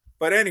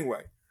 But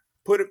anyway,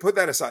 put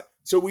that aside.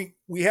 So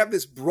we have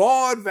this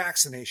broad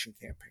vaccination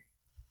campaign,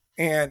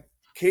 and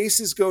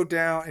cases go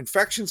down,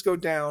 infections go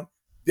down,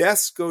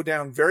 deaths go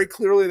down. Very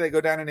clearly, they go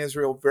down in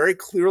Israel. Very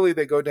clearly,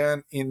 they go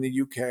down in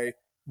the UK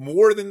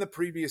more than the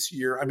previous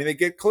year. I mean, they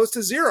get close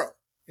to zero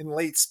in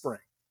late spring.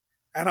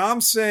 And I'm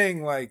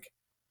saying, like,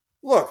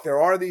 look,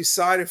 there are these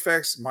side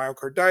effects,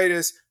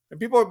 myocarditis, and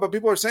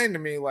people are saying to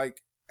me,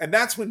 like, and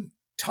that's when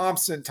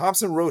Thompson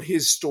wrote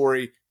his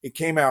story. It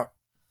came out,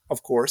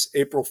 of course,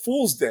 April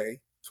Fool's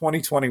Day,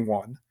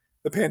 2021.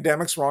 The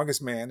pandemic's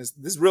wrongest man. This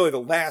is really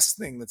the last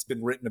thing that's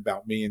been written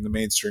about me in the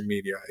mainstream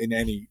media in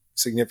any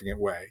significant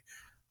way.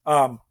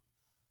 And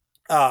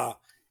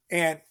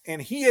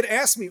he had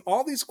asked me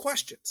all these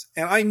questions,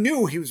 and I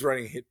knew he was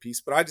writing a hit piece,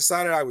 but I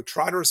decided I would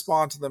try to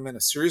respond to them in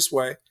a serious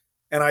way.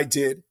 And I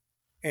did.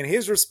 And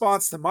his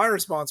response to my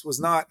response was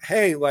not,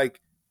 hey,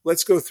 like,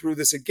 let's go through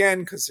this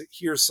again, because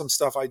here's some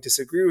stuff I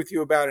disagree with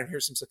you about, and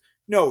here's some stuff.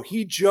 No,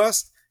 he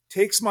just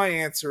takes my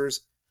answers,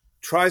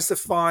 tries to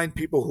find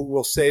people who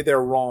will say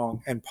they're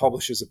wrong, and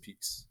publishes a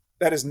piece.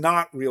 That is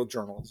not real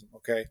journalism,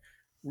 okay?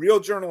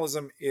 Real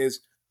journalism is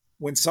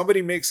when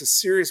somebody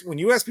when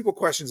you ask people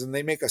questions and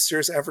they make a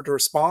serious effort to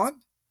respond,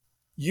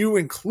 you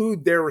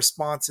include their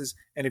responses.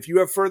 And if you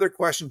have further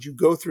questions, you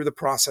go through the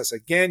process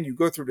again. You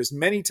go through it as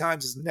many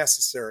times as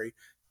necessary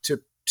to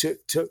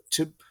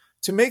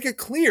make it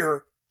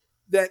clear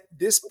that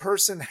this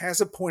person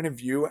has a point of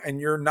view, and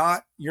you're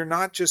not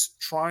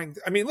just trying.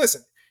 I mean,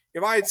 listen,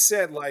 if I had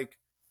said, like,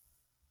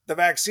 the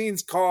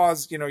vaccines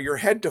cause, your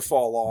head to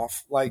fall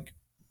off, like,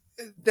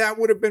 that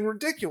would have been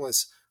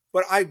ridiculous.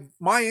 But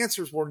my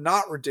answers were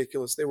not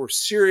ridiculous. They were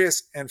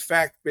serious and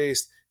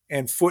fact-based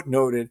and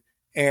footnoted.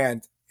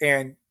 And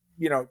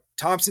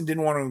Thompson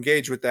didn't want to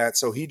engage with that.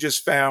 So he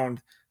just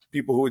found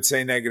people who would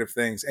say negative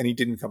things, and he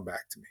didn't come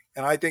back to me.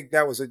 And I think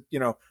that was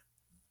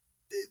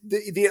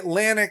the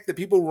Atlantic, the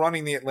people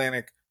running the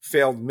Atlantic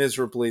failed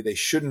miserably. They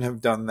shouldn't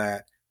have done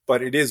that,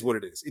 but it is what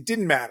it is. It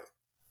didn't matter.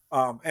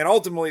 And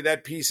ultimately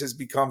that piece has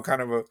become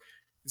kind of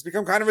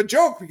a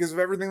joke because of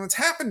everything that's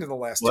happened in the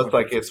last. Well,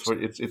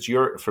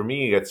 for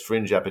me, it's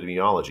fringe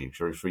epidemiology.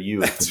 For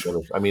you,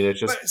 I mean, it's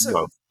just.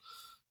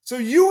 So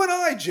you and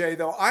I, Jay,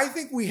 though, I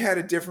think we had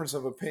a difference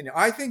of opinion.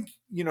 I think,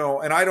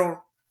 and I don't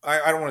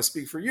want to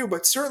speak for you,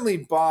 but certainly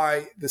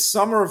by the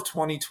summer of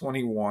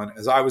 2021,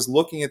 as I was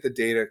looking at the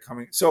data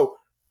coming, so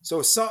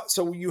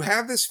you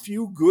have this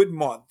few good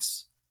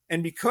months,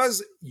 and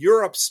because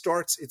Europe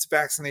starts its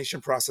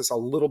vaccination process a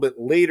little bit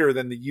later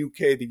than the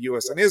UK, the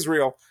US, and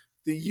Israel,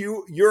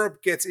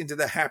 Europe gets into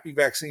the happy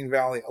vaccine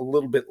valley a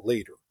little bit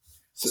later.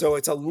 So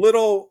it's a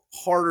little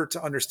harder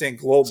to understand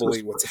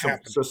globally what's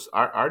happening. So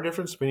our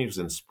difference between was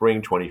in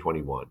spring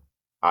 2021.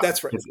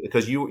 That's right.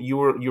 Because you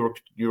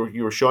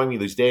were showing me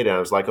these data, and I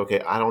was like,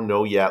 okay, I don't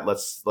know yet.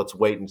 Let's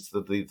wait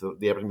until the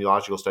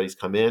epidemiological studies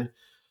come in.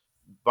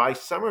 By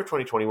summer of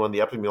 2021, the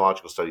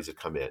epidemiological studies had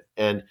come in,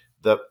 and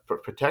the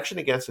protection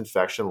against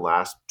infection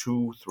lasts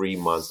 2-3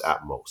 months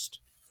at most.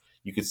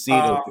 You could see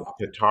it in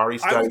the Qatari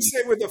study. I would say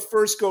with the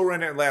first go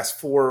round, it lasts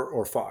 4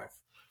 or 5.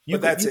 You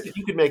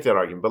could make that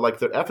argument, but like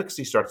the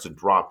efficacy starts to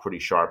drop pretty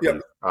sharply.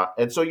 Yep.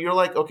 And so you're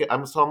like, okay,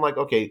 I'm like,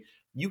 okay,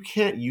 you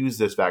can't use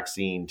this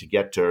vaccine to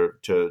get to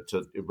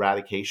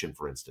eradication,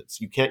 for instance.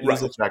 You can't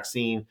use this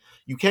vaccine.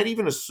 You can't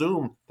even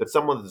assume that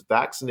someone that's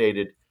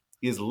vaccinated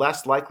is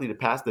less likely to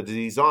pass the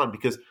disease on,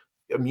 because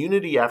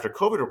immunity after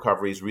COVID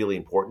recovery is really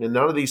important. And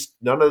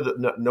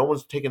no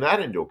one's taken that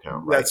into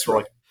account. Right? That's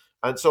right.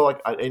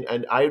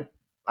 And I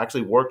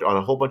actually worked on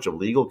a whole bunch of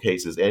legal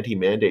cases,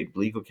 anti-mandate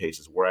legal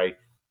cases, where I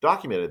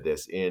documented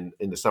this in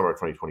the summer of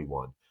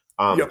 2021.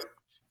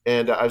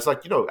 And I was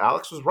like,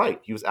 Alex was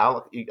right. He was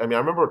Alex. I mean, I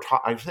remember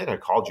I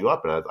called you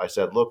up and I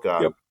said, look,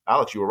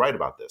 Alex, you were right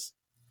about this.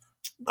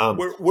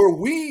 Where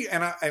we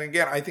and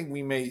again, I think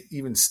we may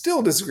even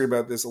still disagree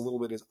about this a little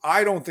bit. Is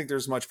I don't think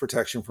there's much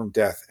protection from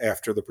death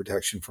after the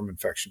protection from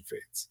infection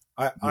fades.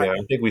 I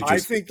think we I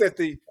think that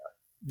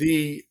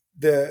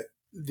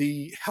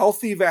the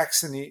healthy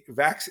vaccine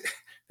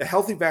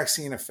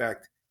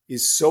effect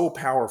is so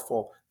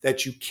powerful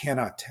that you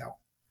cannot tell.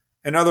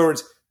 In other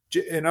words,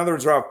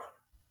 Rob,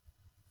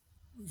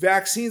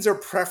 vaccines are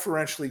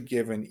preferentially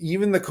given,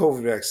 even the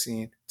COVID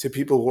vaccine, to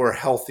people who are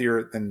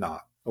healthier than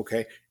not.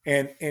 Okay.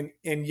 And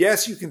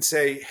yes, you can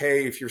say,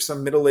 hey, if you're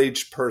some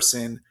middle-aged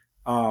person,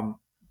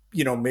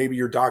 maybe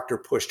your doctor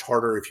pushed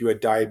harder if you had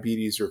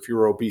diabetes or if you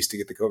were obese to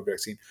get the COVID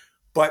vaccine.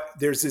 But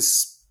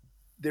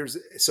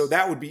so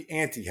that would be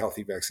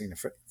anti-healthy vaccine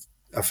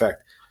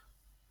effect.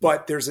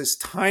 But there's this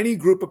tiny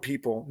group of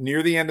people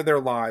near the end of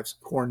their lives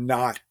who are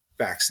not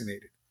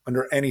vaccinated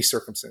under any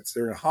circumstance.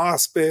 They're in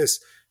hospice,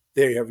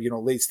 they have,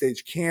 late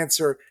stage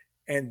cancer.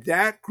 And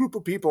that group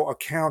of people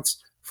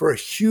accounts for a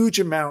huge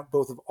amount,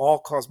 both of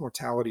all-cause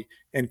mortality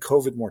and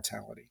COVID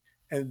mortality.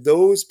 And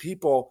those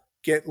people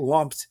get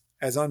lumped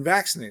as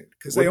unvaccinated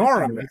because they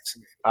are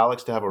unvaccinated.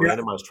 Alex, to have a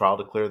randomized trial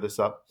to clear this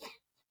up?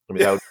 I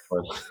mean, that would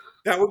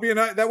be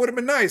fun. That would have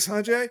been nice,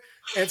 huh, Jay?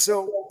 And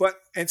so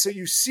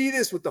you see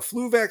this with the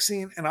flu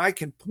vaccine, and I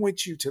can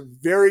point you to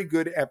very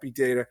good epi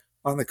data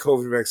on the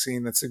COVID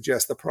vaccine that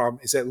suggests the problem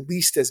is at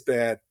least as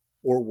bad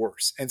or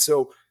worse. And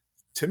so,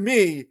 to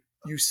me,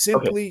 you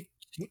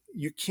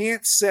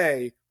can't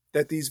say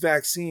that these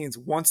vaccines,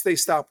 once they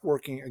stop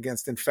working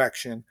against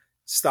infection,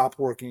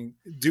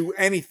 do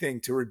anything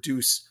to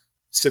reduce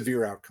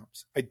severe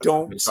outcomes. I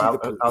don't see the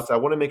proof. I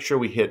want to make sure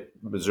we hit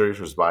Missouri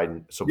versus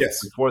Biden. So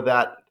before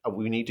that,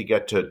 we need to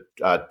get to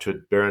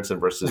Berenson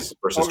versus.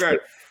 Okay.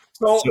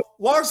 So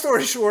long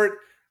story short,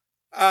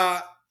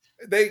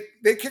 they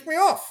kicked me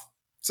off.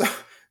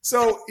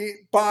 So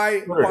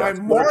by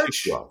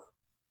March,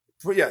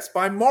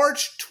 by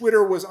March,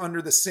 Twitter was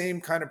under the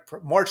same kind of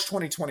March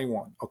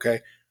 2021.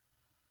 Okay.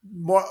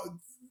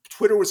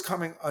 Twitter was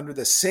coming under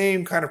the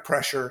same kind of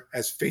pressure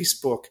as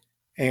Facebook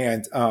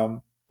and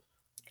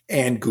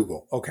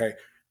Google. Okay.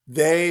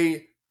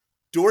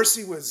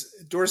 Dorsey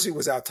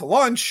was out to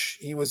lunch.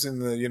 He was in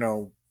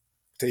the,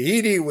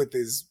 Tahiti with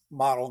his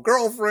model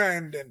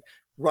girlfriend and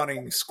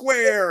running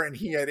Square, and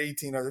he had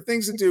 18 other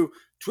things to do.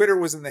 Twitter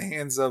was in the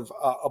hands of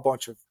a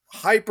bunch of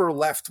hyper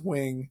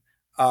left-wing,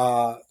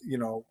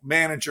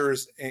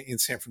 managers in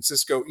San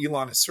Francisco.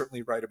 Elon is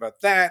certainly right about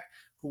that,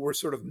 who were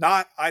sort of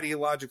not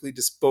ideologically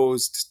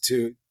disposed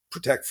to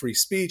protect free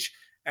speech.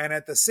 And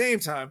at the same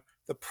time,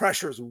 the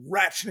pressure is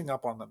ratcheting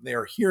up on them. They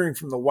are hearing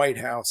from the White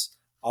House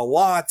a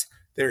lot.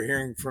 They're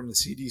hearing from the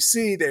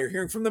CDC. They're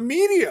hearing from the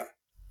media.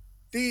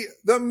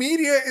 The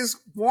media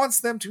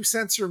wants them to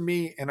censor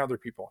me and other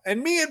people.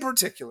 And me in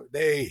particular.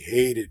 They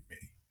hated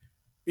me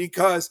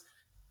because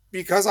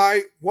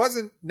I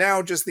wasn't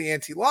now just the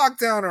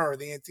anti-lockdowner or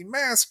the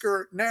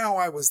anti-masker. Now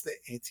I was the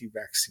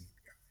anti-vaccine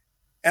guy.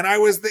 And I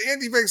was the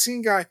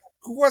anti-vaccine guy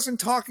who wasn't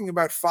talking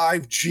about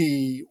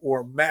 5G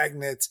or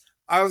magnets.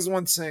 I was the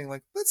one saying,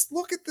 like, let's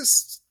look at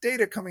this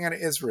data coming out of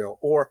Israel.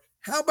 Or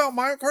how about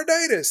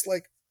myocarditis?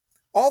 Like,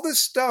 all this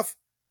stuff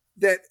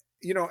that,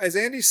 as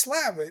Andy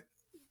Slavitt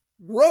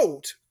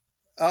wrote,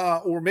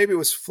 or maybe it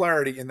was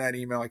Flaherty in that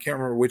email. I can't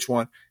remember which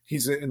one.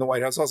 He's in the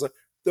White House also.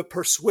 The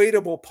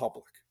persuadable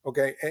public.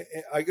 Okay.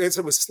 I guess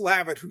it was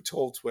Slavitt who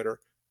told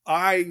Twitter,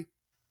 I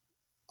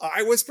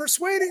was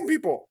persuading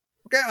people.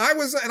 Okay. I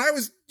was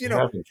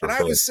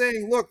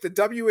saying, look, the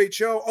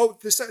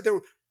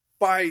WHO,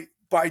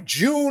 by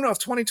June of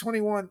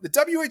 2021,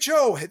 the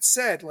WHO had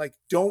said, like,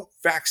 don't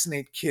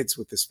vaccinate kids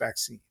with this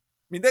vaccine.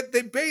 I mean,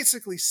 they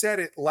basically said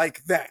it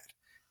like that.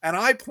 And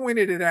I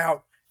pointed it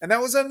out. And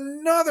that was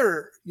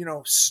another,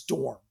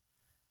 storm.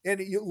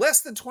 And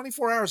less than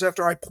 24 hours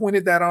after I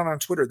pointed that out on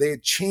Twitter, they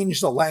had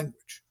changed the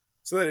language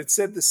so that it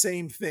said the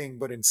same thing,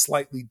 but in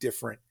slightly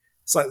different,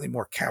 slightly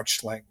more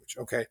couched language.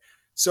 Okay.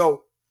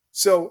 So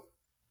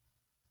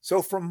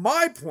from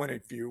my point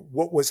of view,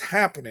 what was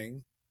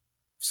happening,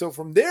 so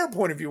from their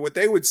point of view, what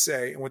they would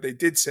say and what they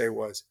did say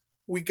was,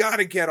 we got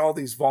to get all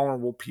these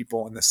vulnerable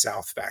people in the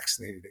South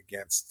vaccinated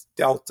against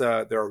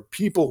Delta. There are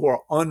people who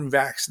are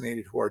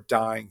unvaccinated who are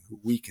dying who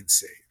we can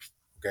save.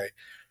 Okay.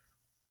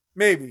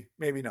 Maybe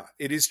not.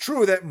 It is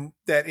true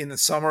that in the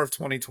summer of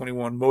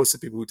 2021, most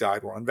of the people who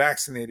died were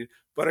unvaccinated.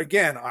 But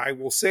again, I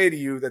will say to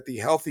you that the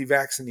healthy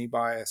vaccinee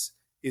bias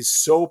is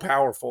so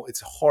powerful,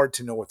 it's hard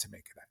to know what to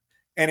make of that.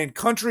 And in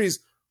countries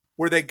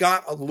where they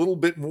got a little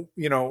bit,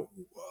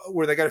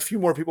 where they got a few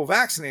more people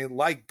vaccinated,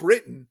 like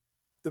Britain,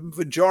 the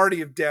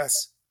majority of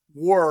deaths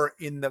were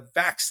in the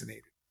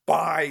vaccinated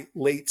by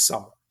late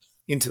summer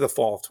into the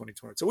fall of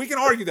 2020. So we can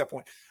argue that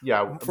point.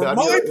 Yeah. From my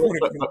point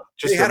of view,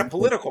 they had a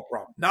political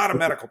problem, not a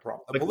medical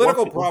problem. The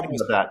political problem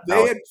was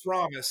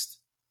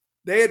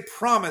they had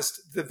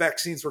promised the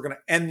vaccines were going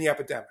to end the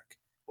epidemic.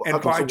 And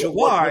by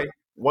July...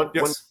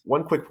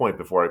 One quick point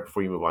before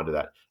you move on to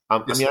that. I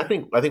mean,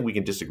 I think we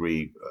can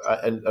disagree,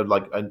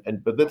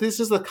 but this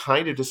is the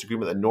kind of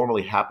disagreement that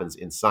normally happens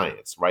in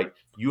science, right?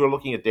 You are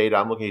looking at data,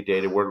 I'm looking at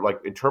data. We're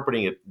like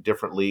interpreting it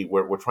differently.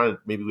 We're trying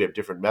to, maybe we have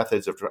different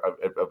methods of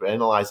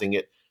analyzing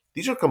it.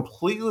 These are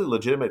completely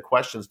legitimate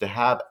questions to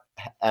have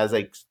as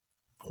a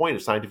point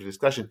of scientific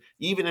discussion,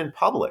 even in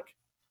public.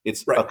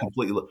 It's Right. a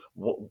completely.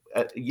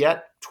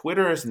 Yet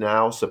Twitter is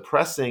now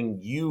suppressing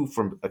you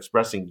from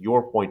expressing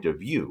your point of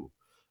view,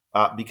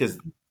 because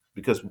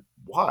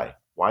why?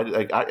 Why?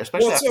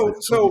 Especially Well, after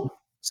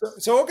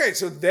okay.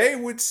 So they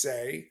would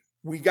say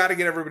we got to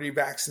get everybody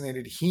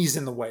vaccinated. He's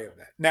in the way of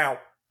that. Now,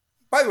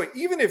 by the way,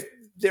 even if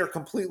they're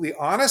completely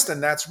honest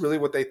and that's really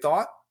what they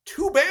thought,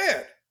 too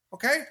bad.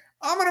 Okay,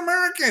 I'm an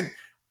American.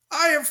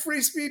 I have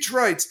free speech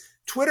rights.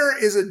 Twitter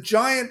is a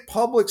giant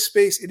public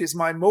space. It is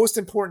my most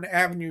important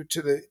avenue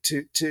to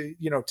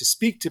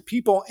speak to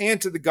people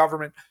and to the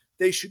government.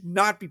 They should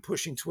not be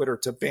pushing Twitter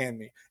to ban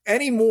me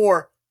any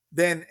more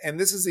than, and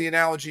this is the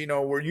analogy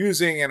we're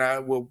using,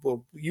 and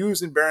we'll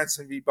use in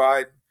Berenson v.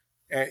 Biden.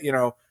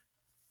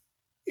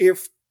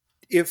 If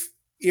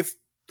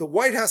the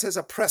White House has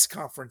a press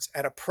conference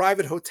at a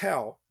private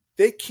hotel,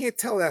 they can't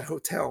tell that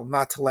hotel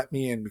not to let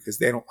me in because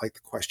they don't like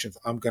the questions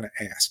I'm going to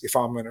ask if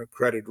I'm an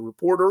accredited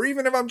reporter, or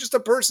even if I'm just a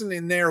person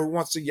in there who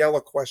wants to yell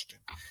a question.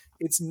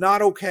 It's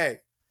not okay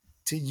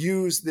to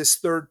use this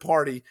third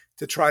party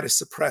to try to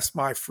suppress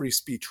my free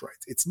speech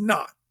rights. It's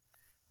not.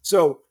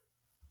 So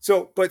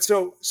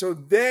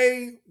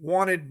they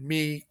wanted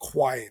me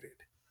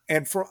quieted.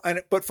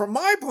 But from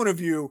my point of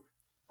view,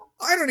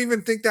 I don't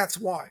even think that's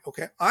why.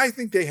 Okay. I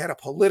think they had a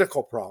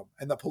political problem.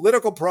 And the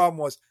political problem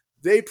was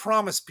they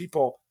promised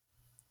people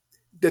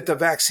that the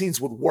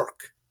vaccines would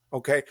work.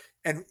 Okay.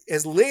 And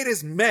as late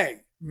as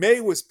May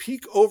was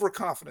peak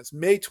overconfidence,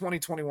 May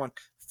 2021,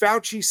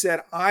 Fauci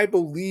said, I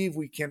believe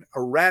we can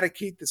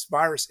eradicate this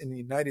virus in the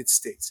United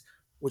States,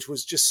 which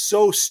was just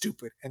so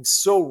stupid and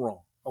so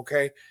wrong.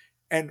 Okay.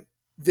 And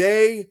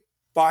they,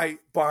 by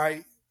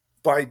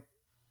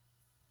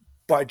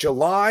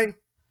July,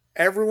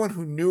 everyone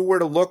who knew where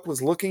to look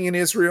was looking in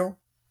Israel,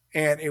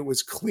 and it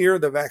was clear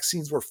the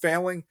vaccines were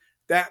failing.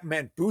 That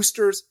meant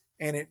boosters,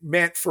 and it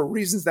meant, for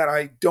reasons that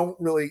I don't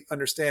really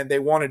understand, they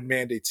wanted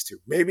mandates too.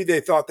 Maybe they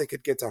thought they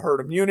could get to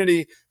herd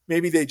immunity.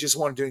 Maybe they just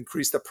wanted to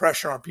increase the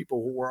pressure on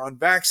people who were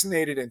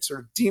unvaccinated and sort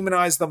of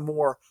demonize them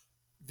more.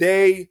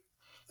 To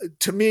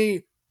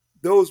me,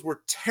 those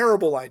were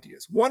terrible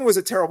ideas. One was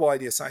a terrible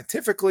idea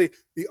scientifically.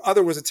 The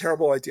other was a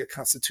terrible idea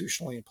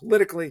constitutionally and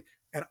politically.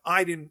 And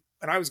I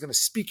was going to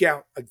speak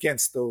out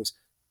against those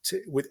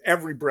with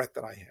every breath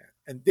that I had.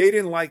 And they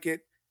didn't like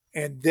it.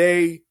 And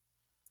they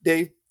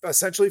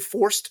essentially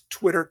forced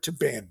Twitter to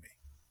ban me.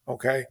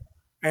 Okay.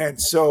 And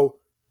so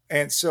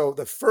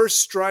the first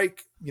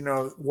strike,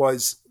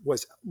 was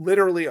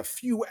literally a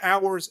few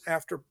hours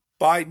after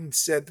Biden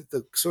said that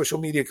the social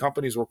media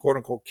companies were, quote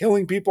unquote,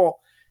 killing people.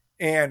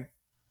 And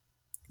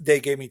they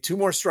gave me 2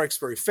 more strikes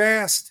very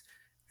fast.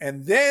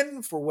 And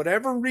then, for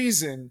whatever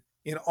reason,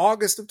 in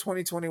August of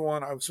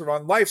 2021, I was sort of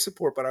on life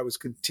support, but I was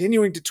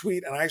continuing to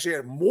tweet, and I actually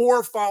had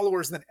more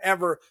followers than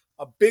ever,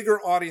 a bigger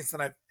audience than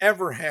I've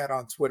ever had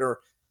on Twitter.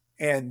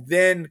 And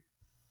then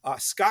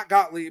Scott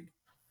Gottlieb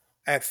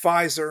at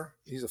Pfizer,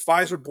 he's a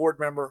Pfizer board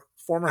member,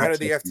 former head of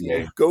the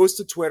FDA, goes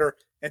to Twitter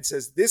and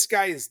says, this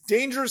guy is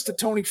dangerous to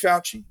Tony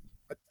Fauci,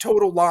 a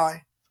total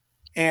lie.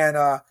 And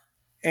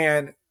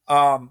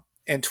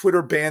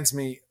Twitter bans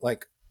me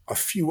like a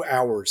few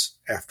hours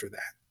after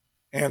that.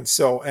 And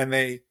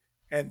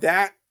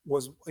that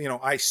was,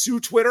 I sue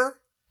Twitter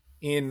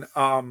and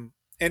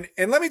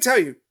let me tell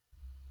you,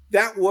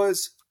 that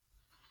was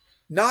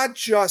not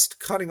just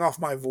cutting off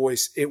my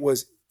voice. It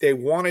was, they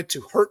wanted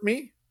to hurt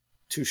me,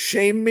 to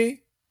shame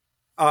me.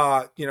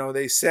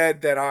 They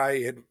said that I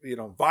had,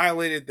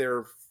 violated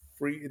their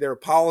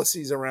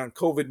policies around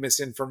COVID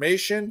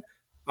misinformation.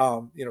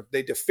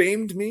 They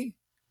defamed me.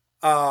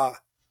 That's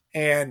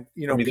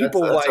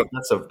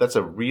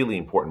a really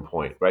important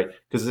point, right?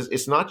 Because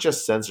it's not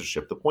just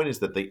censorship. The point is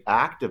that the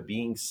act of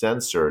being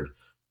censored,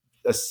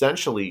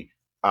 essentially,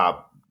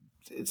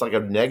 it's like a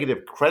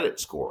negative credit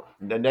score,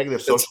 a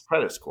negative social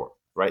credit score,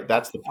 right?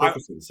 That's the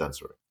purpose of the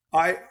censoring.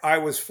 I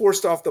was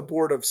forced off the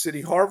board of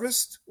City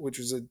Harvest, which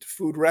was a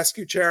food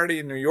rescue charity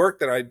in New York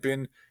that I'd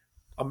been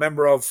a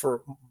member of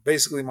for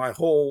basically my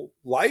whole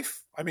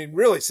life. I mean,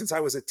 really, since I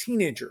was a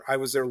teenager, I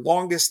was their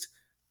longest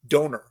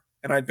donor.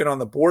 And I'd been on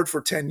the board for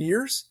 10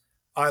 years.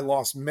 I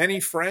lost many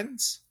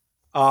friends.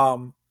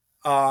 I'd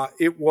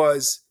say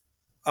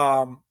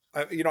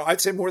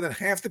more than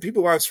half the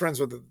people I was friends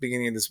with at the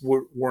beginning of this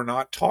were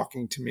not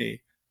talking to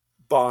me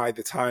by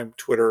the time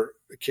Twitter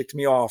kicked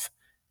me off,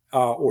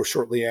 or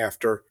shortly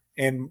after.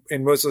 And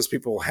most of those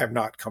people have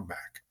not come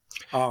back.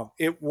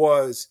 It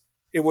was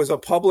a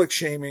public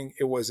shaming.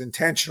 It was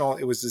intentional.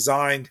 It was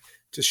designed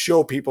to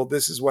show people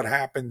this is what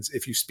happens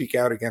if you speak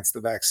out against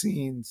the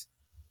vaccines.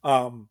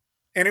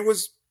 And it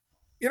was,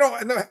 it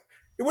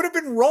would have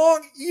been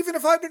wrong even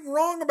if I'd been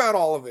wrong about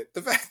all of it.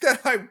 The fact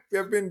that I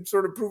have been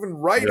sort of proven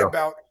right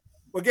about,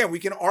 again, we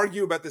can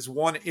argue about this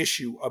one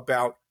issue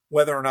about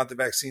whether or not the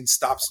vaccine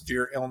stops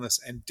severe illness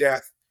and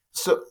death.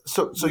 So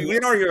We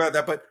can argue about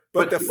that,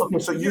 but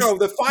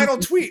the final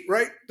tweet,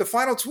 right? The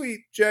final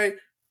tweet, Jay,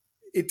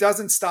 it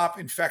doesn't stop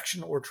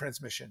infection or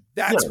transmission.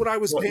 That's what I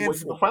was banned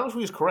for. The final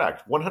tweet is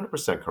correct,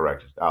 100%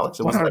 correct, Alex.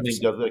 It was,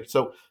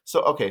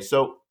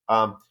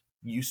 100%.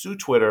 You sue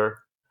Twitter,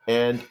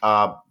 and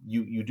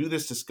you do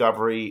this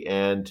discovery,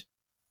 and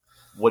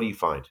what do you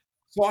find?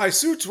 So I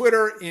sued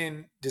Twitter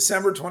in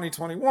December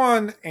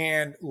 2021,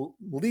 and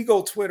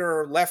legal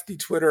Twitter, lefty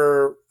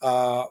Twitter,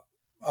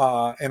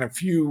 and a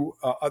few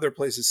other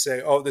places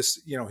say, "Oh,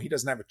 this, he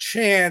doesn't have a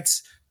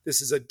chance.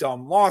 This is a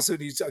dumb lawsuit.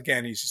 He's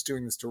just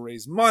doing this to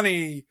raise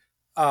money."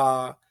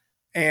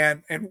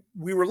 And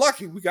we were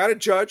lucky. We got a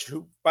judge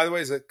who, by the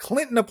way, is a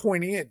Clinton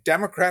appointee, a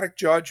Democratic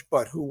judge,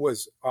 but who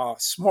was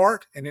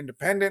smart and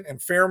independent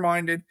and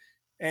fair-minded.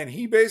 And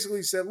he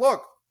basically said,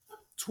 "Look,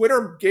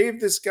 Twitter gave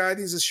this guy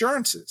these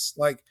assurances.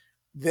 Like,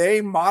 they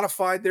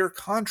modified their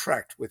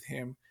contract with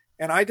him,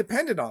 and I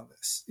depended on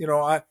this.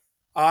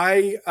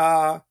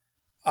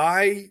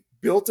 I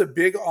built a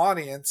big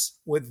audience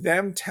with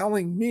them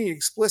telling me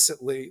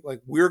explicitly,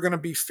 like, we're going to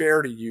be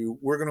fair to you.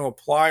 We're going to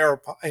apply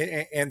our,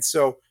 and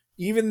so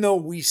even though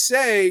we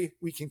say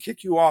we can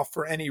kick you off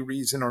for any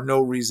reason or no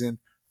reason,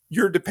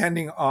 you're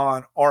depending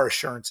on our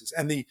assurances."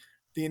 And the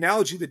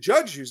analogy the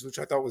judge used, which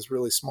I thought was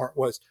really smart,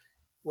 was,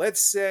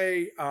 let's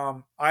say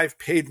I've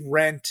paid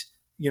rent.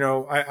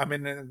 I'm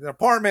in an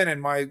apartment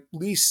and my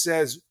lease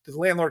says the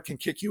landlord can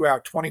kick you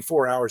out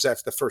 24 hours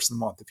after the first of the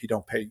month if you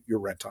don't pay your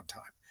rent on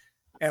time.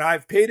 And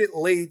I've paid it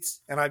late,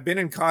 and I've been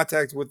in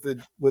contact with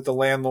the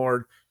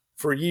landlord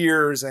for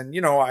years. And,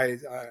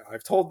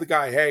 I've told the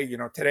guy, hey,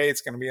 today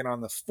it's going to be in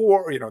on the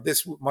 4th,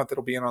 this month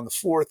it'll be in on the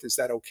 4th. Is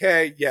that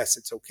okay? Yes,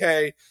 it's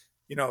okay.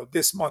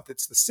 This month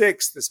it's the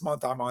 6th. This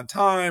month I'm on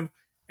time.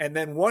 And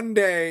then one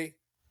day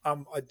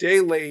I'm a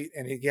day late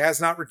and he has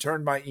not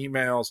returned my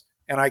emails.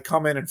 And I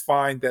come in and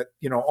find that,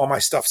 all my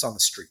stuff's on the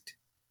street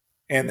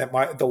and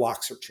that the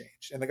locks are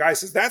changed. And the guy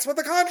says, that's what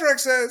the contract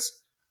says.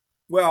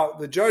 Well,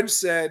 the judge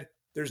said,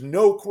 there's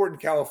no court in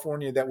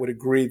California that would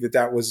agree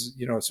that was,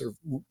 sort of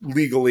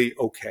legally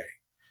okay,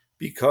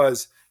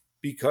 because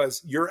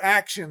your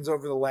actions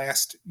over the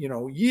last,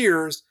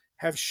 years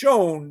have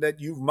shown that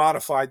you've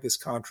modified this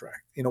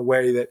contract in a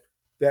way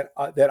that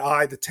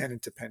I, the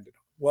tenant, depended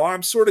on. Well,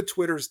 I'm sort of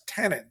Twitter's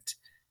tenant,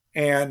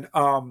 and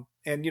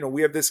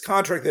we have this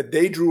contract that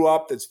they drew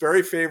up that's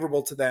very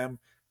favorable to them,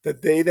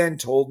 that they then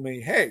told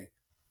me, hey,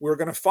 we're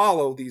going to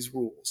follow these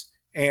rules,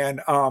 and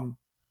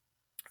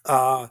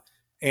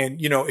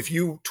if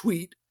you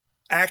tweet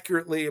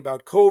accurately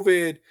about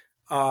COVID,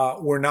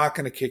 we're not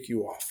going to kick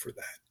you off for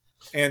that.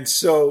 And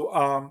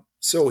so,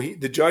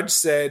 the judge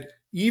said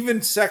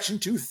even Section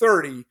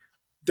 230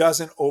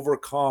 doesn't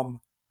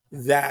overcome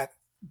that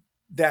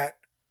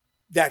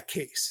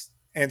case.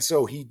 And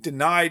so he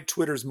denied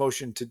Twitter's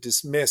motion to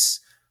dismiss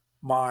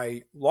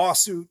my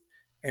lawsuit,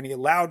 and he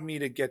allowed me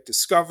to get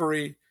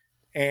discovery.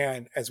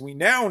 And as we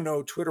now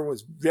know, Twitter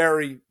was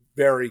very,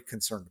 very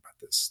concerned about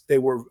this. They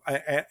were,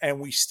 and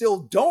we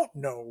still don't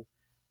know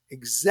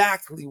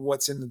exactly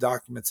what's in the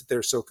documents that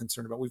they're so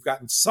concerned about. We've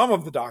gotten some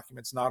of the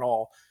documents, not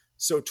all.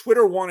 So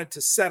Twitter wanted to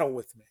settle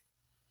with me,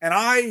 and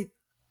I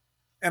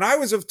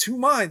was of two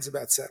minds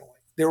about settling.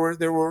 I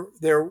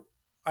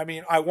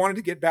wanted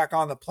to get back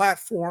on the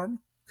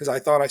platform because I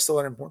thought I still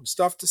had important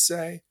stuff to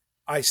say.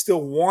 I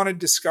still wanted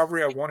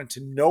discovery. I wanted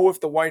to know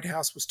if the White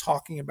House was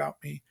talking about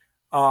me.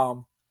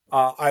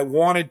 I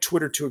wanted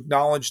Twitter to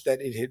acknowledge that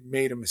it had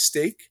made a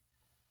mistake.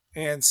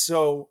 And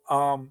so,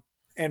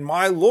 and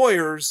my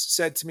lawyers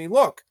said to me,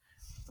 look,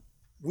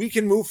 we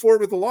can move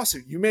forward with the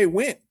lawsuit. You may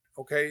win.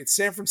 Okay. It's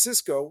San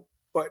Francisco,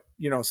 but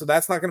so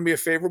that's not going to be a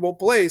favorable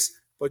place,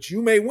 but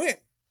you may win.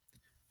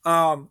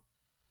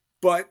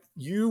 But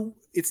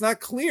it's not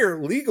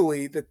clear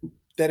legally that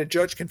a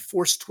judge can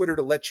force Twitter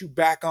to let you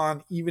back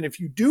on, even if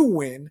you do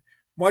win,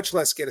 much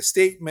less get a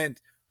statement,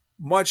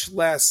 much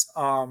less,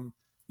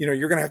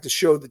 you're going to have to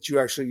show that you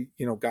actually,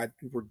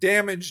 were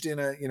damaged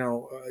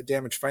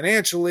damaged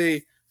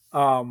financially.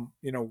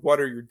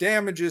 What are your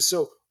damages?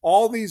 So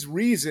all these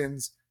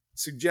reasons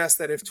suggest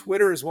that if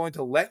Twitter is willing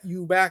to let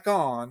you back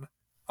on,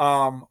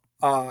 and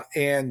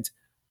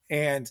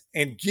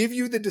give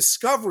you the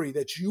discovery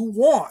that you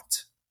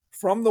want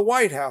from the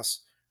White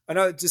House.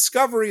 Another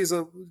discovery is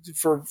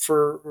for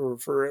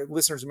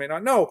listeners who may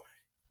not know,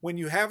 when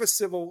you have a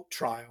civil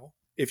trial,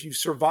 if you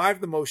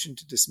survive the motion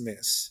to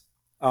dismiss,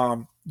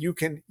 you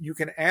can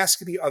ask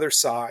the other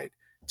side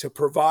to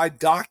provide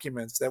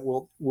documents that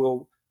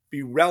will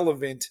be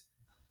relevant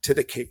to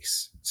the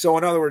case. So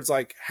in other words,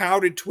 like, how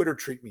did Twitter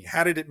treat me?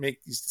 How did it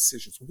make these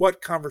decisions?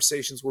 What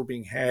conversations were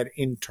being had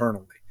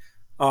internally?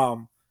 I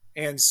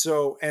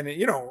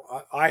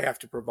have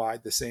to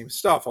provide the same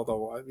stuff,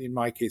 although in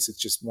my case, it's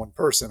just one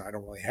person. I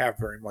don't really have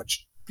very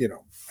much,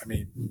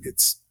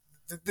 it's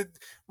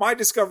my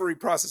discovery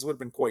process would have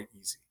been quite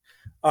easy.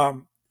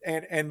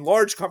 And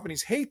large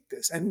companies hate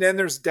this. And then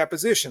there's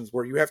depositions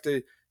where you have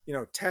to,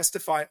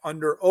 testify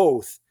under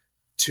oath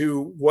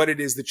to what it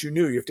is that you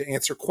knew. You have to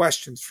answer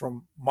questions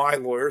from my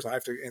lawyers. I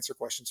have to answer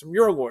questions from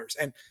your lawyers.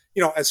 And,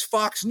 as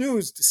Fox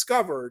News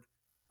discovered,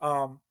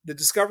 the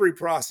discovery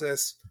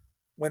process,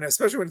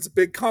 especially when it's a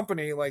big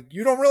company, like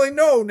you don't really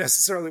know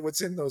necessarily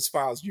what's in those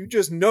files. You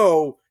just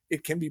know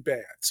it can be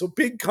bad. So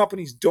big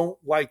companies don't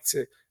like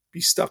to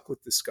be stuck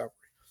with discovery.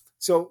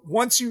 So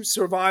once you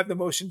survive the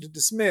motion to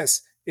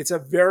dismiss, it's a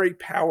very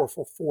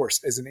powerful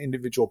force as an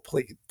individual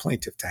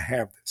plaintiff to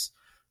have this.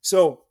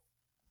 So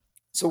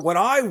what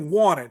I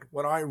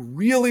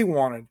really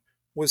wanted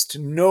was to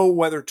know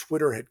whether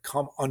Twitter had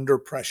come under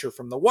pressure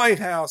from the White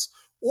House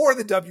or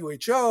the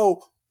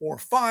WHO or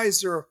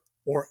Pfizer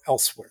or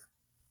elsewhere.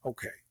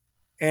 Okay.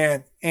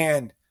 And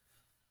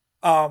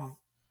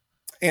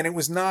it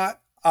was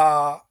not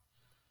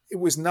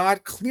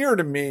clear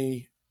to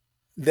me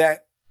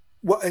that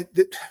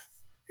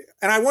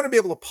and I want to be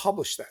able to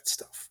publish that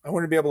stuff. I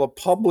want to be able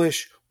to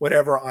publish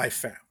whatever I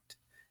found.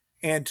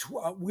 And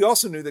we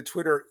also knew that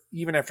Twitter,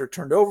 even after it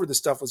turned over the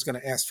stuff, was going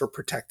to ask for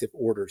protective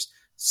orders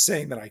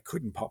saying that I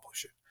couldn't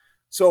publish it.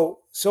 So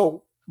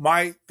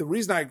the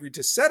reason I agreed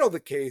to settle the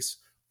case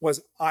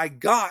was I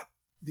got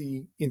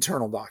the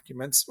internal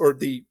documents, or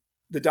the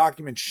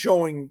documents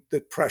showing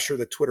the pressure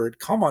that Twitter had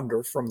come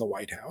under from the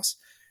White House,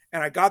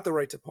 and I got the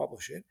right to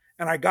publish it,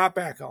 and I got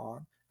back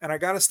on, and I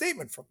got a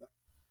statement from them.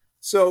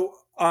 So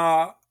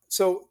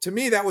to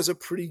me, that was a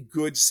pretty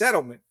good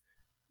settlement.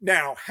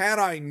 Now, had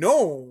I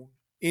known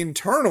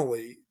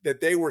internally that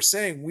they were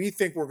saying, we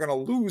think we're going to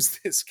lose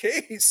this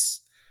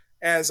case,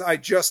 as I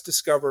just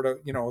discovered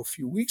a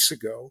few weeks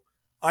ago,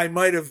 I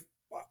might have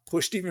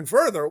pushed even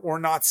further or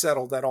not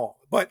settled at all.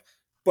 But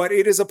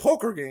it is a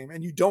poker game,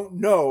 and you don't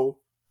know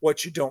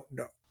what you don't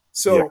know.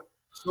 So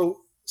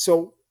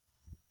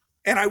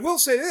and I will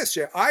say this,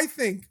 Jay, I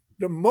think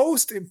the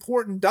most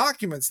important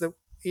documents that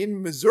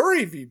in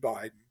Missouri v.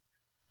 Biden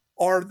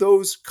are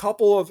those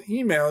couple of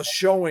emails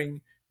showing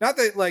not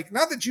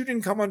that you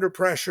didn't come under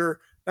pressure,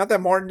 not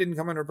that Martin didn't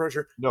come under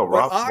pressure. No,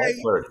 Rob.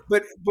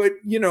 But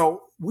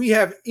we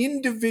have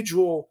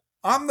individual.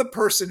 I'm the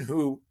person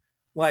who,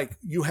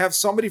 you have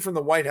somebody from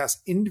the White House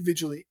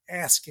individually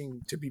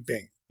asking to be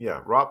banned.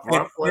 Yeah, Rob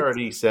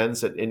Flaherty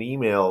sends an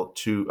email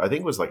to, I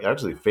think it was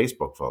actually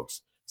Facebook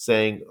folks,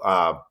 saying,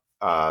 and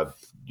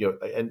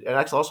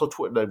actually also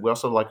Twitter. We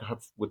also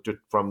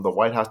from the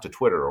White House to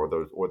Twitter, or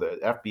the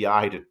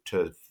FBI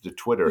to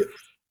Twitter,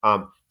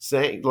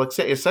 saying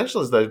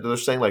essentially is that they're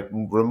saying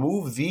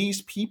remove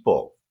these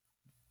people,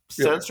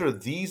 censor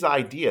these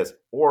ideas,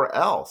 or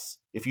else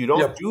if you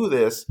don't do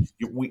this,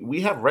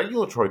 we have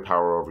regulatory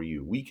power over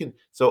you. We can.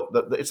 So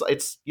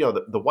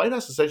the White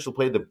House essentially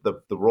played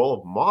the role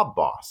of mob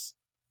boss.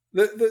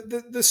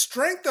 The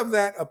strength of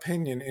that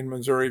opinion in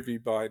Missouri v.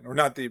 Biden, or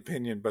not the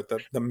opinion, but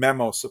the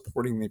memo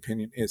supporting the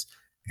opinion is,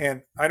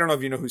 and I don't know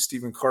if you know who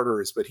Stephen Carter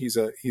is, but he's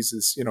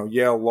this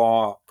Yale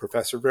law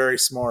professor, very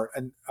smart,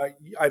 and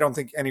I don't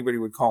think anybody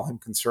would call him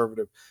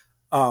conservative.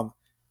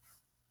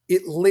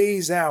 It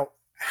lays out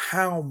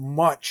how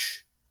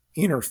much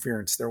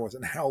interference there was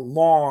and how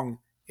long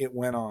it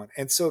went on.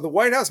 And so the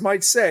White House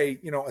might say,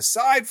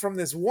 aside from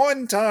this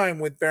one time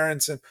with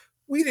Berenson,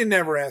 we didn't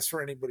ever ask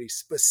for anybody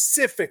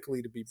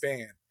specifically to be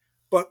banned.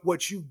 But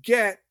what you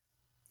get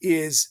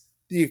is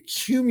the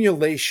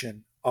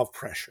accumulation of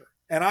pressure.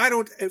 And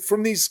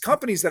from these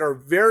companies that are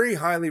very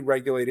highly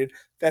regulated,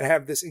 that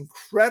have this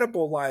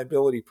incredible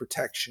liability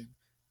protection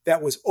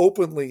that was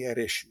openly at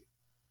issue.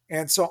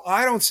 And so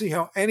I don't see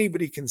how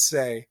anybody can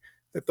say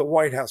that the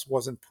White House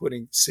wasn't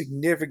putting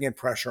significant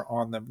pressure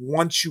on them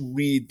once you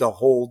read the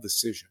whole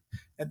decision.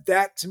 And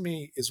that, to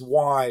me, is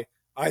why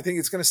I think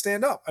it's going to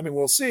stand up. I mean,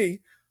 we'll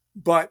see,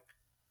 but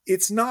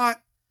it's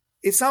not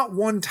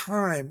one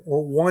time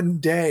or one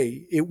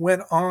day. It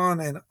went on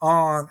and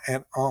on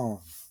and on.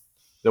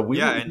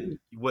 And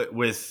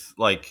with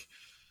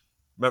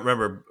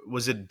remember,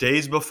 was it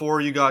days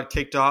before you got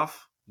kicked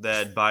off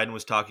that Biden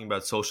was talking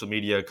about social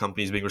media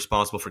companies being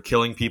responsible for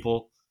killing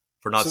people?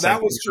 So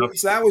that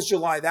was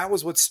July. That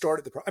was what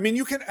started the problem. I mean,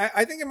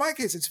 I think in my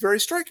case, it's very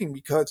striking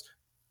because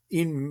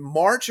in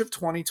March of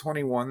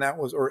 2021,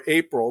 or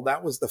April,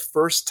 that was the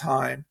first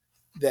time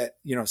that,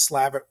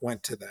 Slavitt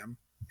went to them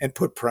and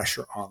put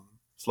pressure on them.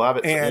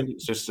 Slavitt, and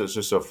just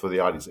so for the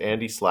audience,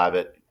 Andy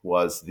Slavitt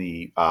was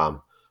the the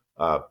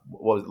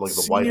White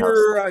House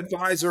senior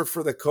advisor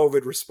for the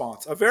COVID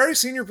response, a very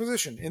senior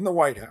position in the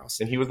White House.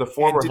 And he was the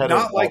former head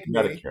of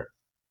Medicare.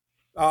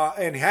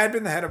 And had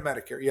been the head of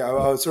Medicare.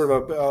 Yeah, sort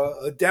of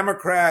a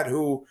Democrat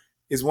who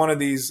is one of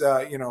these,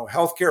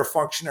 healthcare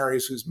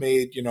functionaries who's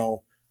made,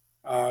 $20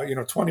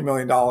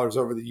 million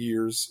over the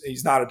years.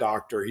 He's not a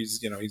doctor.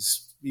 He's in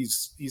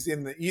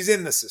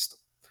the system.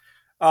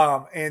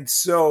 And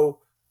so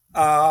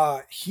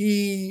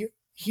he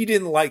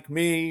didn't like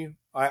me.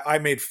 I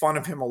made fun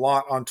of him a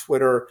lot on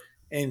Twitter,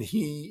 and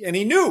he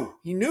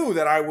knew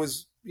that I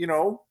was,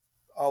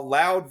 a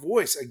loud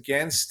voice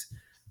against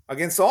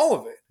all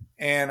of it.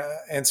 And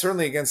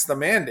certainly against the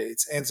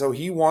mandates. And so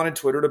he wanted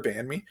Twitter to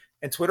ban me.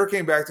 And Twitter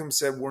came back to him and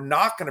said, we're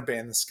not going to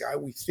ban this guy.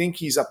 We think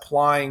he's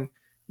applying,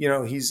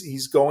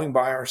 he's going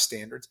by our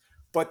standards.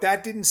 But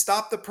that didn't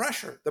stop the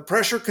pressure. The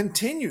pressure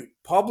continued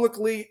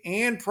publicly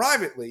and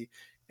privately.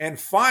 And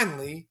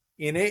finally,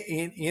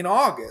 in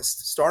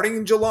August, starting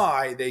in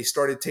July, they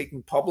started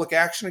taking public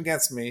action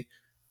against me.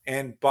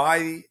 And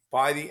by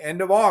the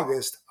end of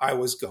August, I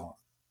was gone.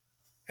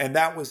 And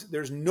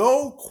there's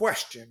no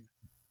question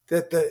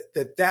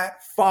that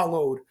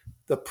followed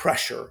the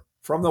pressure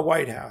from the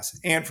White House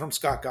and from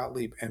Scott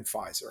Gottlieb and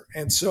Pfizer.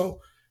 And so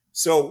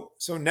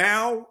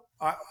now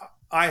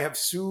I have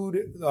sued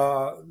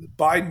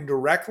Biden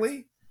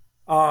directly,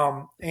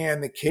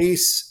 and the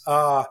case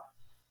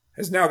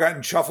has now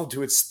gotten shuffled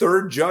to its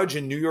third judge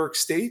in New York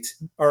State,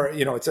 or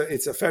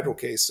it's a federal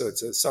case, so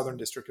it's a Southern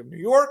District of New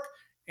York,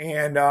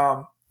 and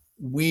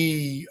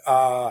we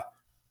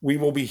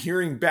will be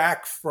hearing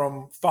back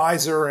from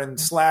Pfizer and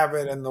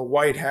Slavin and the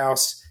White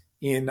House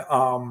in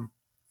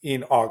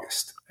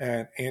August,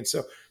 and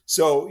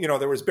so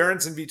there was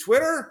Berenson v.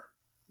 Twitter,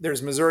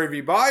 there's Missouri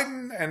v.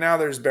 Biden, and now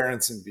there's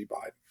Berenson v.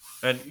 Biden.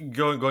 And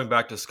going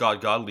back to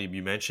Scott Gottlieb,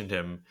 you mentioned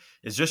him.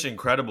 It's just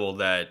incredible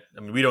that,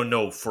 we don't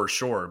know for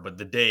sure, but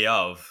the day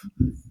of,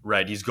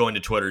 right, he's going to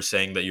Twitter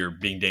saying that you're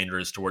being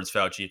dangerous towards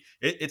Fauci.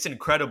 It's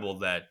incredible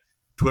that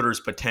Twitter's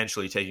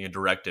potentially taking a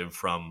directive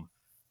from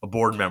a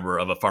board member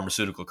of a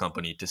pharmaceutical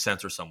company to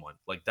censor someone.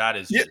 Like, that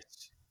is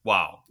just,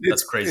 wow,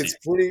 that's crazy. It's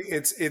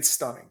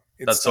stunning.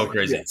 That's stunning. So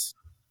crazy. Yes.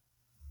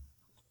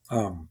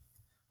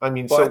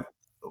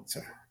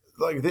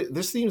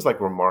 This seems like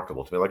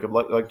remarkable to me.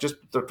 Like just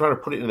they're trying to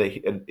put it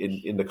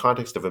in the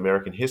context of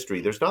American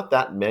history. There's not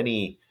that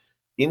many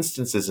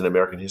instances in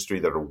American history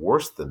that are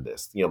worse than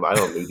this. I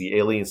don't know, the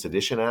Alien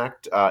Sedition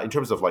Act in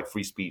terms of like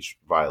free speech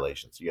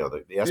violations. The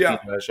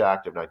Espionage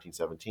Act of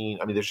 1917.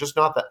 There's just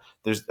not that.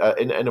 There's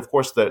and of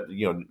course to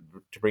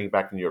bring it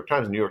back to the New York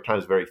Times. The New York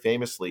Times very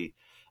famously,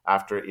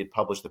 after it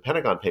published the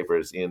Pentagon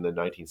Papers in the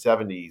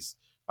 1970s.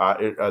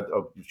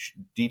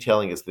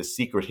 Detailing is the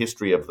secret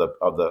history of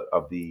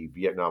the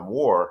Vietnam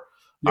War.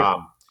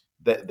 Yeah.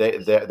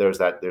 There's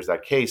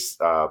that case.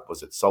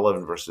 Was it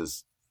Sullivan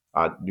versus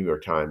New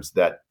York Times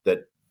that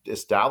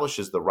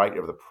establishes the right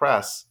of the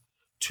press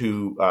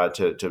to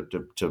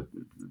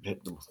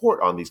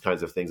report on these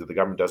kinds of things that the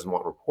government doesn't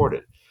want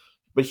reported.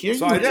 But here,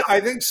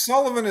 I think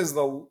Sullivan is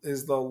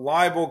the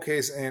libel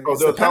case, and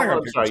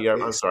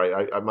I'm sorry.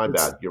 My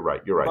bad. You're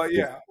right. But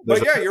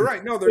you're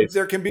right. No,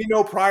 there can be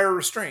no prior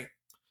restraint.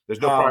 There's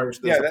no prior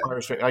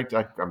restraint.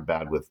 I'm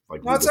bad with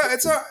like. No,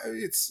 it's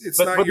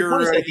not but your.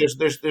 Like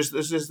there's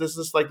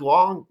this like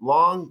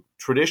long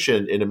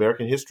tradition in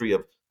American history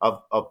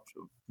of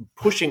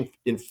pushing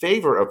in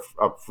favor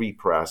of free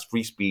press,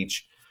 free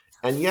speech,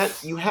 and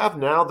yet you have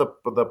now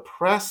the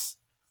press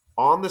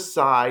on the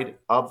side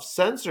of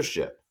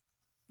censorship.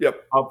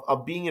 Yep.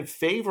 Of being in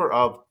favor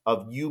of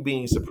you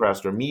being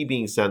suppressed or me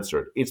being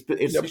censored. It's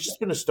just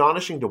been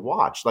astonishing to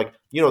watch. Like,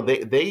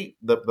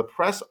 the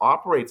press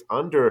operates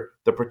under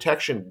the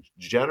protection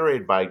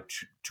generated by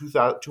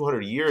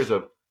 200 years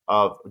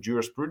of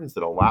jurisprudence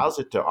that allows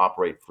it to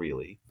operate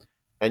freely.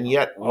 And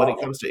yet when it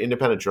comes to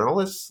independent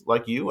journalists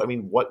like you,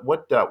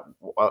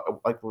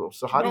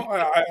 so how do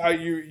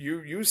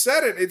you you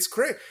said it. It's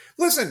crazy.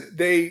 Listen,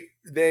 they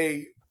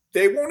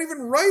won't even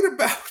write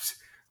about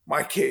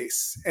my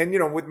case. And,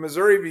 with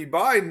Missouri v.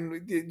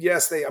 Biden,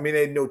 yes, they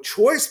had no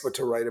choice but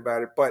to write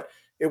about it. But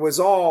it was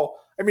all,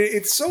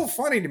 it's so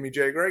funny to me,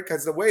 Jay, right?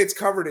 Because the way it's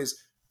covered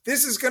is,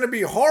 this is going to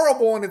be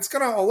horrible and it's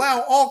going to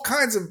allow all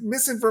kinds of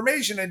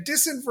misinformation and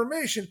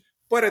disinformation.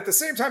 But at the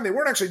same time, they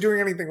weren't actually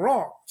doing anything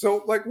wrong.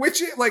 So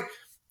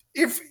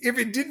if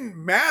it didn't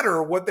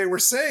matter what they were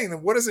saying,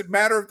 then what does it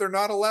matter if they're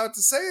not allowed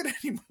to say it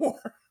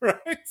anymore?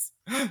 Right.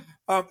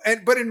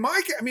 But in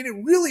my case,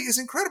 it really is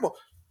incredible.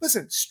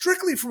 Listen,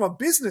 strictly from a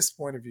business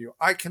point of view,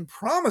 I can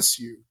promise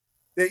you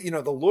that,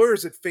 the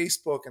lawyers at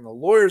Facebook and the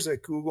lawyers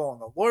at Google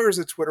and the lawyers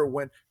at Twitter,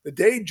 when the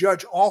day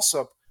Judge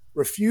Alsup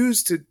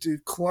refused to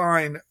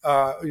decline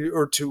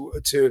or to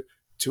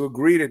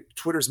agree to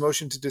Twitter's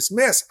motion to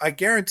dismiss, I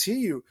guarantee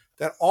you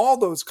that all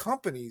those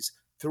companies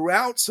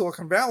throughout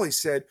Silicon Valley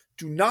said,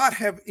 do not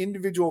have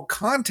individual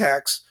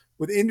contacts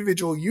with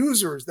individual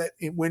users that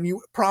when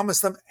you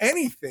promise them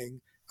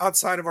anything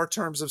outside of our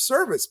terms of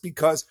service,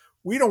 because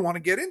we don't want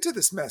to get into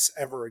this mess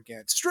ever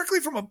again. Strictly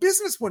from a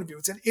business point of view,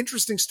 it's an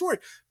interesting story.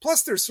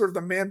 Plus, there's sort of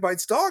the man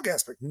bites dog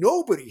aspect.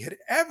 Nobody had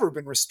ever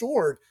been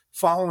restored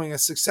following a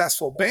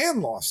successful ban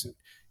lawsuit.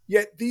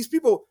 Yet these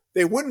people,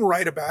 they wouldn't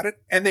write about it,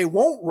 and they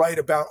won't write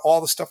about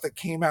all the stuff that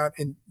came out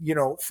in,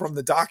 from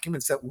the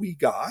documents that we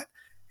got.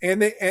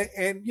 And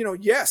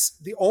yes,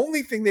 the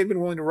only thing they've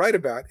been willing to write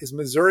about is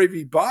Missouri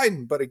v.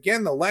 Biden. But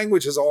again, the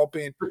language has all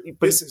been,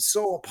 this is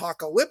so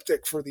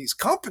apocalyptic for these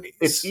companies.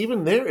 It's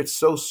even there. It's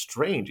so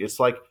strange. It's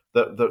like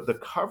the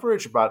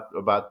coverage about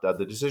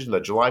the decision, the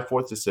July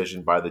 4th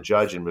decision by the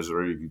judge in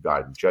Missouri v.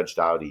 Biden, Judge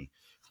Dowdy,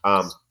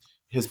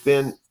 has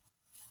been,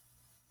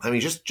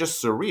 just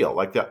surreal.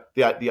 Like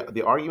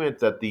the argument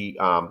that the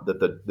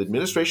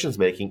administration is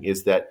making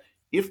is that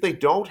if they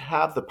don't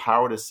have the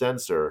power to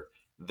censor,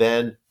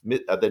 then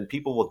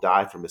people will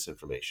die from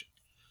misinformation.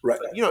 Right.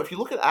 But, if you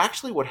look at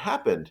actually what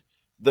happened,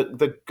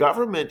 The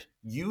government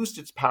used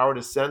its power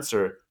to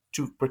censor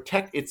to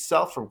protect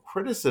itself from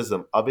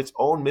criticism of its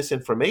own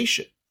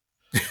misinformation.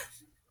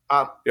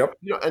 Yep.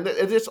 And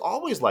it's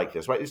always like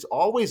this, right? It's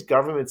always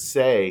governments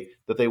say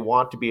that they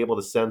want to be able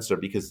to censor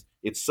because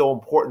it's so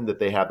important that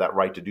they have that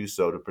right to do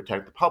so to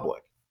protect the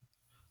public.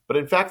 But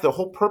in fact, the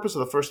whole purpose of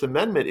the First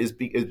Amendment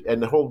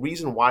and the whole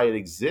reason why it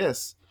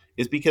exists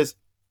is because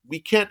we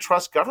can't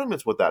trust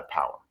governments with that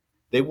power.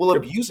 They will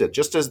abuse it,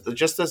 just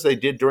as they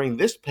did during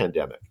this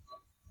pandemic.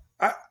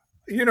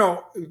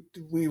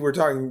 We were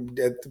talking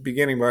at the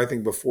beginning, but I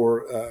think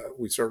before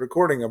we started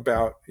recording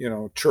about,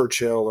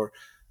 Churchill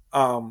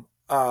or,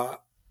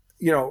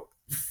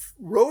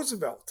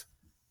 Roosevelt.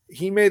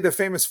 He made the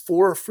famous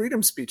 4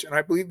 freedom speech. And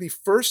I believe the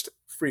first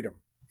freedom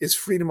is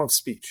freedom of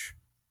speech.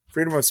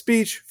 Freedom of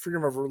speech,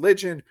 freedom of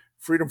religion,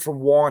 freedom from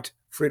want,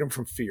 freedom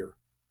from fear.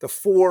 The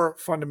 4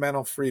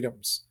 fundamental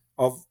freedoms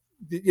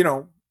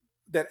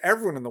that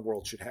everyone in the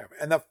world should have.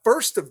 And the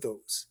first of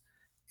those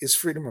is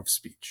freedom of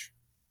speech.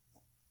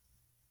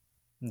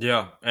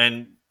 Yeah,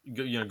 and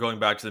going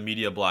back to the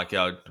media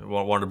blackout, I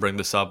wanted to bring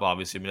this up.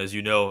 Obviously, I mean, as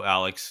you know,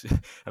 Alex,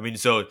 I mean,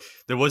 so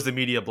there was the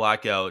media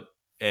blackout,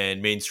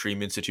 and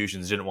mainstream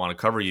institutions didn't want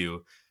to cover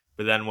you.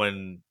 But then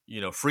when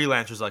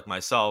freelancers like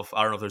myself,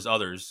 I don't know if there's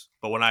others,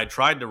 but when I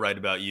tried to write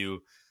about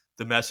you,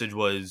 the message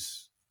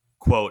was,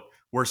 quote,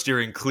 "We're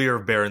steering clear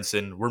of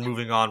Berenson. We're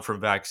moving on from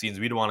vaccines.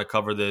 We don't want to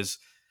cover this."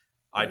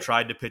 I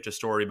tried to pitch a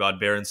story about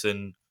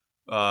Berenson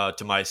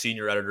to my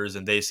senior editors,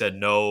 and they said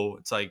no.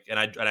 It's like, and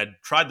I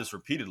tried this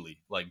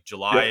repeatedly, like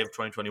July of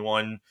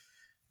 2021,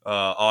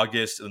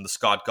 August, and the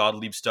Scott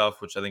Gottlieb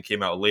stuff, which I think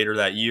came out later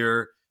that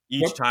year.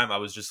 Each time I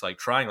was just like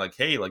trying, like,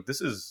 hey, like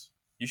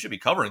you should be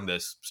covering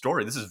this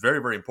story. This is very,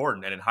 very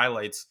important, and it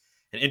highlights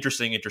an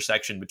interesting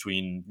intersection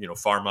between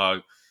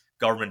pharma,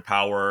 government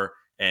power,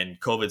 and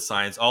COVID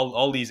science.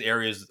 All these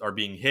areas are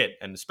being hit,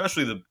 and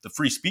especially the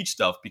free speech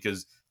stuff,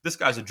 because this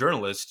guy's a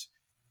journalist,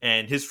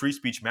 and his free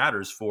speech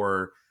matters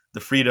for the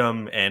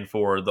freedom and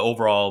for the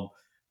overall,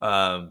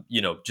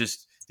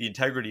 just the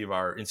integrity of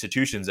our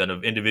institutions and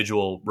of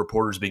individual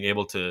reporters being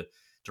able to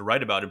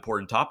write about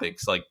important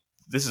topics. Like,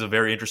 this is a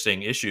very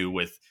interesting issue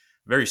with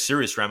very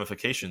serious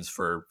ramifications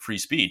for free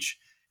speech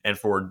and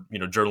for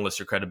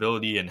journalistic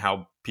credibility and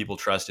how people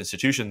trust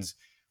institutions.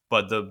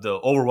 But the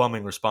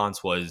overwhelming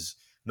response was,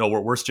 no,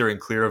 we're steering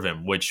clear of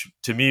him, which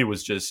to me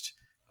was just,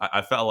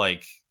 I felt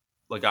like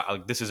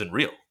this isn't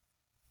real.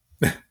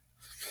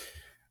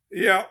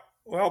 Yeah.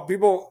 Well,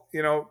 people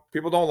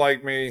don't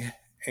like me.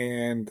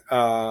 And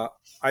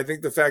I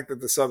think the fact that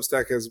the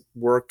Substack has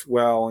worked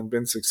well and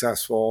been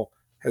successful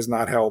has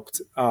not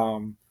helped,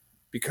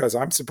 because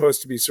I'm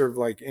supposed to be sort of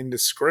like in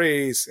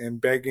disgrace and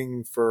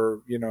begging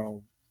for,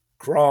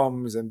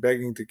 crumbs and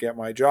begging to get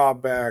my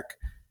job back.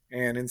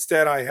 And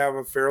instead I have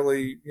a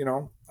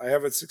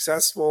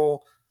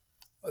successful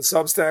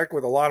Substack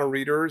with a lot of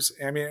readers.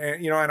 I mean,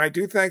 and I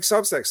do thank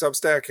Substack.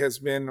 Substack has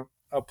been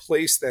a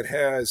place that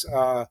has,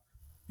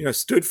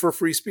 stood for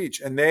free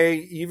speech. And they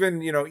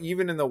even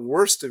in the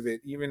worst of it,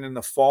 even in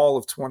the fall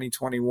of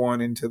 2021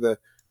 into the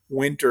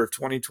winter of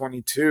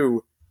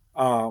 2022,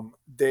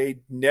 they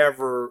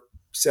never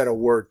said a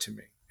word to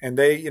me. And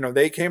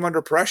they came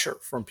under pressure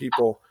from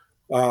people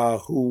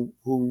who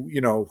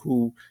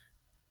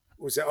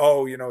was,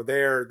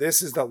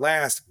 this is the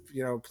last,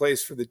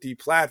 place for the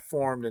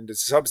deplatformed, and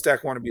does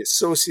Substack want to be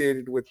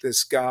associated with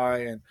this guy?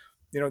 And,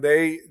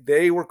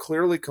 they were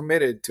clearly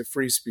committed to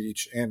free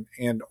speech and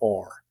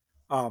are.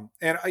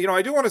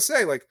 I do want to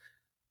say, like,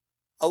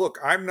 look,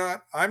 I'm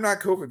not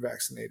COVID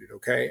vaccinated.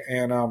 Okay.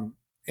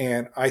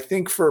 And I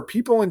think for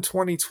people in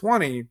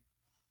 2020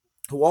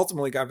 who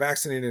ultimately got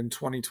vaccinated in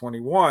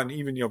 2021,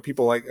 even,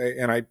 people like,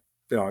 and I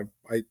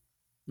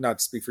not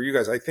to speak for you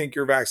guys, I think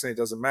you're vaccinated,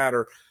 doesn't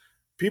matter.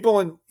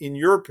 People in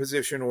your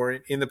position or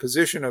in the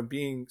position of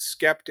being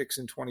skeptics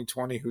in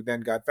 2020 who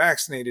then got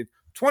vaccinated,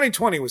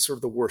 2020 was sort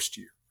of the worst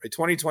year, right?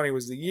 2020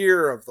 was the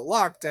year of the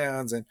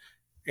lockdowns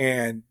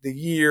and the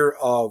year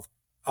of,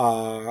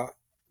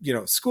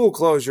 school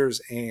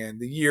closures and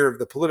the year of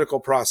the political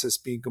process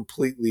being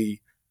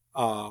completely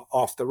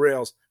off the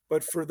rails.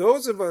 But for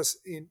those of us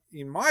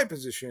in my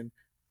position,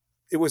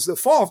 it was the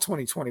fall of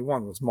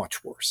 2021 was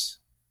much worse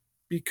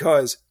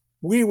because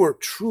we were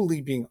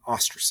truly being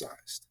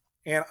ostracized.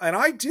 And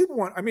I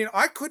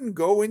I couldn't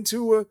go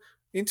into a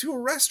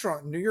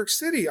restaurant in New York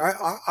City.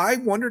 I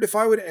wondered if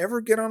I would ever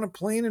get on a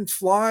plane and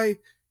fly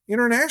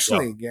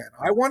internationally again.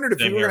 I wondered if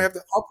we were going to have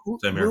to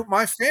uproot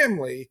my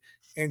family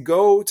and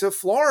go to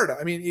Florida.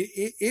 I mean,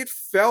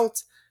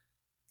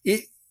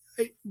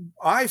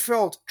 I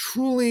felt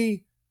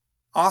truly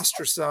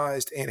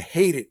ostracized and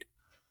hated.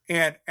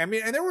 And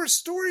there were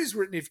stories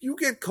written, if you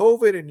get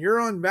COVID and you're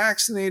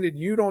unvaccinated,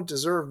 you don't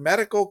deserve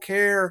medical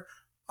care.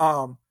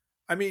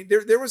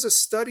 There was a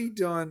study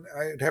done.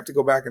 I'd have to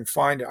go back and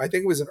find it. I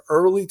think it was in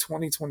early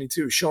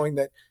 2022 showing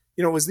that,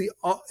 it was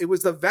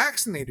the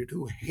vaccinated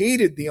who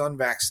hated the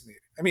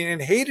unvaccinated.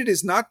 And hated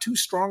is not too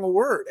strong a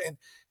word.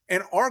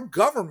 And our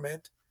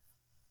government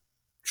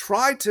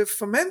tried to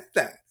foment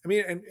that.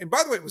 And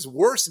by the way, it was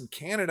worse in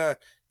Canada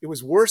It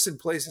was worse in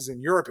places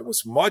in Europe. It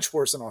was much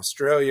worse in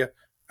Australia.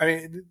 I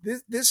mean,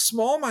 this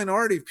small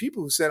minority of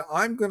people who said,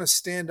 I'm going to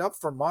stand up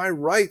for my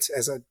rights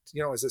as a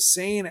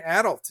sane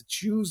adult to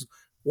choose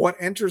what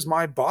enters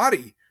my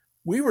body.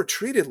 We were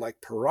treated like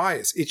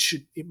pariahs. It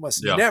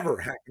must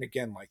never happen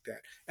again like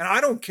that. And I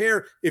don't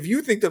care if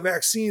you think the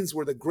vaccines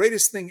were the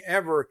greatest thing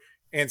ever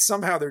and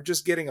somehow they're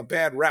just getting a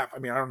bad rap. I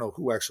mean, I don't know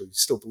who actually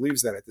still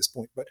believes that at this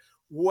point, but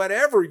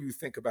whatever you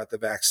think about the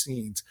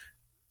vaccines,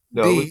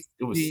 the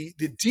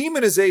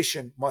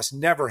demonization must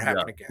never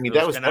happen again. I mean,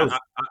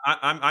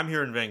 I'm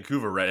here in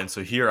Vancouver, right? And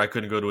so here I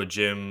couldn't go to a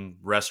gym,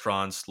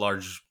 restaurants,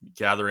 large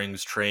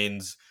gatherings,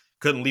 trains.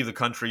 Couldn't leave the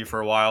country for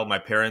a while. My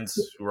parents,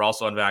 who were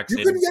also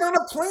unvaccinated, you couldn't get on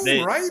a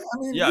plane, right? I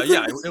mean,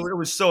 it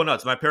was so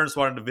nuts. My parents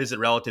wanted to visit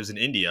relatives in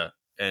India,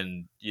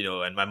 and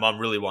my mom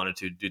really wanted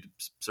to do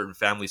certain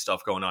family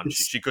stuff going on.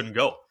 She couldn't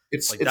go.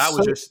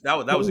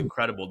 That was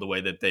incredible the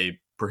way that they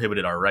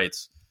prohibited our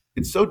rights.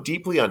 It's so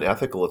deeply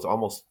unethical. It's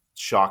almost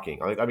shocking.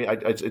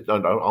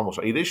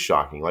 It is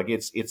shocking. Like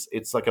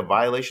it's like a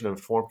violation of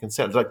informed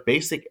consent. It's like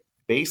basic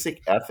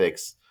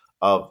ethics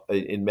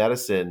in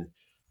medicine,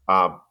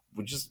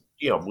 which is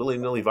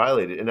willy-nilly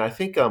violated. And I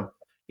think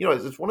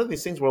it's one of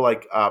these things where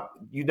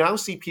you now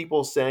see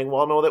people saying,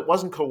 well, no, that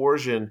wasn't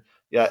coercion.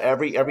 Yeah,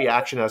 every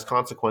action has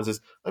consequences.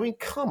 I mean,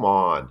 come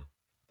on,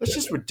 that's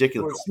just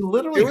ridiculous.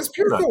 It was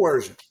pure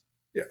coercion.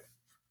 Yeah.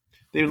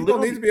 People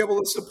need to be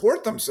able to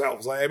support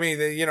themselves. I mean,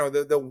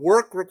 the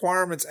work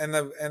requirements and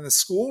the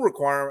school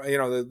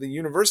requirement, the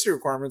university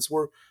requirements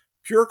were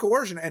pure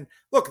coercion. And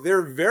look,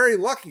 they're very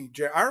lucky.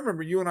 Jay, I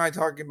remember you and I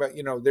talking about,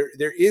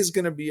 there is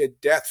going to be a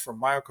death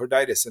from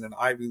myocarditis in an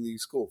Ivy League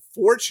school.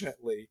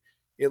 Fortunately,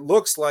 it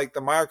looks like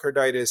the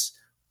myocarditis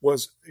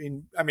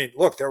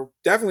there were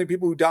definitely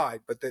people who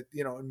died, but that,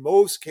 in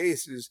most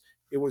cases,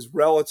 it was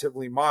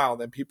relatively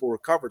mild and people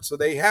recovered. So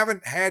they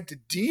haven't had to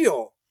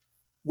deal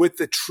with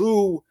the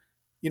true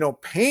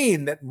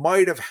pain that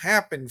might have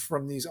happened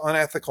from these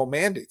unethical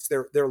mandates.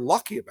 They're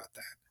lucky about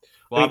that.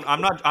 Well,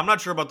 I'm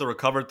not sure about the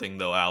recovered thing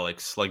though,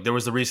 Alex. Like there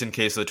was the recent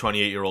case of the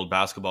 28-year-old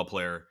basketball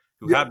player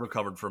who had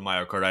recovered from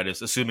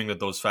myocarditis, assuming that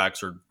those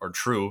facts are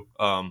true.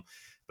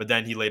 But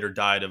then he later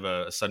died of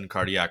a sudden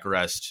cardiac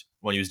arrest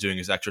when he was doing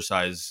his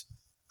exercise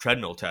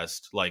treadmill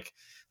test. Like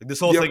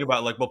this whole thing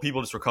about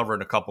people just recover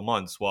in a couple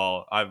months.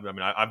 Well,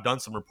 I've done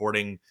some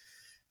reporting.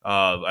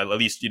 At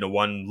least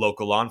one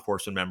local law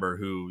enforcement member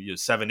who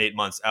 7-8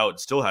 months out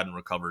still hadn't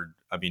recovered.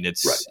 I mean,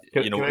 it's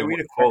right. Can I read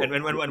a quote?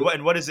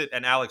 And what is it?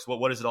 And Alex,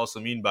 what does it also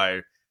mean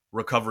by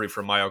recovery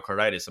from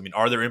myocarditis? I mean,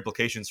 are there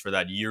implications for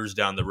that years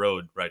down the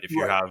road? Right? If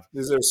you have,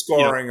 is there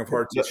scarring of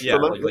heart tissue? Yeah,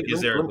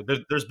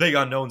 there's big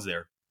unknowns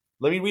there.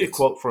 Let me read a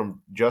quote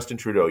from Justin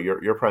Trudeau,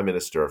 your prime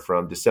minister,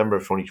 from December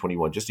of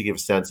 2021, just to give a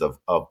sense of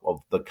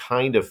the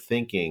kind of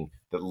thinking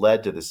that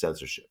led to the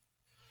censorship.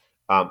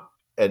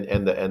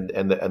 And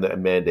the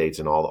mandates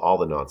and all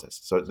the nonsense.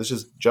 So this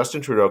is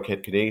Justin Trudeau,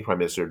 Canadian Prime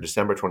Minister,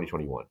 December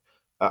 2021.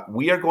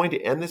 We are going to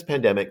end this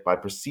pandemic by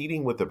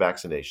proceeding with the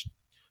vaccination.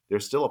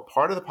 There's still a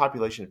part of the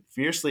population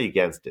fiercely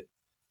against it.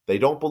 They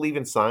don't believe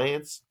in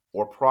science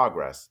or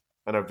progress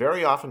and are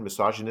very often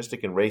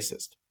misogynistic and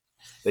racist.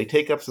 They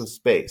take up some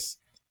space.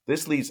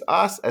 This leaves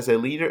us as a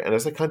leader and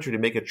as a country to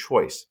make a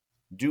choice.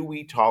 Do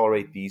we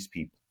tolerate these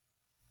people?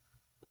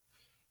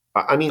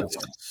 I mean,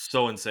 that's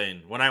so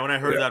insane. When I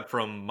heard that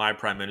from my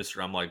prime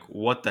minister, I'm like,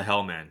 what the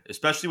hell, man?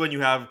 Especially when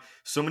you have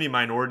so many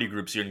minority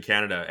groups here in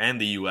Canada and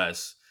the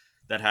US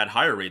that had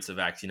higher rates of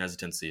vaccine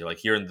hesitancy. Like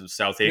here in the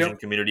South Asian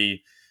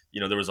community,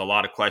 there was a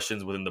lot of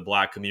questions within the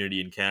Black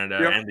community in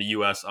Canada and the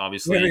US,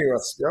 obviously. In the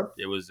US,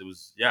 It was.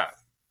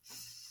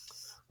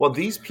 Well,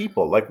 these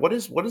people, what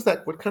is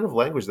that? What kind of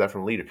language is that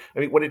from a leader?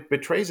 I mean, what it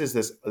betrays is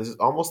this is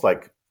almost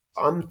like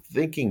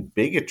unthinking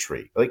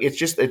bigotry. Like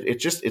it's an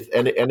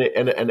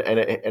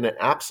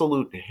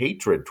absolute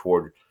hatred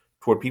toward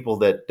people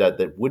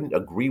that wouldn't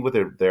agree with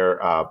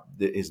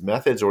his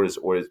methods or his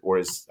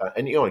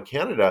and in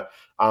Canada,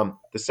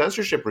 the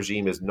censorship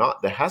regime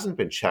hasn't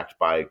been checked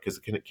because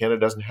Canada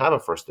doesn't have a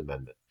First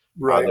Amendment.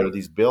 Right. There are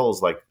these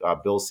bills like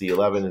Bill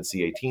C-11 and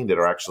C-18 that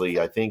are actually,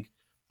 I think,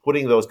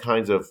 putting those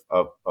kinds of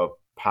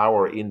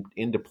power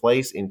into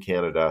place in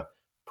Canada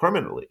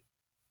permanently.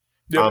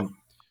 Yeah.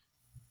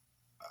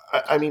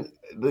 I mean,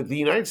 the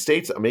United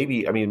States,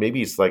 maybe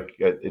it's like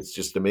it's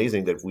just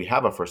amazing that we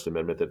have a First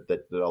Amendment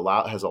that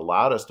has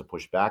allowed us to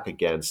push back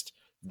against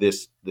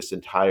this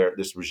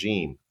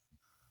regime.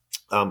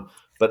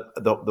 But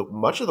the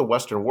much of the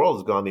Western world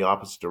has gone the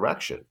opposite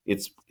direction.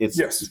 It's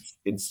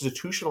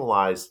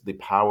institutionalized the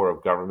power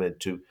of government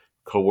to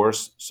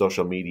coerce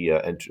social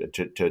media and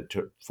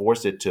to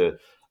force it to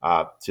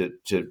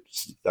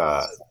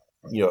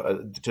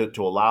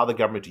allow the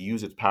government to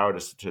use its power to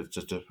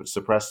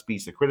suppress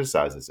speech that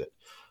criticizes it.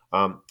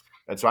 And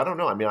so I don't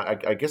know. I mean,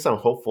 I guess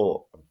I'm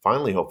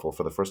finally hopeful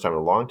for the first time in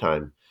a long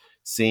time,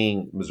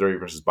 seeing Missouri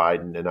versus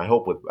Biden, and I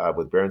hope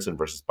with Berenson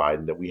versus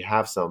Biden that we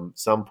have some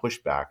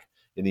pushback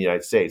in the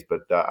United States.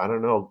 But I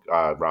don't know,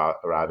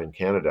 Rob, in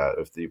Canada,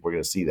 if we're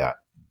going to see that.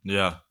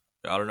 Yeah.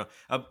 I don't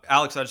know.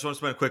 Alex, I just want to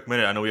spend a quick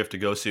minute. I know we have to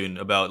go soon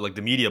about like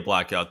the media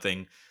blackout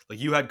thing. Like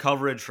you had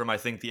coverage from, I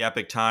think, the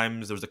Epic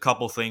Times. There was a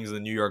couple things in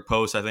the New York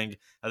Post. I think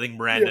Yeah,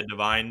 Miranda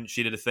Devine,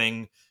 she did a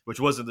thing, which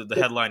wasn't the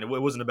headline. It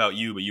wasn't about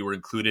you, but you were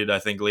included, I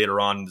think, later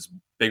on in this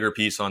bigger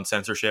piece on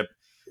censorship.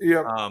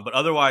 yeah. But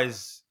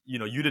otherwise,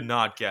 you did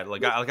not get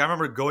I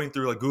remember going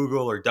through like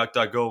Google or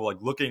DuckDuckGo, like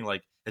looking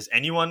like is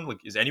anyone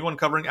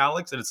covering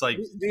Alex? And it's like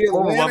The Atlantic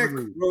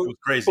overwhelmingly it wrote, was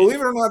crazy.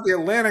 believe it or not, the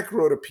Atlantic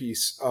wrote a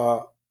piece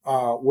about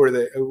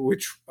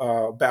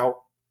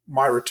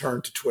my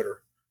return to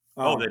Twitter,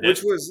 Oh, they did.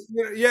 which was,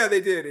 yeah,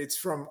 they did. It's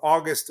from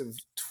August of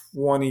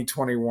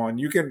 2021.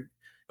 Okay.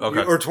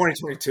 Or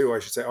 2022, I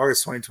should say,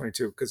 August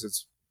 2022, because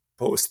it's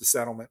post the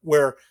settlement,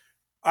 where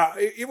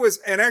it was,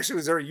 and actually it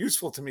was very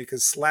useful to me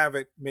because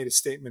Slavic made a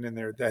statement in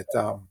there that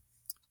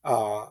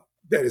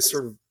is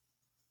sort of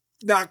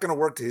not going to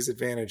work to his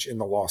advantage in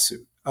the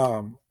lawsuit,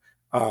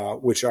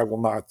 which I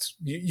will not.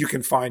 You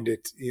can find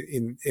it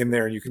in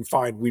there, and you can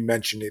find we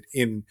mention it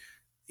in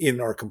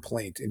our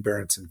complaint in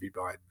Berenson v.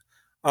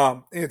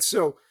 Biden. And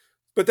so,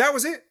 but that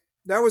was it.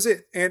 That was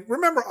it. And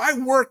remember, I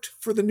worked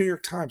for the New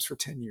York Times for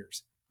 10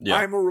 years. Yeah.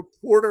 I'm a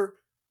reporter,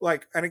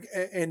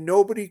 and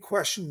nobody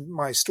questioned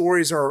my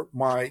stories or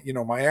my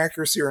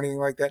accuracy or anything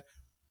like that.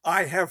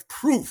 I have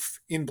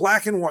proof in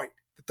black and white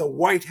that the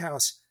White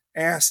House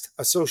asked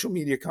a social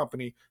media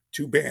company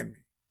to ban me,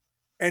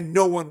 and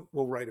no one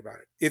will write about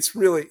it. It's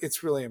really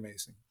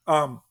amazing.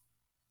 By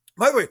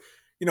the way,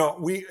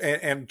 we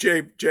and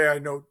Jay, I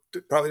know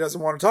probably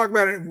doesn't want to talk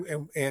about it,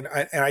 and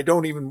I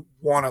don't even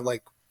want to,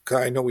 because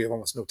I know we have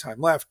almost no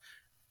time left.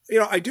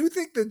 I do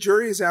think the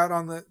jury is out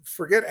on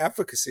forget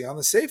efficacy, on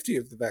the safety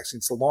of the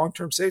vaccines, the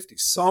long-term safety.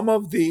 Some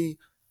of the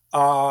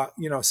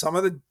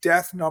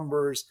death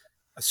numbers,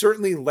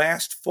 certainly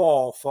last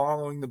fall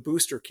following the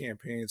booster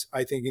campaigns,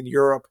 I think in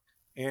Europe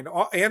and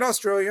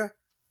Australia,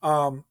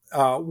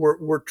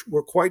 were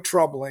quite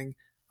troubling.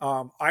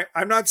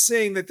 I'm not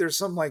saying that there's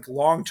some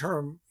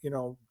long-term,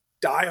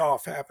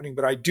 die-off happening,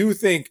 but I do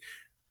think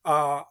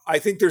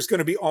there's going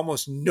to be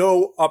almost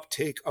no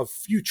uptake of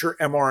future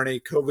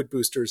mRNA COVID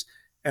boosters.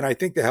 And I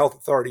think the health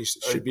authorities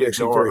should be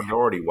actually very. There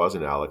already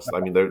wasn't, Alex. I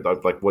mean, they're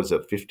like, what is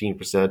it,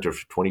 15% or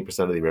 20%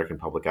 of the American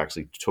public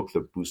actually took the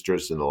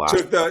boosters in the last.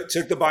 Took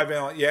the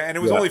bivalent, yeah, and it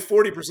was only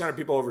 40% of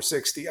people over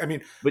 60. I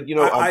mean, but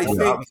I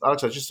think,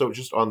 Alex, just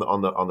on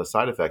the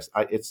side effects,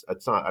 it's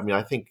not. I mean,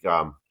 I think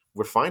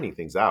we're finding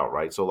things out,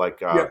 right? So, I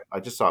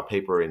just saw a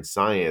paper in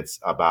Science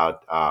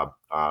about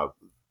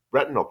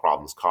retinal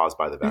problems caused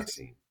by the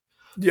vaccine.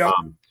 Yeah.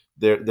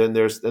 Of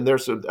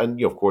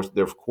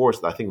course,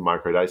 I think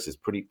myocarditis is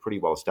pretty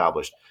well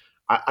established.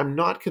 I'm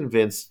not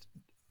convinced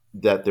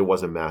that there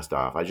was a mass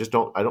die-off. I just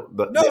don't. I agree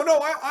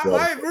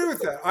with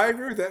that. I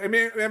agree with that. I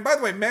mean, and by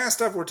the way, mass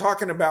stuff, we're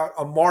talking about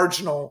a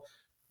marginal,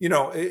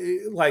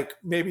 like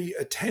maybe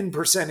a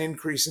 10%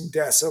 increase in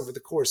deaths over the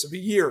course of a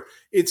year.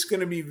 It's going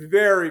to be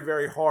very,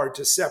 very hard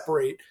to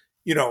separate,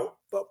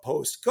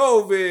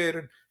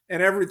 post-COVID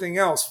and everything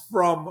else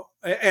from,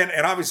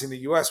 and obviously in the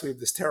US, we have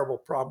this terrible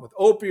problem with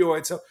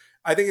opioids. So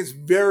I think it's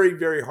very,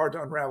 very hard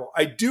to unravel.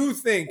 I do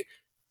think,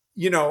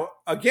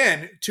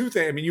 again, two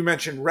things. I mean, you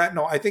mentioned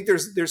retinal. I think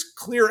there's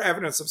clear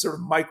evidence of sort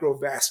of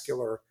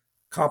microvascular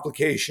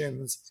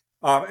complications.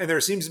 And there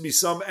seems to be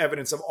some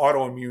evidence of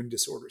autoimmune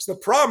disorders. The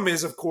problem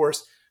is, of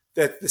course,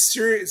 that the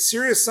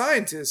serious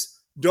scientists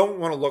don't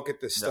want to look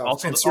at this stuff.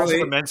 Also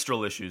the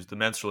menstrual issues. The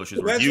menstrual issues.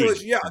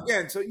 Yeah,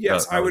 again. So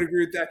yes, I would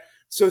agree with that.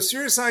 So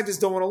serious scientists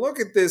don't want to look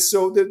at this.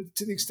 So to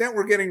the extent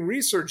we're getting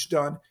research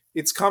done,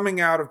 it's coming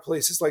out of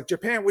places like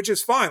Japan, which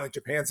is fine. Like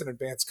Japan's an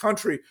advanced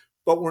country,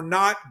 but we're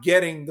not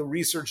getting the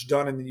research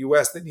done in the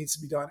US that needs to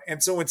be done.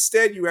 And so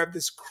instead you have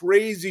this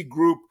crazy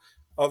group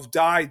of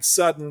died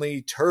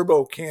suddenly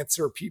turbo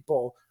cancer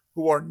people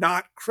who are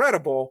not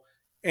credible.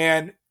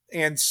 And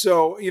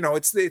so,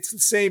 it's the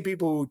same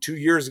people who 2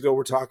 years ago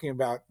were talking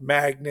about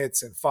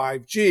magnets and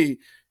 5G.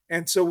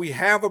 And so we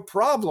have a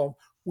problem.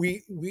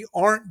 We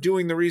aren't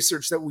doing the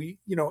research that we,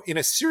 in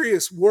a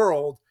serious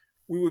world,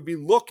 we would be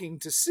looking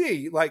to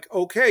see,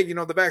 okay,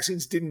 the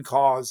vaccines didn't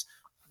cause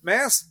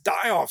mass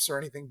die-offs or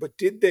anything, but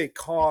did they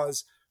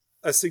cause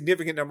a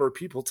significant number of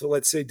people to,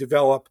 let's say,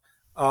 develop,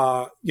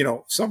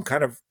 some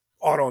kind of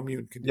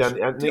autoimmune condition?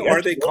 Yeah,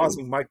 are they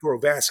causing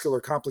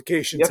microvascular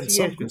complications? The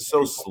FDA has been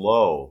so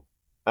slow.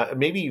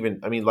 Maybe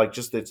even,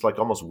 it's like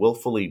almost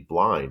willfully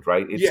blind,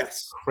 right?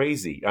 It's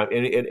crazy. I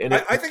think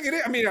it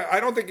is. I mean,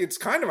 I don't think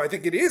it's I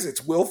think it is.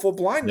 It's willful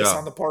blindness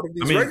on the part of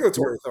these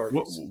regulatory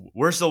authorities.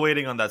 We're still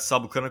waiting on that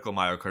subclinical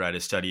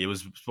myocarditis study. It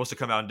was supposed to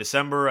come out in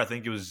December. I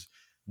think it was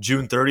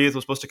June 30th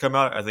was supposed to come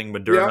out. I think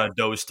Moderna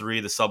dose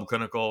 3, the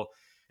subclinical.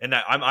 And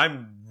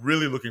I'm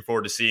really looking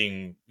forward to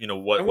seeing,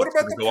 what. And what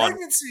about the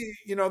pregnancy?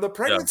 The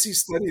pregnancy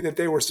study that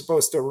they were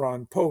supposed to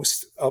run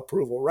post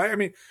approval, right? I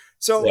mean,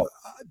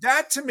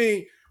 that to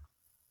me,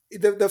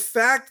 the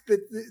fact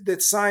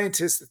that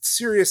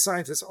serious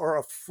scientists are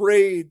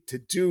afraid to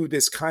do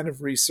this kind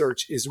of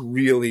research is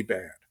really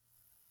bad.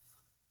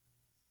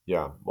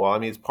 Yeah, well, I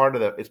mean, it's part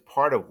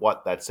of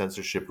what that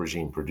censorship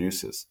regime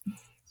produces.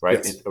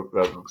 right? Yes.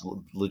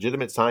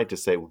 Legitimate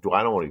scientists say, "Do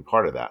I don't want to be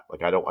part of that?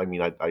 Like, I don't. I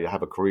mean, I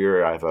have a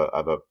career, I have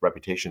a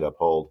reputation to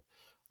uphold.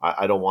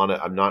 I don't want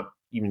to. I'm not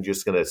even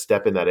just going to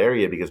step in that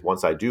area because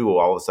once I do,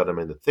 all of a sudden I'm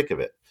in the thick of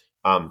it.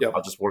 Yep.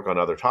 I'll just work on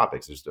other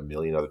topics. There's a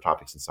million other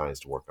topics in science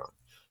to work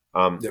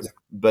on. Yep.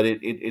 But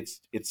it's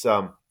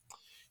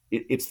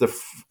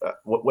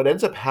what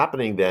ends up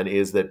happening then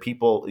is that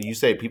you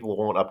say people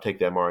won't uptake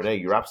the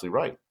mRNA. You're absolutely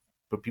right,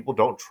 but people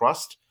don't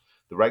trust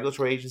the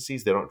regulatory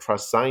agencies. They don't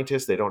trust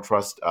scientists. They don't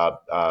trust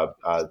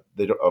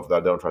they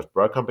don't trust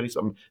drug companies.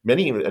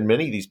 Many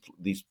of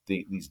these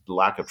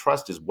lack of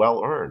trust is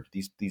well earned.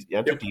 These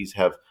entities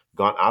have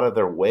gone out of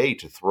their way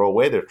to throw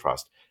away their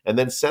trust, and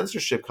then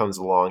censorship comes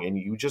along, and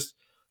you just.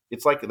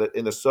 It's like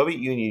in the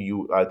Soviet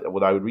Union.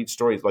 When I would read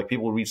stories, like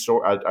people would read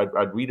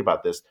I'd read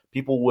about this.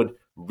 People would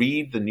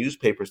read the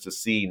newspapers to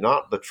see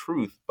not the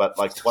truth, but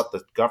like what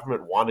the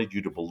government wanted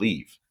you to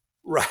believe.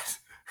 Right.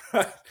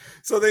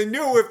 So they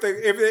knew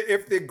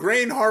if the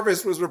grain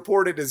harvest was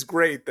reported as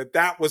great,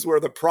 that was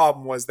where the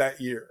problem was that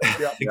year.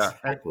 Yeah.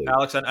 Exactly.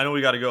 Alex, I know we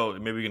got to go.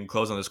 Maybe we can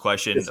close on this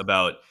question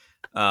about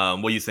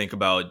what you think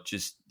about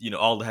just,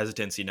 all the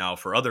hesitancy now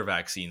for other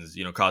vaccines,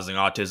 causing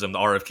autism, the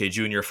RFK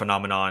Jr.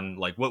 phenomenon.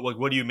 Like,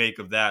 what do you make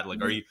of that?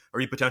 Like, are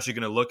you potentially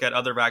going to look at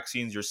other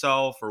vaccines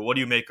yourself, or what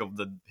do you make of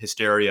the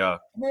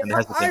hysteria and the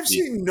hesitancy? I've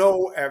seen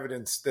no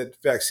evidence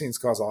that vaccines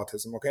cause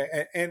autism.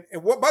 Okay, and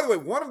what, by the way,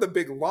 one of the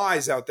big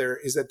lies out there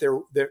is that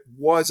there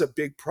was a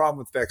big problem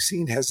with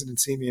vaccine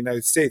hesitancy in the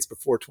United States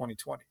before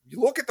 2020. You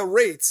look at the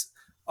rates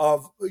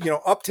of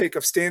uptake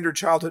of standard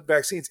childhood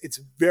vaccines, it's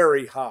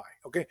very high.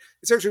 Okay,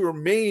 it's actually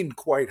remained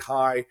quite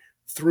high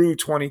through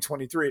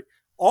 2023.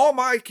 All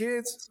my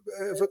kids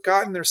have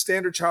gotten their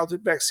standard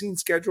childhood vaccine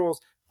schedules.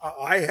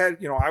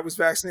 I was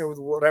vaccinated with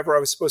whatever I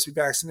was supposed to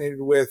be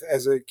vaccinated with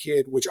as a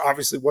kid, which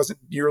obviously wasn't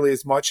nearly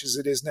as much as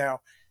it is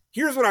now.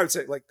 Here's what I would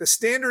say, like the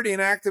standard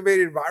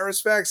inactivated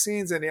virus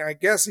vaccines, and I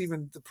guess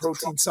even the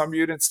protein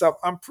subunit stuff,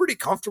 I'm pretty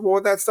comfortable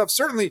with that stuff.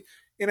 Certainly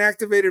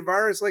inactivated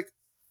virus, like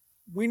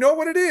we know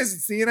what it is.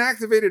 It's the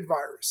inactivated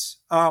virus.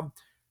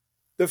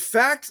 The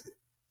fact,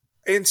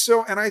 and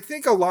I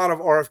think a lot of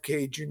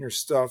RFK Jr.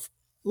 stuff,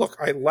 look,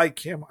 I like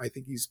him. I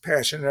think he's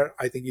passionate.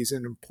 I think it's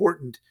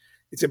important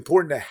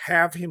to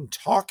have him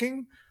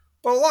talking,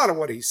 but a lot of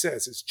what he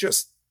says is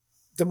just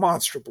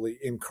demonstrably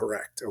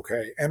incorrect.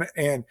 Okay.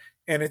 And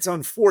it's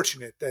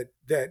unfortunate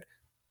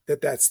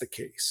that's the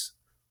case,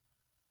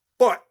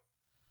 but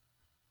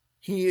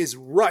he is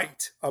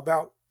right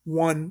about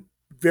one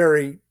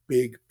very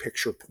big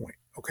picture point.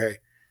 Okay.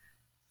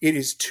 It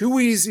is too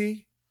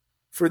easy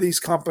for these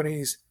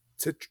companies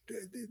to,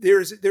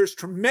 there's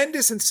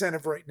tremendous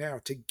incentive right now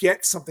to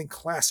get something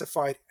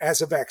classified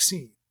as a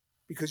vaccine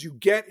because you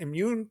get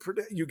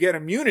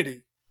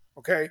immunity.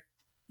 Okay.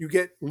 You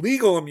get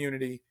legal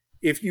immunity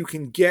if you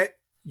can get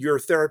your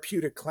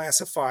therapeutic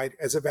classified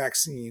as a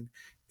vaccine.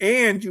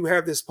 And you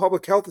have this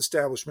public health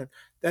establishment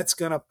that's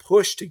going to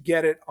push to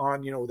get it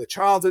on, the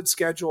childhood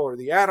schedule or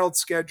the adult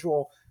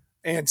schedule.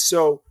 And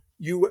so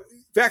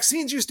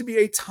vaccines used to be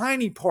a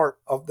tiny part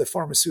of the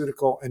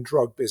pharmaceutical and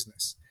drug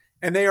business,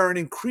 and they are an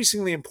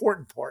increasingly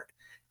important part.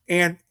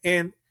 And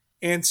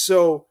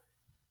so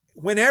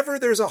whenever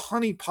there's a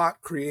honeypot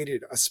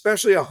created,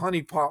 especially a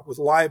honeypot with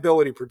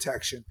liability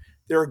protection,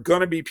 there are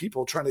going to be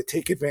people trying to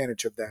take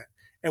advantage of that.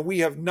 And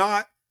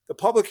the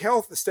public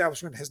health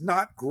establishment has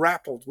not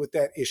grappled with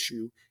that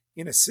issue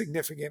in a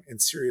significant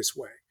and serious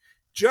way.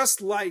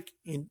 Just like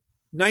in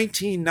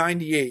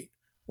 1998,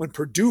 when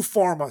Purdue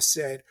Pharma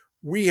said,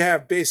 we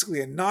have basically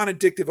a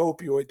non-addictive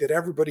opioid that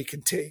everybody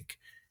can take,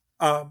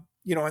 and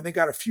they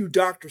got a few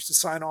doctors to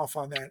sign off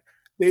on that.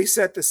 They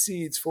set the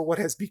seeds for what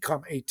has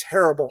become a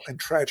terrible and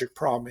tragic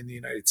problem in the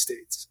United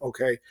States.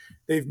 Okay,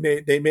 they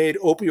made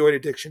opioid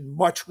addiction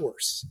much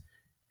worse.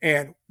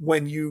 And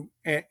when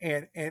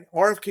and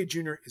RFK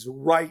Jr. is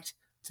right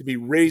to be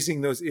raising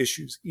those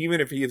issues,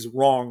 even if he is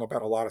wrong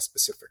about a lot of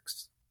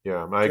specifics.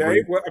 Yeah, I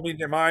agree. Well, I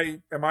mean, am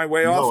I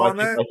way off on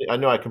that? I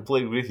know I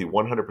completely agree with you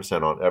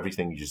 100% on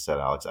everything you just said,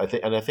 Alex. I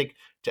think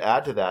to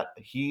add to that,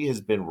 he has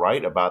been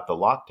right about the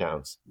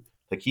lockdowns.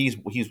 Like he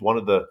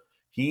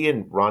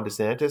and Ron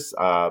DeSantis,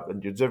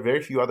 and there are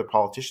very few other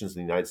politicians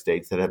in the United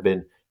States that have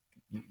been,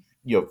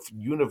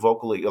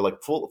 univocally,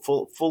 like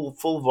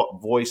full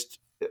voiced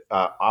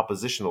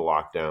opposition to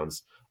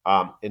lockdowns,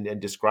 and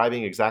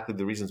describing exactly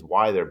the reasons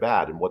why they're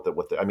bad and what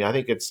the. I mean, I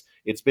think it's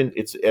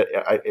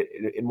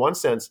in one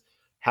sense,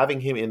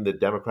 having him in the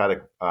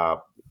Democratic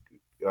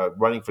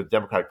running for the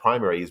Democratic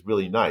primary is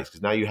really nice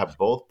because now you have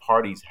both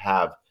parties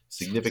have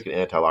significant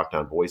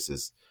anti-lockdown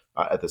voices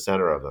at the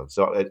center of them.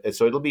 So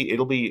it'll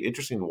be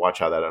interesting to watch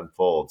how that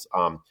unfolds.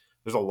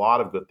 There's a lot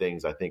of good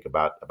things I think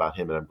about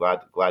him, and I'm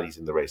glad he's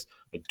in the race.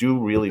 I do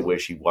really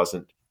wish he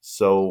wasn't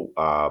so.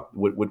 I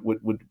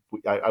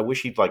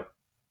wish he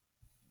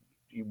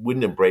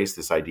wouldn't embrace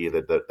this idea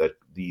that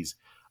these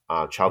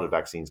childhood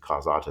vaccines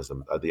cause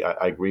autism.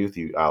 I agree with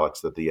you,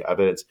 Alex, that the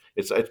evidence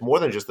it's more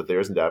than just that there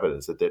isn't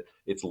evidence. That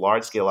it's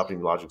large scale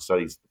epidemiological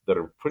studies that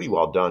are pretty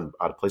well done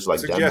out of places like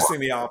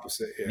suggesting Denmark. The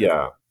opposite.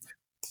 Yeah.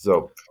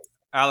 So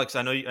Alex,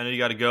 I know you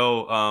got to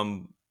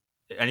go.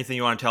 Anything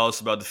you want to tell us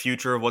about the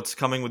future of what's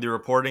coming with your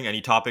reporting? Any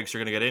topics you're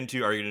going to get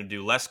into? Are you going to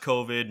do less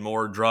COVID,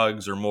 more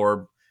drugs, or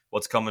more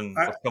what's coming?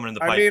 What's coming in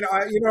the pipe?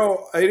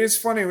 It is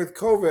funny with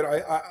COVID.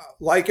 I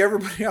like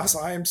everybody else.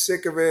 I am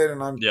sick of it,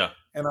 and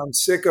I'm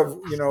sick of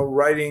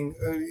writing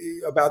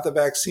about the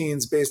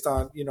vaccines based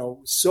on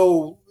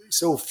so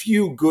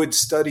few good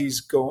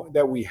studies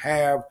that we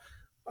have.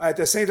 At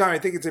the same time, I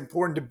think it's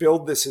important to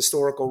build this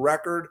historical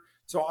record.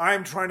 So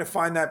I'm trying to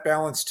find that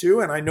balance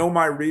too. And I know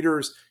my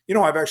readers,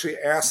 I've actually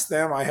asked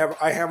them. I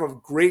have a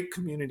great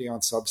community on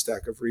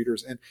Substack of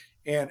readers,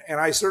 and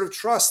I sort of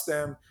trust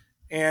them.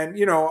 And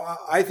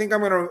I think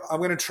I'm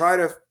gonna try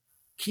to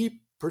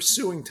keep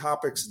pursuing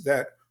topics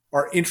that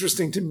are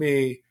interesting to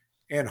me,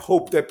 and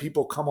hope that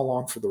people come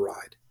along for the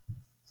ride.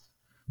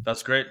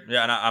 That's great.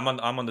 Yeah, and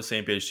I'm on the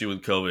same page too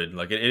with COVID.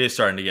 Like it is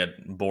starting to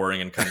get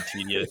boring and kind of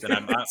tedious. And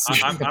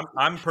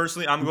I'm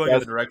personally going in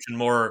the direction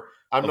more.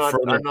 I'm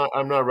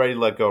not ready to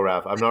let go,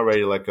 Raph. I'm not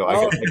ready to let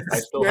go.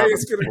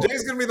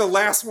 Jay's gonna be the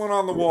last one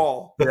on the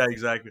wall. Yeah,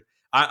 exactly.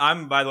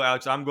 I'm by the way,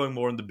 Alex, I'm going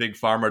more in the big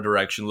pharma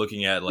direction,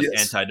 looking at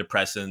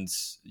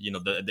antidepressants,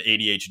 the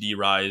ADHD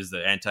rise,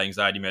 the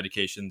anti-anxiety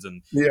medications,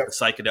 and the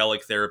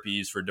psychedelic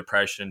therapies for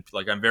depression.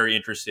 Like I'm very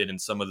interested in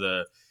some of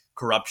the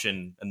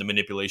corruption and the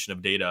manipulation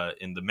of data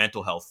in the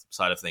mental health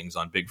side of things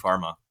on big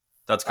pharma.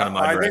 That's kind of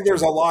my direction. I think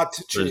there's a lot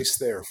to chase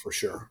there for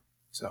sure.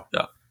 So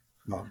yeah.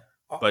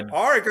 But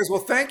all right, guys. Well,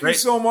 thank you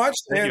so much.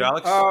 Thank you,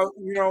 Alex.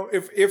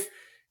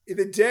 If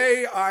the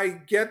day I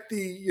get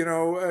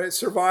the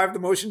survive the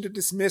motion to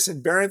dismiss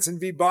in Berenson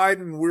v.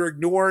 Biden, we're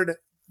ignored,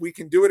 we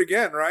can do it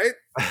again, right?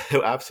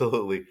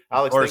 Absolutely,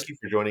 Alex. Thank you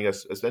for joining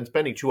us and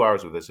spending 2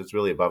 hours with us. It's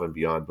really above and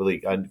beyond.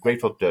 Really, I'm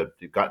grateful to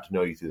got to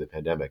know you through the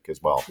pandemic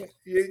as well.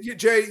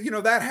 Jay,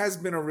 that has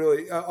been a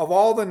really of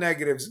all the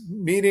negatives.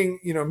 Meeting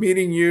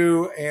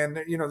you, and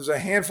there's a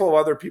handful of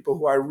other people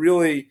who I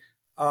really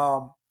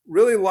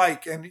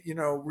like, and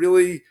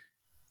really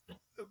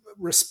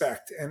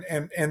respect, and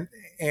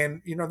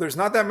there's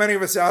not that many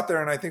of us out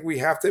there, and I think we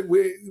have to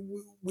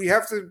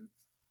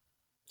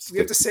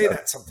say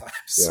that sometimes.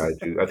 Yeah, I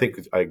do. I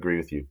think I agree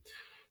with you.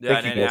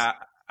 Yeah,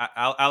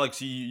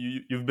 Alex,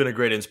 you've been a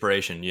great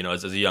inspiration.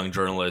 As a young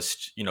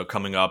journalist,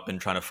 coming up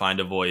and trying to find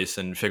a voice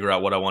and figure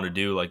out what I want to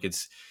do. Like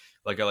it's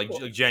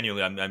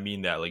genuinely, I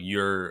mean that. Like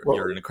you're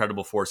an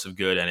incredible force of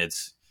good, and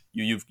it's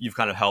you've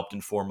kind of helped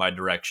inform my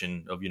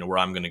direction of where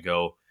I'm going to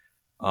go.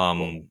 As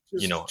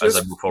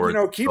I move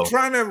forward, keep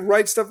trying to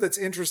write stuff that's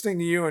interesting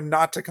to you and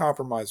not to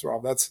compromise,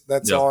 Rob.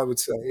 That's all I would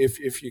say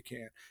if you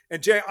can.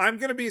 And Jay, I'm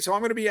going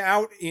to be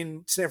out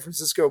in San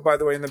Francisco, by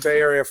the way, in the Bay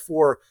Area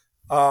for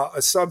a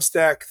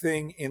Substack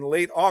thing in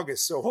late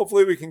August. So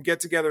hopefully we can get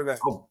together then.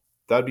 Oh,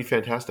 that'd be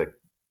fantastic.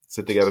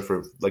 Sit together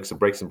for some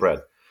break some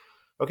bread.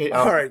 Okay.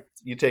 All right.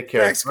 You take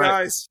care. Thanks,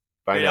 guys.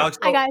 Bye now. Alex,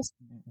 Hi, guys.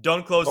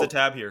 Don't close the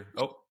tab here.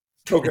 Oh,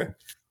 okay.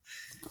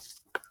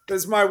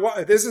 This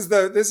is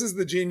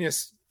the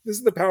genius. This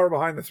is the power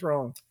behind the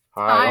throne.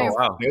 Hi. Oh,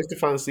 wow. Nice to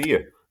finally see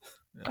you.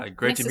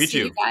 Great to meet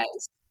you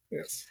guys.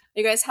 Yes.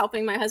 Are you guys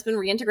helping my husband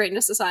reintegrate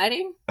into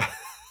society?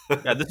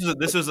 Yeah,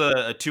 this was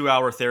a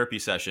 2-hour therapy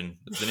session.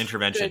 It's an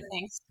intervention. Good,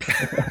 thanks.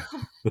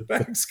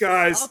 Thanks,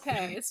 guys.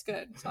 Okay, it's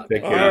good. All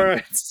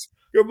right.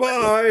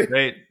 Goodbye.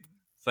 Great.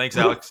 Thanks,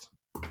 Alex.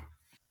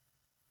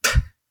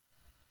 That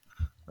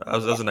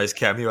was a nice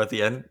cameo at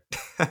the end.